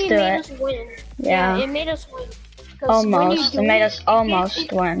that actually made us win. Yeah, it made us win. Almost. It made us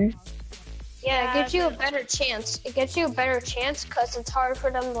almost win. Yeah, it gives you a better chance. It gives you a better chance because it's hard for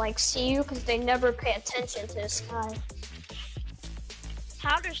them to like see you because they never pay attention to the sky.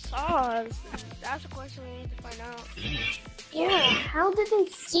 How they saw us? That's a question we need to find out. Yeah, how did they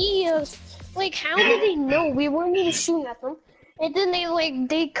see us? Like, how did they know we weren't even shooting at them? And then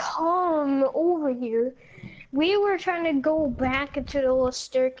they come over here. We were trying to go back into the little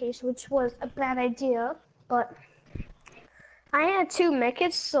staircase, which was a bad idea, but I had 2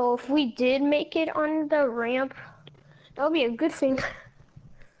 mechs, so if we did make it on the ramp, that would be a good thing.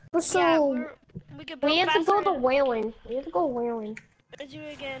 So, yeah, we have to go to whaling. Let's do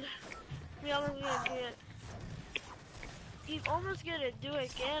it again. We almost gonna do it. He's almost gonna do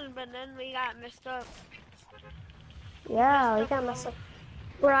it again, but then we got messed up. Yeah, we got messed up.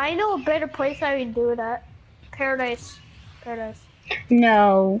 Bro, I know a better place that we do it at. Paradise.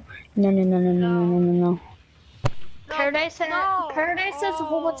 No. Paradise has a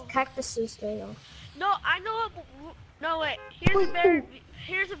whole bunch of cactuses there, though. No, I know. No, wait. Here's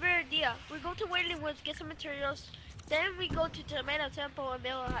a better idea. We go to Wailing Woods, get some materials, then we go to Tomato Temple and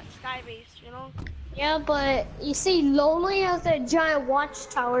build a sky base, you know? Yeah, but you see, Lonely has that giant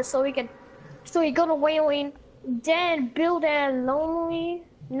watchtower, so we go to Wailing, then build at Lonely.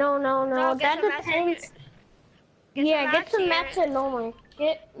 No, that depends. Yeah, get some mats at Lonely.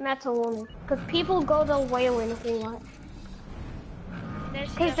 Get mats at Lonely, because people go to Wailing a whole lot.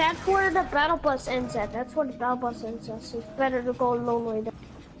 Because that's where the battle bus ends at. So it's better to go Lonely.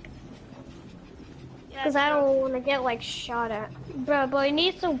 Because I don't want to get like shot at. Bro, but I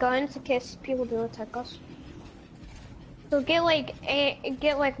need some guns in case people do attack us. So get like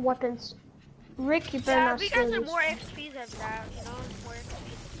weapons. Rick, you better not steal these. We got some more XP than that, you know? More XP.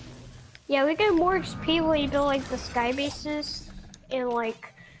 Yeah, we get more XP when you build like the sky bases, and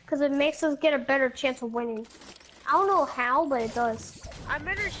like, because it makes us get a better chance of winning. I don't know how, but it does. I'm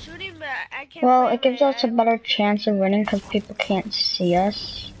better shooting, but I can't. Well, it gives us a better chance of winning because people can't see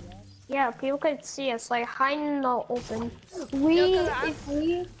us. Yeah, people can see us like hiding in the open.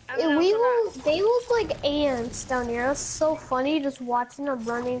 They look like ants down here. That's so funny just watching them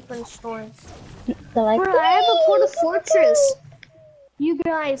running from the storm. They're like, bro, I have a portal fortress. You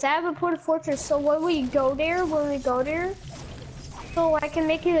guys, I have a portal fortress. So when we go there, so I can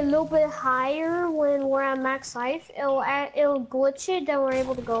make it a little bit higher when we're at max height. It'll glitch it, then we're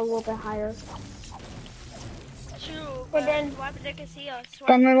able to go a little bit higher. True, but then they can see us.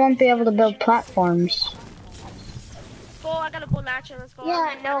 Then we won't be able to build platforms. Go, I gotta go natural. Let's go.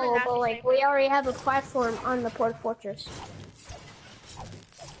 Yeah, I know, but like we already have a platform on the port fortress.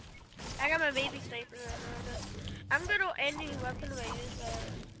 I got my baby sniper. I'm gonna any weapon I use.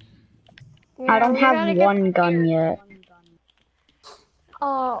 I don't have one gun yet.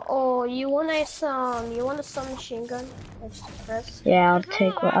 Oh, you want a submachine gun? Yeah, I'll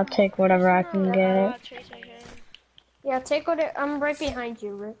take whatever I can get. Yeah, take whatever. I'm right behind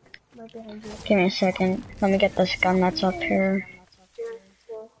you, Rick. Right behind you. Give me a second. Let me get this gun that's up here.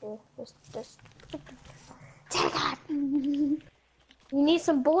 Take it. You need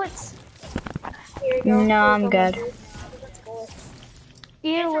some bullets? Here you go. No, I'm good.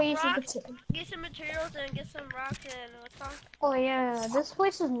 Either way, you should get some materials and get some rocks and what's called? Oh yeah, this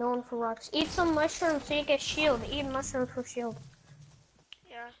place is known for rocks. Eat some mushrooms so you get shield. Eat mushrooms for shield.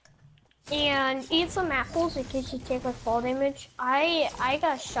 Yeah. And eat some apples in case you take like fall damage. I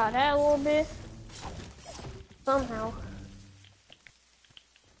got shot at a little bit. Somehow.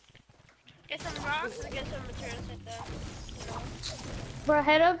 Get some rocks and get some materials like that. Bro,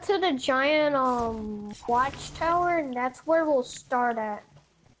 head up to the giant watchtower, and that's where we'll start at.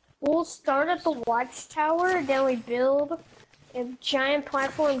 We'll start at the watchtower, then we build a giant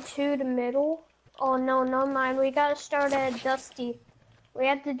platform to the middle. Oh no, no mind. We gotta start at Dusty. We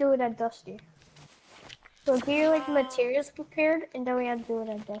have to do it at Dusty. So get your like materials prepared, and then we have to do it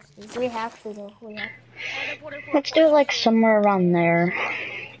at Dusty. We have to though. We have to. Let's do it like somewhere around there.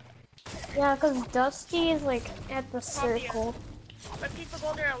 Yeah, cause Dusty is like at the circle. But people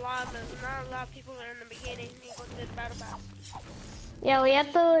go there a lot, but not a lot of people are in the beginning. You go to the battle pass. Yeah, we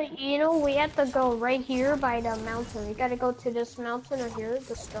have to, you know, we have to go right here by the mountain. We gotta go to this mountain or here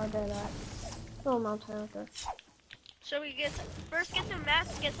to start at that little mountain out there. So we first get some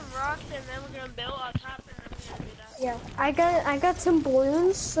mats, get some rocks, and then we're gonna build on top, and then we're gonna do that. Yeah, I got some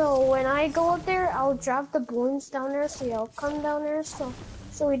balloons. So when I go up there, I'll drop the balloons down there, so y'all come down there, so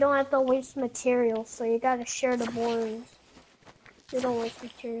we don't have to waste materials. So you gotta share the balloons. You don't waste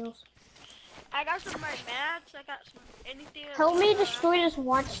materials. I got some of my mats. I got some anything. Help me destroy this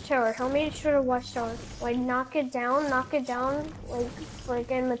watchtower. Help me destroy the watchtower. Like knock it down, like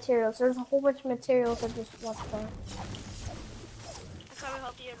in materials. There's a whole bunch of materials at this watchtower.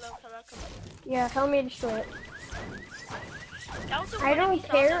 Yeah, help me destroy it. I don't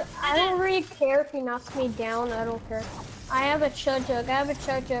care. I don't really care if he knocks me down. I don't care. I have a chug jug.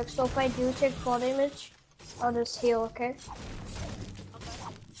 So if I do take fall damage, I'll just heal. Okay.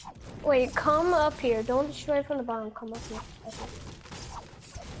 Wait, come up here. Don't destroy it from the bottom. Come up here. Okay.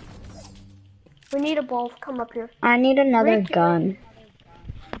 We need a ball. Come up here. I need another gun.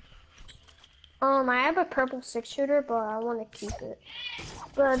 I have a purple 6-shooter, but I want to keep it.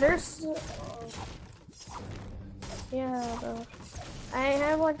 But there's... yeah, bro. I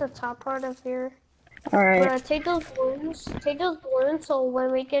have like the top part up here. Alright. But take those balloons. So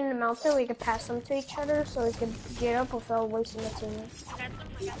when we get in the mountain, we can pass them to each other so we can get up without wasting material.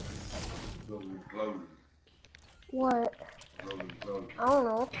 What? I don't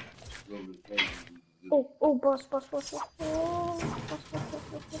know. Oh, boss. That's good.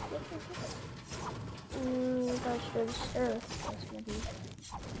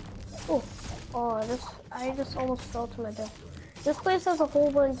 I just almost fell to my death. This place has a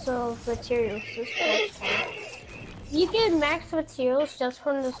whole bunch of materials. You get max materials just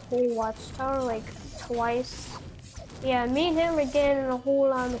from this whole watchtower, like twice. Yeah, me and him are getting a whole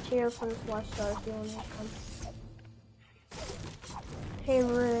lot of materials from this watchtower if you want to come. Hey,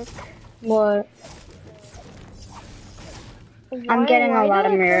 Rick. What? I'm getting a lot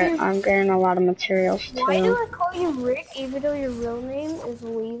of materials too. Why do I call you Rick even though your real name is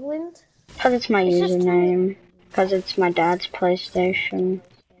Leland? Because it's my username. Because it's my dad's PlayStation.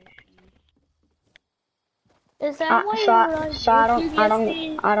 Is that why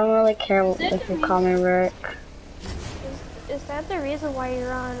I don't really care if you call me Rick. Is that the reason why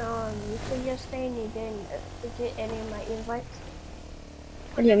you're on YouTube yesterday and you didn't get any of my invites?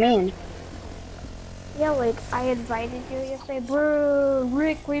 What do you mean? Yeah, like I invited you yesterday. Bro,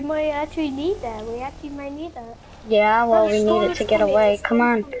 Rick, we might actually need that. Yeah, well, we need it to get away. Come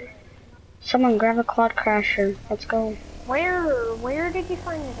on. Someone grab a quad crasher. Let's go. Where did you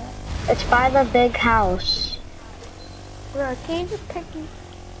find it at? It's by the big house. Bro, can you just pick me?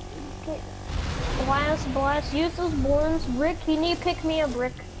 Blast. Use those balloons. Rick, you need to pick me up,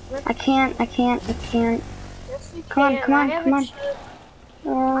 Rick. I can't. Yes, you Come can. on. I have a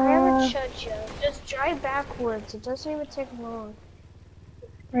chud. Just drive backwards. It doesn't even take long.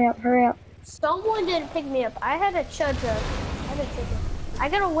 Hurry up. Someone didn't pick me up. I had a chud. I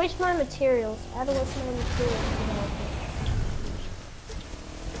gotta waste my materials.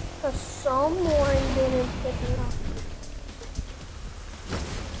 Cause someone didn't pick me up.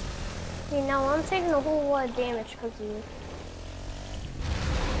 See, now I'm taking a whole lot of damage because of you.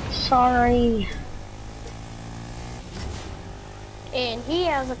 Sorry. And he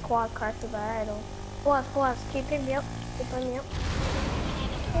has a quad car, but I don't. Blast, keep me up.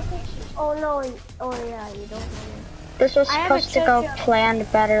 Oh no, oh yeah, you don't know me. This was supposed to go planned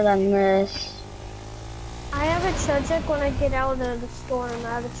better than this. I have a chudjuk when I get out of the storm.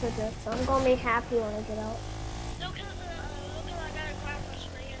 I have a chudjuk, so I'm gonna be happy when I get out.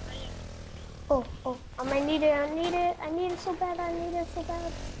 Oh, I need it. I need it so bad. Get in my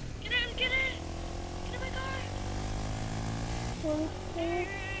car.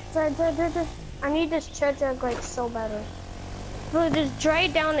 I need this chug jug like so badly. Bro, just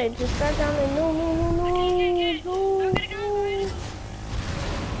drive down it. Just drive down it. No.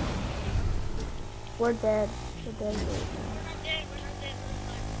 We're dead. We're dead.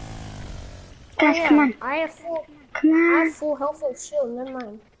 Guys, come on. I have full. Come on. I have full health and shield. Never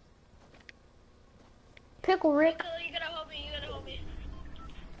mind. Pickle Rick. You gotta hold me.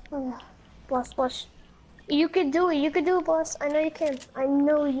 Oh, Bless. You can do it. You can do it, Bless. I know you can. I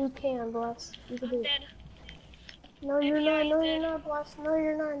know you can, Bless. You can do it. Dead. No, you're not. No, you're not, Bless. No,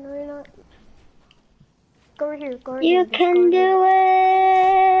 you're not. No, you're not. Go over here. Go over You here. can do it.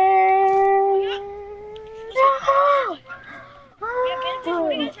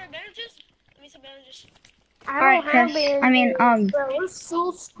 Bandages? Give me some bandages. Alright, Chris. We're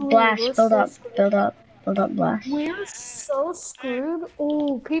so screwed. Blast. Build up, Blast. We're so screwed.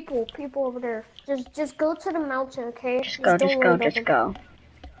 Oh, people over there. Just go to the mountain, okay? Just go.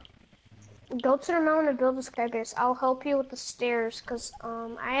 Go to the mountain and build a sky base. I'll help you with the stairs, cause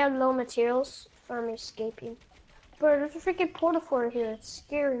I have low materials from escaping. Bro, there's a freaking porta-fort here. It's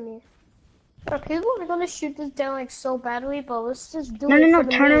scaring me. Bro, people are gonna shoot this down like so badly, but let's just do it. No,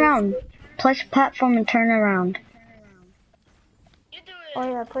 turn around. Place a platform and turn around. You do it. Oh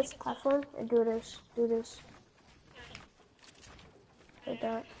yeah, place a platform and do this. Like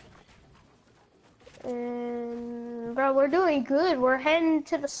that. And bro, we're doing good. We're heading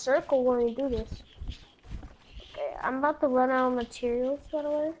to the circle when we do this. Okay, I'm about to run out of materials, by the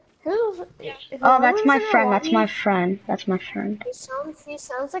way. Oh, that's my friend. He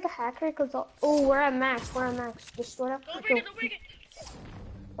sounds like a hacker. Cause we're at max. Just throw it up. Don't break it.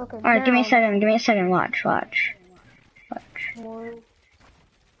 Okay. Alright, give me a second. Watch. One.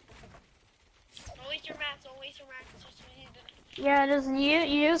 Don't waste your mats. Just Yeah, just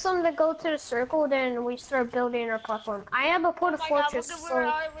use them to go to the circle. Then we start building our platform. I have a porta fortress. We're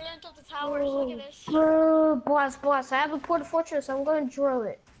into the towers. Look at this. Bro, boss. I have a porta fortress. I'm gonna drill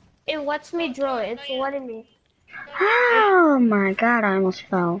it. It lets me drill it. It's letting me. Oh my god, I almost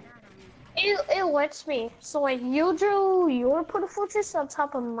fell. It lets me. So like you drill your porta fortress on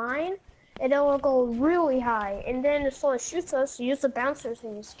top of mine, and then we'll go really high. And then if someone shoots us, use the bouncers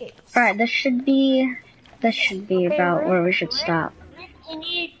and escape. Alright, this should be Okay, about Rick, where we should stop. Rick, you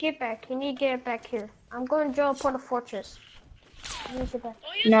need to get back. here. I'm going to drill a porta fortress. You need to get back.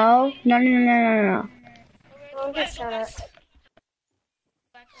 No. Don't get shot at.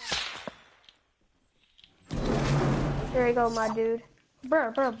 There you go, my dude.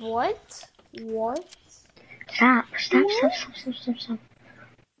 Bro, what? Stop.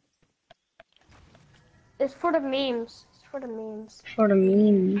 It's for the memes. For the memes. I know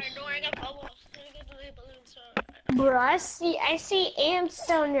I got bubbles. Let me get the balloons. Bro, I see ants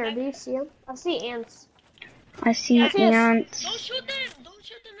down there. Do you see them? I see ants. I see ants. Don't shoot them.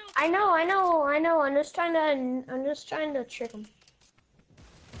 I know. I'm just trying to trick them.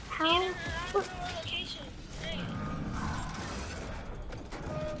 How?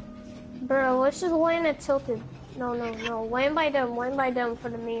 Bro, let's just land at tilted. No. Land by them for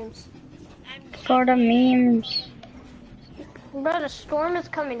the memes. For the memes. Bro, the storm is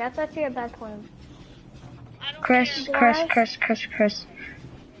coming. That's actually a bad plan. Chris.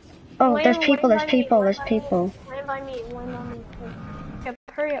 Oh, there's people. Land by me. Okay,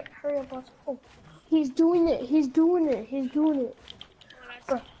 hurry up, boss. Oh, he's doing it.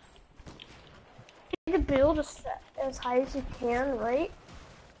 Bro. You need to build as high as you can, right?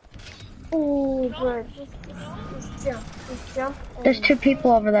 Oh, bro, just jump. There's 2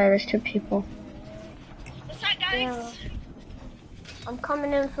 people over there. What's that, guys? Yeah. I'm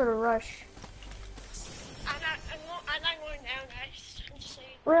coming in for the rush. I'm not going down, guys. I'm just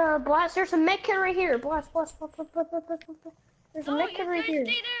saying. Bro, Blast, there's a med kit right here. Blast. There's a med kit right here.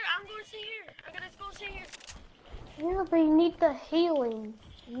 Stay there. I'm going to stay here. I'm going to go stay here. Yeah, but you need the healing.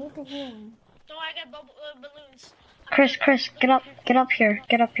 No, I got balloons. Chris, get up here.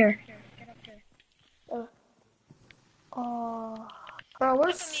 Bro,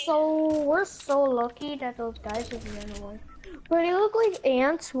 we're so lucky that those guys just ran away. But they look like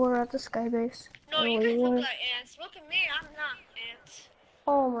ants. We're at the sky base. No, you guys look like ants. Look at me, I'm not ants.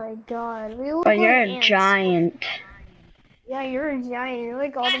 Oh my god, we look But like you're a ants. giant. Yeah, you're a giant. You're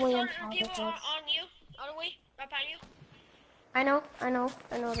like all the way on top of us. On you, all the way, right behind you. I know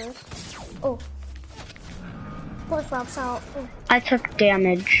this. Oh. Push pops out. Oh. I took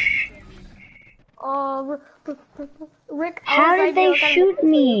damage. Rick, how did they shoot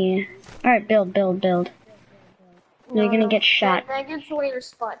me? Alright, build. You're gonna get shot. That gives away your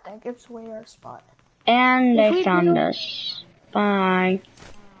spot. And they found us. Bye.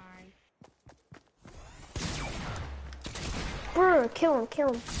 Bro, Bro, kill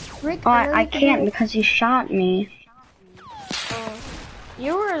him. Rick, I can't because he shot me.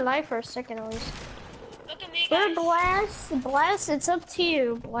 You were alive for a second at least. Look at me, guys. Blast, it's up to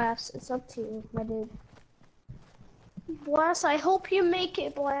you. Blast, it's up to you, my dude. Blast, I hope you make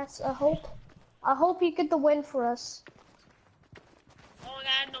it, Blast. I hope you get the win for us. Oh my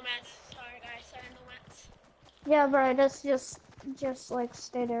god, no mats. Sorry guys, sorry, no mats. Yeah, bro, that's just like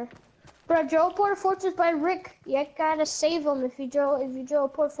stay there. Bro, Joe Port Fortress by Rick. You gotta save him. If you Joe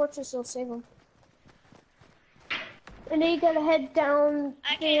Port Fortress, you'll save him. And then you gotta head down.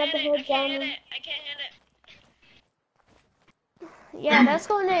 I can't hit it. Yeah, that's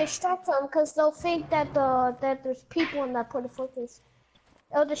going to distract them because they'll think that there's people in that Port of Fortress.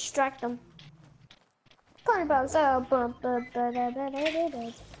 It'll distract them. Or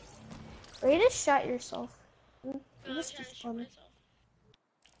you just shot yourself. This is funny.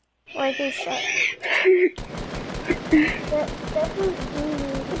 Like you shot.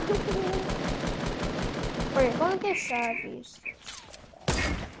 Wait, don't get shot, please.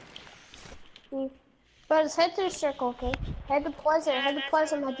 But just head to the circle, okay? Head to Pleasant,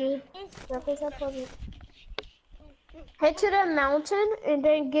 my dude. Represent Pleasant. Head to the mountain and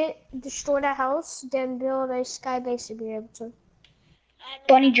then destroy the house, then build a sky base to be able to.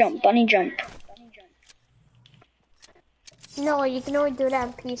 Bunny jump. No, you can only do that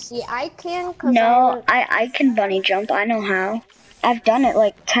on PC. I can, No, I can bunny jump. I know how. I've done it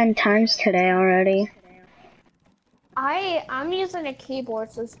like 10 times today already. I'm using a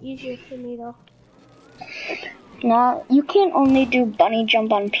keyboard, so it's easier for me though. No, you can't only do bunny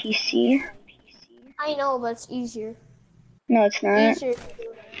jump on PC. I know, but it's easier. No, it's not. Easier to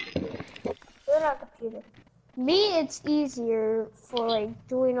do it on computer. Me, it's easier for like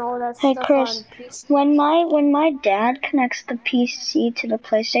doing all that Hey stuff Chris, on PC. when my dad connects the PC to the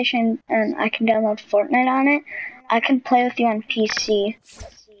PlayStation and I can download Fortnite on it, I can play with you on PC.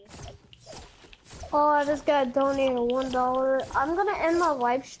 Oh, I just got donated $1. I'm gonna end my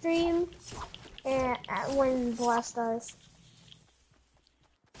live stream and when Blast dies.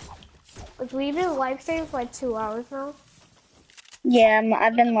 Like, we've been live streaming for like 2 hours now. Yeah,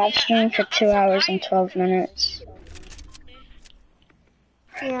 I've been live streaming for 2 hours and 12 minutes.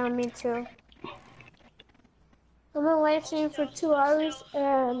 Yeah, me too. I'm gonna live stream for 2 hours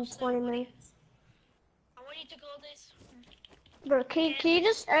and 20 minutes. I want you to go this. Bro, can you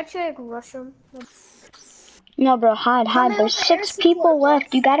just actually like rush them? No, bro, hide. There's 6 people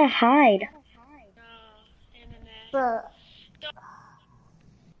left. You gotta hide. Bro.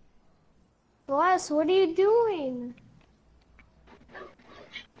 Blast, what are you doing?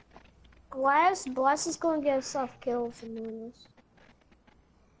 Blast is gonna get himself killed for doing this.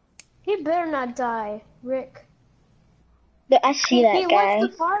 He better not die, Rick. I see that guy. He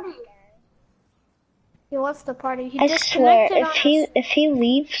left the party. He left the party. He I swear, if he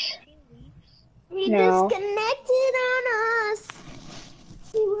leaves, he no. disconnected on us.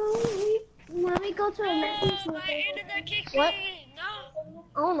 Let me go to a message. What? No.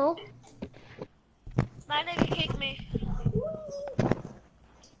 Oh no. My nigga kicked me.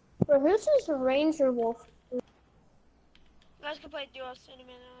 Bro, who's this Ranger Wolf? You guys can play duos in a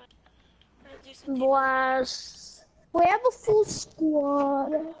minute. Let's do some Blast. We have a full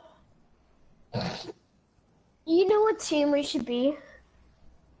squad. You know what team we should be?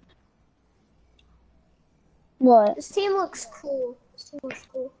 What? This team looks cool.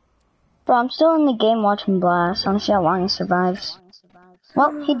 Bro, I'm still in the game watching Blast. I wanna see how long he survives.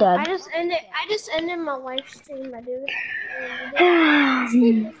 Well, he dead. I just ended my live stream, my dude.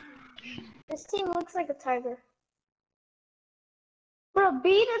 This team looks like a tiger. Bro,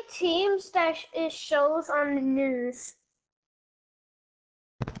 be the teams that it shows on the news.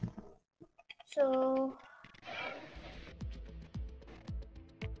 So...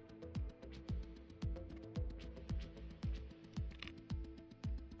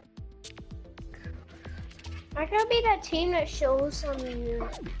 I gotta be that team that shows on the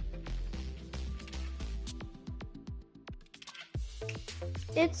news.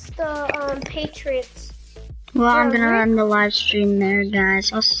 It's the Patriots. Well, I'm gonna end the live stream there,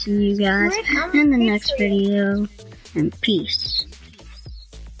 guys. I'll see you guys in the next video. And peace.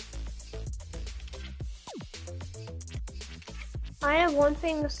 I have one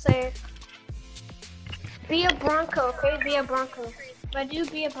thing to say. Be a Bronco, okay? Be a Bronco. If I do,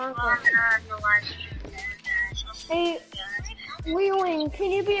 be a Bronco. Hey, Wheeling,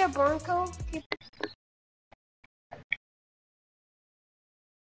 can you be a Bronco?